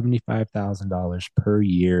to $75,000 per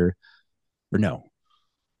year, or no,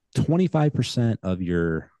 25% of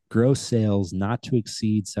your gross sales not to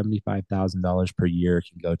exceed $75,000 per year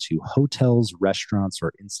can go to hotels, restaurants,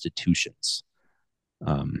 or institutions.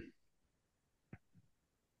 I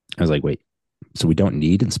was like, wait, so we don't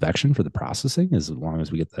need inspection for the processing as long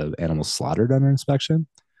as we get the animals slaughtered under inspection?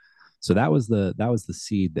 So that was the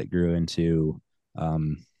seed that grew into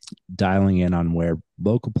dialing in on where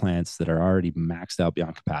local plants that are already maxed out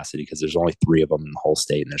beyond capacity, because there's only 3 of them in the whole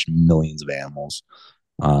state and there's millions of animals.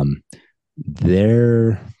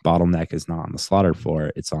 Their bottleneck is not on the slaughter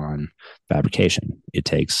floor; it's on fabrication. It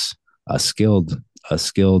takes a skilled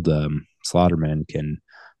slaughterman can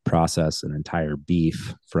process an entire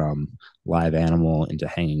beef from live animal into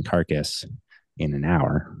hanging carcass in an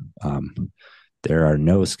hour. There are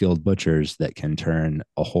no skilled butchers that can turn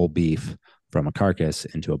a whole beef from a carcass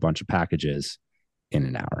into a bunch of packages in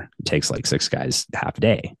an hour. It takes like 6 guys half a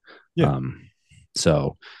day. Yeah.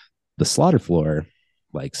 So the slaughter floor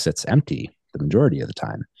like sits empty the majority of the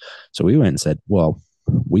time. So we went and said, well,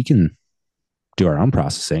 we can do our own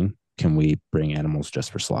processing. Can we bring animals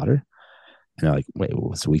just for slaughter? And they're like, wait,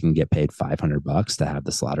 so we can get paid $500 to have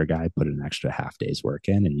the slaughter guy put an extra half day's work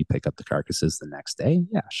in and you pick up the carcasses the next day?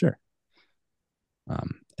 Yeah, sure.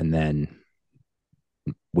 And then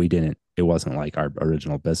it wasn't like our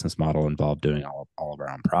original business model involved doing all of our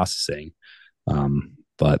own processing.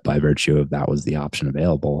 But by virtue of that was the option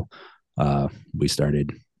available, we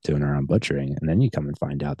started doing our own butchering. And then you come and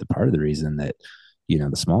find out that part of the reason that,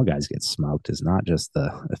 the small guys get smoked is not just the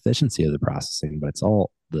efficiency of the processing, but it's all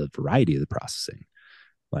the variety of the processing.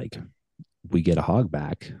 Like we get a hog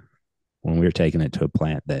back when we were taking it to a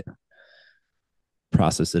plant that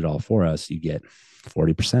processed it all for us, you get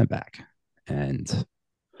 40% back. And,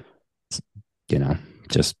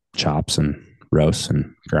 just chops and roasts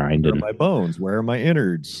and grind. Where are my bones? Where are my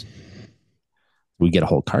innards? We get a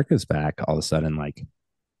whole carcass back. All of a sudden, like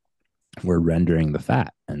we're rendering the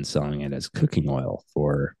fat and selling it as cooking oil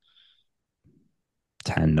for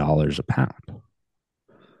 $10 a pound.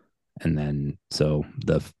 And then, so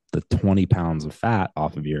the 20 pounds of fat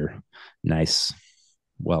off of your nice,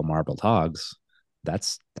 well-marbled hogs,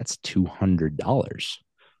 that's $200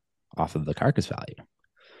 off of the carcass value.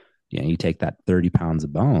 You take that 30 pounds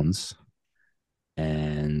of bones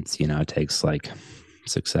and, it takes like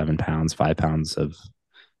 6-7 pounds, 5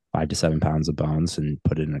 to 7 pounds of bones and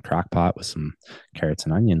put it in a crock pot with some carrots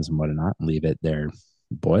and onions and whatnot and leave it there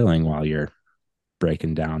boiling while you're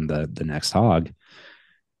breaking down the next hog.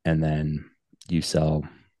 And then you sell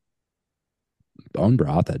bone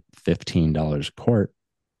broth at $15 a quart.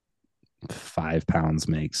 5 pounds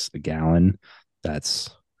makes a gallon. That's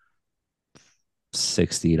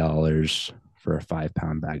 $60 for a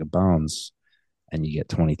 5-pound bag of bones. And you get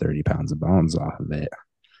 20-30 pounds of bones off of it.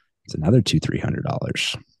 It's another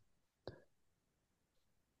 $200-300.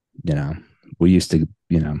 We used to,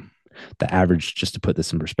 the average, just to put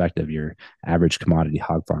this in perspective, your average commodity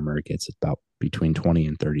hog farmer gets about between $20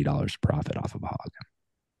 and $30 profit off of a hog.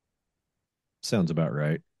 Sounds about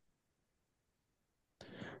right.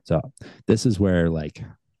 So this is where, like,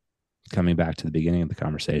 coming back to the beginning of the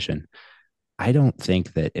conversation, I don't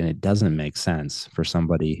think that, and it doesn't make sense for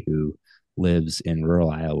somebody who lives in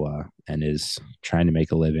rural Iowa and is trying to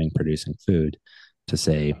make a living producing food to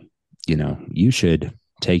say, you should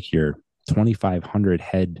take your 2,500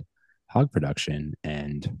 head hog production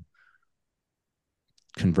and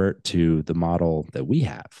convert to the model that we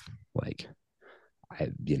have. Like,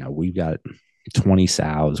 we've got 20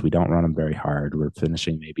 sows. We don't run them very hard. We're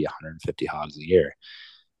finishing maybe 150 hogs a year.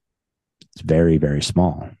 It's very, very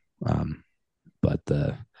small. But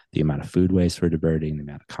the amount of food waste we're diverting, the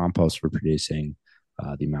amount of compost we're producing,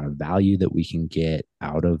 the amount of value that we can get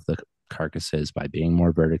out of the carcasses by being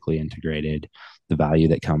more vertically integrated, the value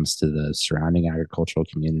that comes to the surrounding agricultural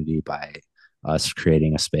community by us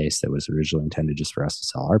creating a space that was originally intended just for us to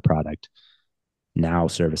sell our product now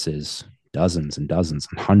services dozens and dozens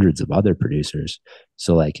and hundreds of other producers.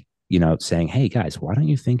 So like, saying, hey guys, why don't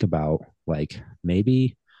you think about like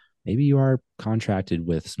maybe you are contracted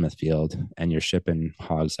with Smithfield and you're shipping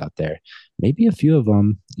hogs out there. Maybe a few of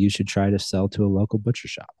them you should try to sell to a local butcher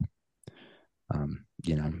shop.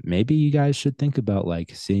 Maybe you guys should think about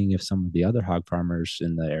like seeing if some of the other hog farmers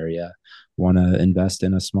in the area want to invest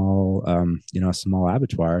in a small, a small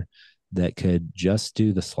abattoir that could just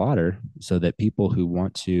do the slaughter so that people who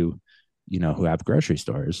want to, who have grocery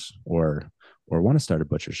stores or want to start a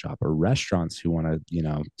butcher shop or restaurants who want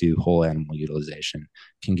to, do whole animal utilization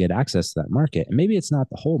can get access to that market. And maybe it's not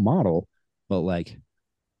the whole model, but like,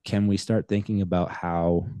 can we start thinking about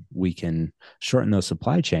how we can shorten those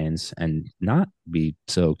supply chains and not be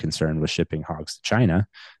so concerned with shipping hogs to China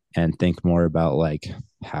and think more about like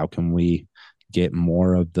how can we get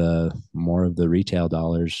more of the retail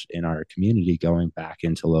dollars in our community going back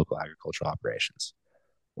into local agricultural operations,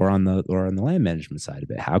 or on the land management side of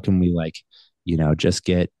it, how can we like just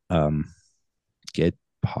get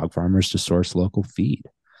hog farmers to source local feed,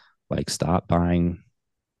 like stop buying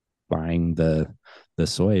the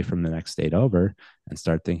soy from the next state over and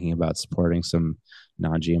start thinking about supporting some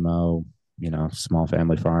non-GMO, small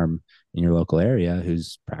family farm in your local area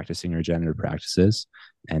who's practicing regenerative practices,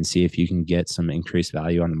 and see if you can get some increased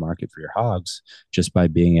value on the market for your hogs just by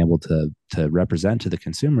being able to represent to the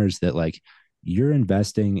consumers that like you're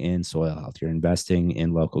investing in soil health, you're investing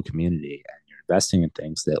in local community, and you're investing in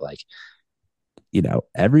things that like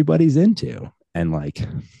everybody's into. And like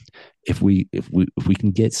if we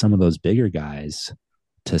can get some of those bigger guys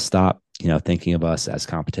to stop thinking of us as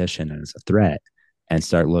competition and as a threat and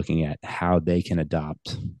start looking at how they can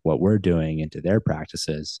adopt what we're doing into their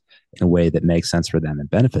practices in a way that makes sense for them and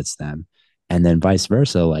benefits them, and then vice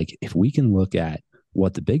versa, like if we can look at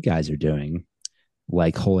what the big guys are doing,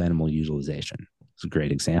 like whole animal utilization, it's a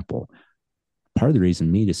great example. Part of the reason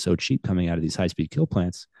meat is so cheap coming out of these high-speed kill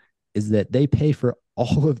plants is that they pay for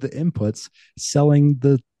all of the inputs selling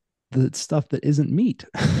the stuff that isn't meat.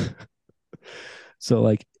 So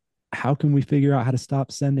like, how can we figure out how to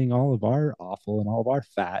stop sending all of our offal and all of our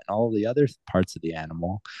fat and all of the other parts of the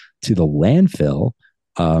animal to the landfill,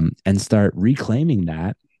 and start reclaiming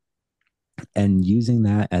that and using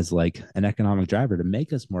that as like an economic driver to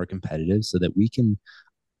make us more competitive so that we can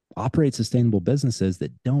operate sustainable businesses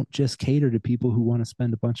that don't just cater to people who want to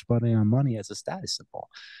spend a bunch of money as a status symbol.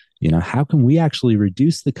 How can we actually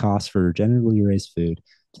reduce the cost for regeneratively raised food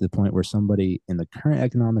to the point where somebody in the current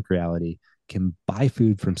economic reality can buy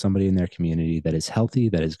food from somebody in their community that is healthy,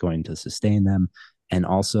 that is going to sustain them, and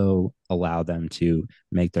also allow them to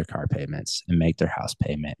make their car payments and make their house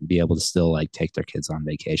payment and be able to still like take their kids on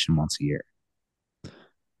vacation once a year.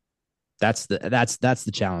 That's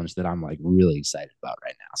the challenge that I'm like really excited about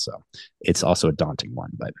right now. So it's also a daunting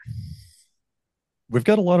one, but we've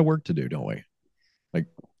got a lot of work to do, don't we? Like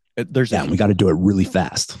we got to do it really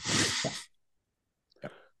fast.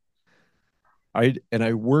 I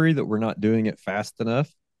worry that we're not doing it fast enough,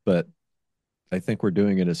 but I think we're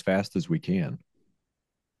doing it as fast as we can.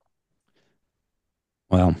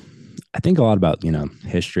 Well, I think a lot about,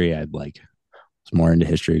 history. I was more into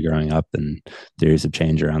history growing up and theories of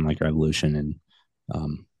change around like revolution. And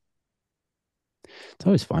it's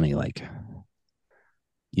always funny, like,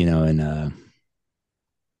 in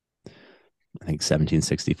I think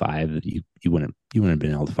 1765, you wouldn't have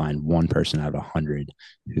been able to find one person out of 100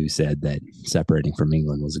 who said that separating from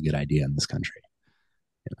England was a good idea in this country.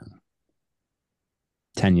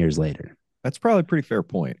 10 years later, that's probably a pretty fair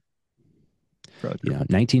point.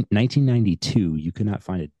 1992, you could not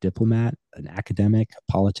find a diplomat, an academic,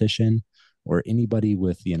 a politician, or anybody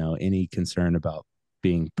with any concern about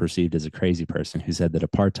being perceived as a crazy person who said that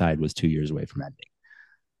apartheid was 2 years away from ending.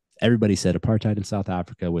 Everybody said apartheid in South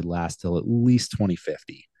Africa would last till at least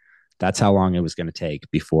 2050. That's how long it was going to take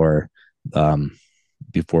before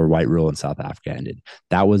white rule in South Africa ended.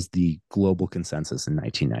 That was the global consensus in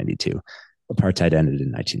 1992. Apartheid ended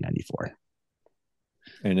in 1994.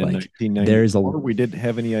 And in 1994, we didn't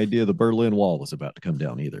have any idea the Berlin Wall was about to come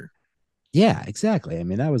down either. Yeah, exactly. I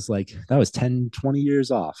mean, that was 10, 20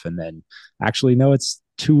 years off. And then actually, no, it's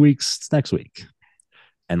 2 weeks next week.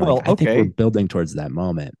 And I think we're building towards that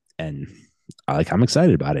moment. And I'm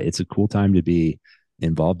excited about it. It's a cool time to be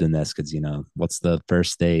involved in this because, what's the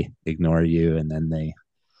first? They ignore you and then they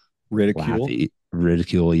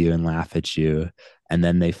ridicule you and laugh at you. And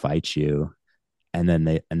then they fight you. And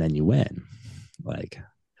then you win.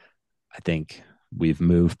 I think we've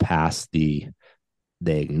moved past the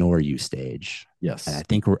they ignore you stage. And Yes. I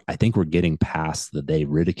think we're getting past the they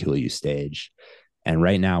ridicule you stage. And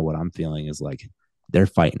right now what I'm feeling is like they're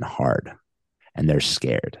fighting hard and they're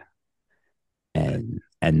scared. Okay.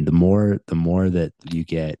 And the more that you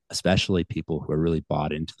get, especially people who are really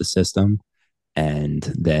bought into the system and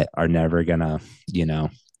that are never gonna, you know,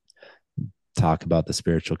 talk about the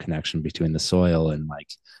spiritual connection between the soil and like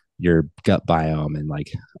your gut biome and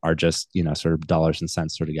like are just, you know, sort of dollars and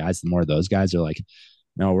cents sort of guys, the more of those guys are like,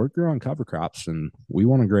 no, we're growing cover crops and we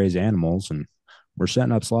want to graze animals and we're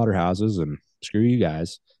setting up slaughterhouses and screw you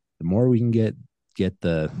guys. The more we can get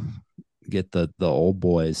the the old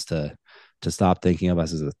boys to stop thinking of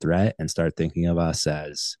us as a threat and start thinking of us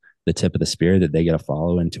as the tip of the spear that they get to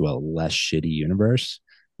follow into a less shitty universe,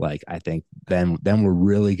 like I think then we're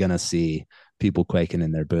really gonna see people quaking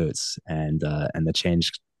in their boots and the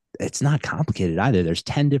change. It's not complicated either. There's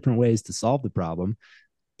 10 different ways to solve the problem.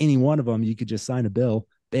 Any one of them, you could just sign a bill,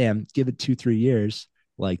 bam, give it 2-3 years.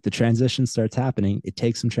 Like the transition starts happening. It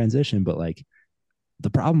takes some transition, but like the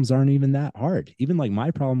problems aren't even that hard. Even like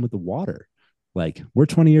my problem with the water, like we're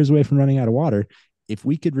 20 years away from running out of water. If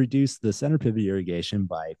we could reduce the center pivot irrigation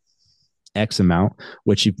by X amount,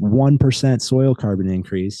 which 1% soil carbon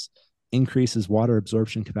increase increases water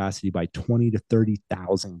absorption capacity by 20 to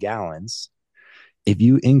 30,000 gallons. If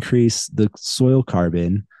you increase the soil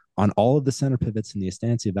carbon on all of the center pivots in the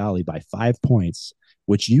Estancia Valley by 5 points,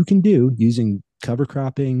 which you can do using cover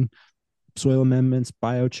cropping, soil amendments,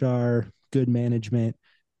 biochar, good management,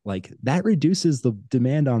 like that reduces the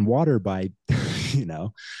demand on water by, you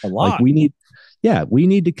know, A like lot. we need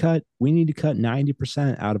to cut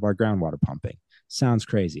 90% out of our groundwater pumping. Sounds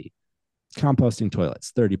crazy. Composting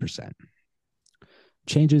toilets, 30%.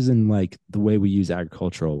 Changes in like the way we use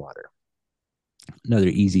agricultural water. Another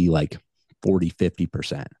easy like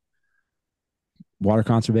 40-50%. Water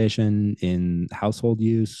conservation in household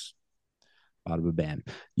use, out of a ban.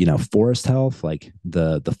 You know, forest health, like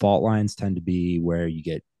the fault lines tend to be where you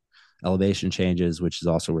get elevation changes, which is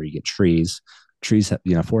also where you get trees. Trees,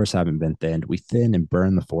 you know, forests haven't been thinned. We thin and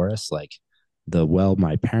burn the forest. Like the well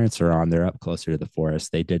my parents are on, they're up closer to the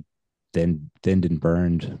forest. They did thinned and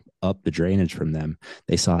burned up the drainage from them.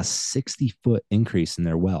 They saw a 60-foot increase in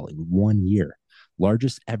their well in 1 year,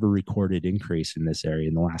 largest ever recorded increase in this area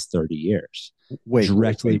in the last 30 years. Wait.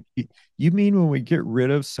 Directly, You mean when we get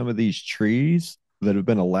rid of some of these trees that have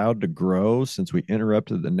been allowed to grow since we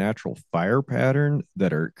interrupted the natural fire pattern,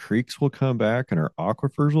 that our creeks will come back and our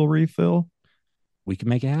aquifers will refill? we can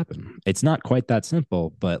make it happen. It's not quite that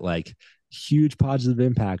simple, but like huge positive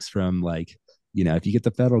impacts from like, you know, if you get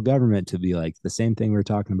the federal government to be like the same thing we're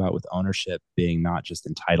talking about with ownership being not just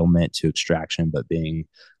entitlement to extraction, but being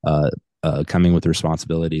coming with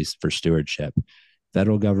responsibilities for stewardship.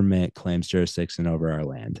 Federal government claims jurisdiction over our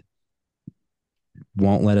land,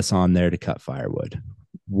 won't let us on there to cut firewood,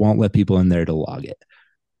 won't let people in there to log it,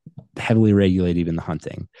 heavily regulate even the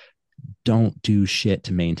hunting, don't do shit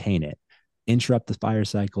to maintain it, interrupt the fire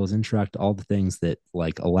cycles, interrupt all the things that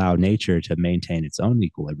like allow nature to maintain its own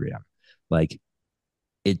equilibrium. Like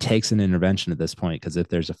it takes an intervention at this point because if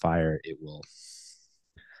there's a fire, it will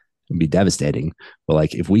be devastating. But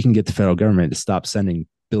like if we can get the federal government to stop sending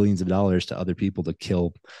billions of dollars to other people to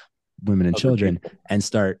kill women and Other children people. and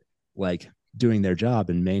start like doing their job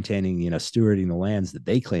and maintaining, you know, stewarding the lands that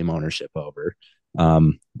they claim ownership over,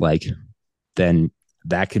 like then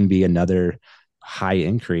that can be another high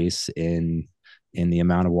increase in the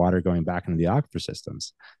amount of water going back into the aquifer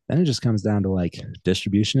systems. Then it just comes down to like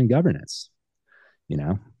distribution and governance. You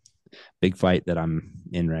know, big fight that I'm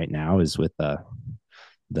in right now is with the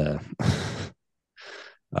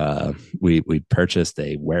we purchased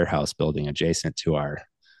a warehouse building adjacent to our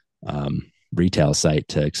um, retail site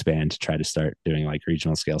to expand to try to start doing like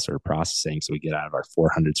regional scale sort of processing. So we get out of our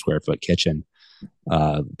 400 square foot kitchen.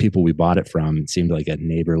 People we bought it from seemed like a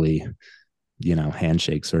neighborly, you know,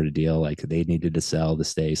 handshake sort of deal. Like they needed to sell to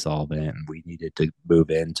stay solvent, and we needed to move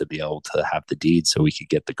in to be able to have the deed so we could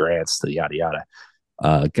get the grants to yada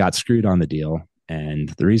yada. Got screwed on the deal. And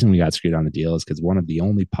the reason we got screwed on the deal is because one of the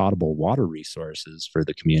only potable water resources for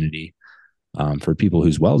the community, for people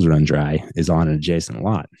whose wells run dry, is on an adjacent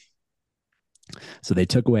lot. So they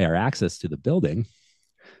took away our access to the building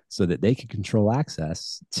so that they could control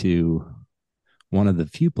access to one of the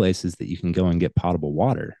few places that you can go and get potable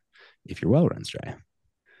water if your well runs dry.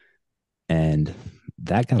 And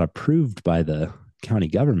that got approved by the county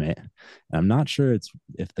government. And I'm not sure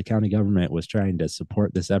if the county government was trying to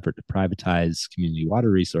support this effort to privatize community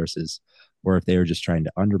water resources or if they were just trying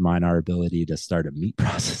to undermine our ability to start a meat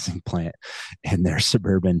processing plant in their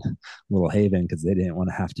suburban little haven because they didn't want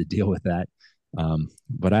to have to deal with that.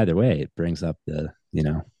 But either way, it brings up the,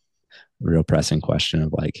 real pressing question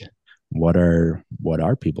of like, what are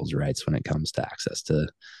people's rights when it comes to access to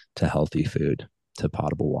healthy food, to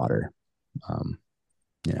potable water? Um,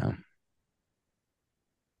 you know,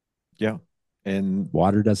 Yeah. And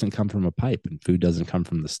water doesn't come from a pipe and food doesn't come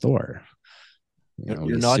from the store. We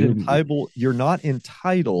assume. you're not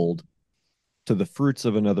entitled to the fruits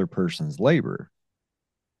of another person's labor.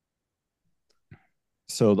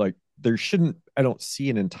 So like there shouldn't I don't see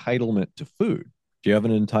an entitlement to food. Do you have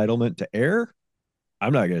an entitlement to air?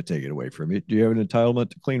 I'm not going to take it away from you. Do you have an entitlement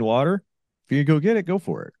to clean water? If you go get it, go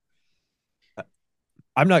for it.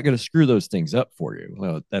 I'm not going to screw those things up for you.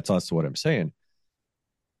 Well, that's also what I'm saying.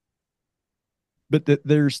 But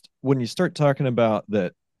there's when you start talking about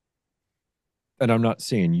that, and I'm not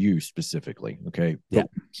saying you specifically, okay? Yeah. But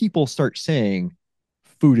people start saying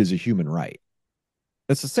food is a human right.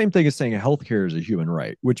 That's the same thing as saying healthcare is a human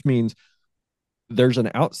right, which means there's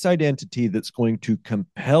an outside entity that's going to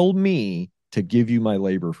compel me to give you my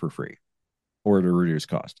labor for free or to reduce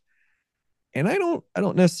cost. And I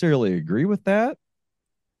don't necessarily agree with that.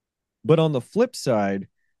 But on the flip side,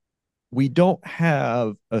 we don't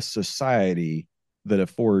have a society that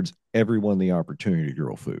affords everyone the opportunity to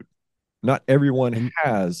grow food. Not everyone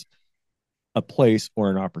has a place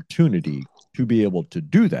or an opportunity to be able to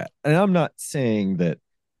do that. And I'm not saying that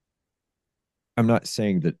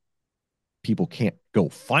people can't go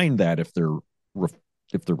find that if they're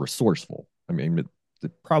resourceful. I mean,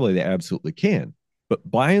 probably they absolutely can, but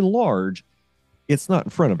by and large, it's not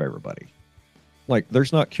in front of everybody. Like,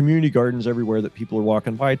 there's not community gardens everywhere that people are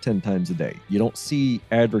walking by 10 times a day. You don't see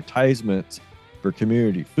advertisements for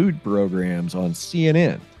community food programs on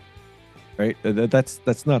CNN, right?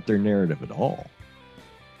 That's not their narrative at all.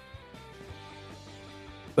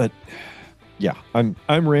 But yeah, I'm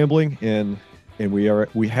rambling, and we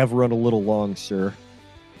have run a little long, sir.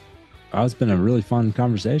 Oh, it's been a really fun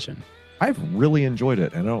conversation. I've really enjoyed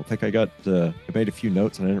it, and I don't think I made a few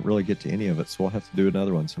notes, and I didn't really get to any of it, so we'll have to do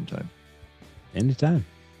another one sometime. Anytime.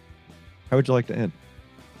 How would you like to end?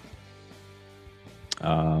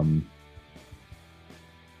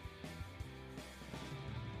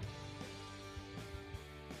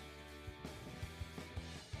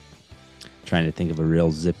 Trying to think of a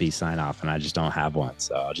real zippy sign off, and I just don't have one.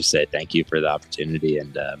 So I'll just say thank you for the opportunity.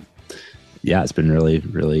 And yeah, it's been really,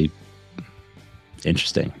 really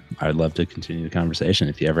interesting. I'd love to continue the conversation.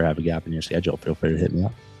 If you ever have a gap in your schedule, feel free to hit me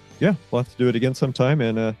up. Yeah, we'll have to do it again sometime.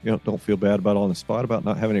 And don't feel bad about on the spot about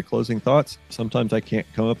not having any closing thoughts. Sometimes I can't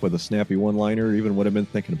come up with a snappy one-liner, even when I've been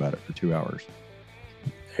thinking about it for 2 hours.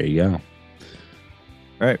 There you go. All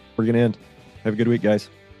right, we're gonna end. Have a good week, guys.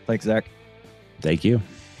 Thanks, Zach. Thank you.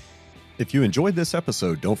 If you enjoyed this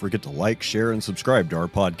episode, don't forget to like, share, and subscribe to our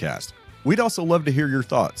podcast. We'd also love to hear your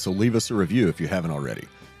thoughts, so leave us a review if you haven't already.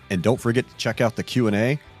 And don't forget to check out the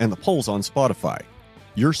Q&A and the polls on Spotify.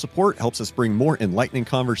 Your support helps us bring more enlightening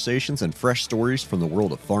conversations and fresh stories from the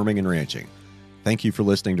world of farming and ranching. Thank you for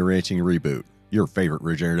listening to Ranching Reboot, your favorite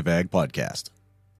regenerative ag podcast.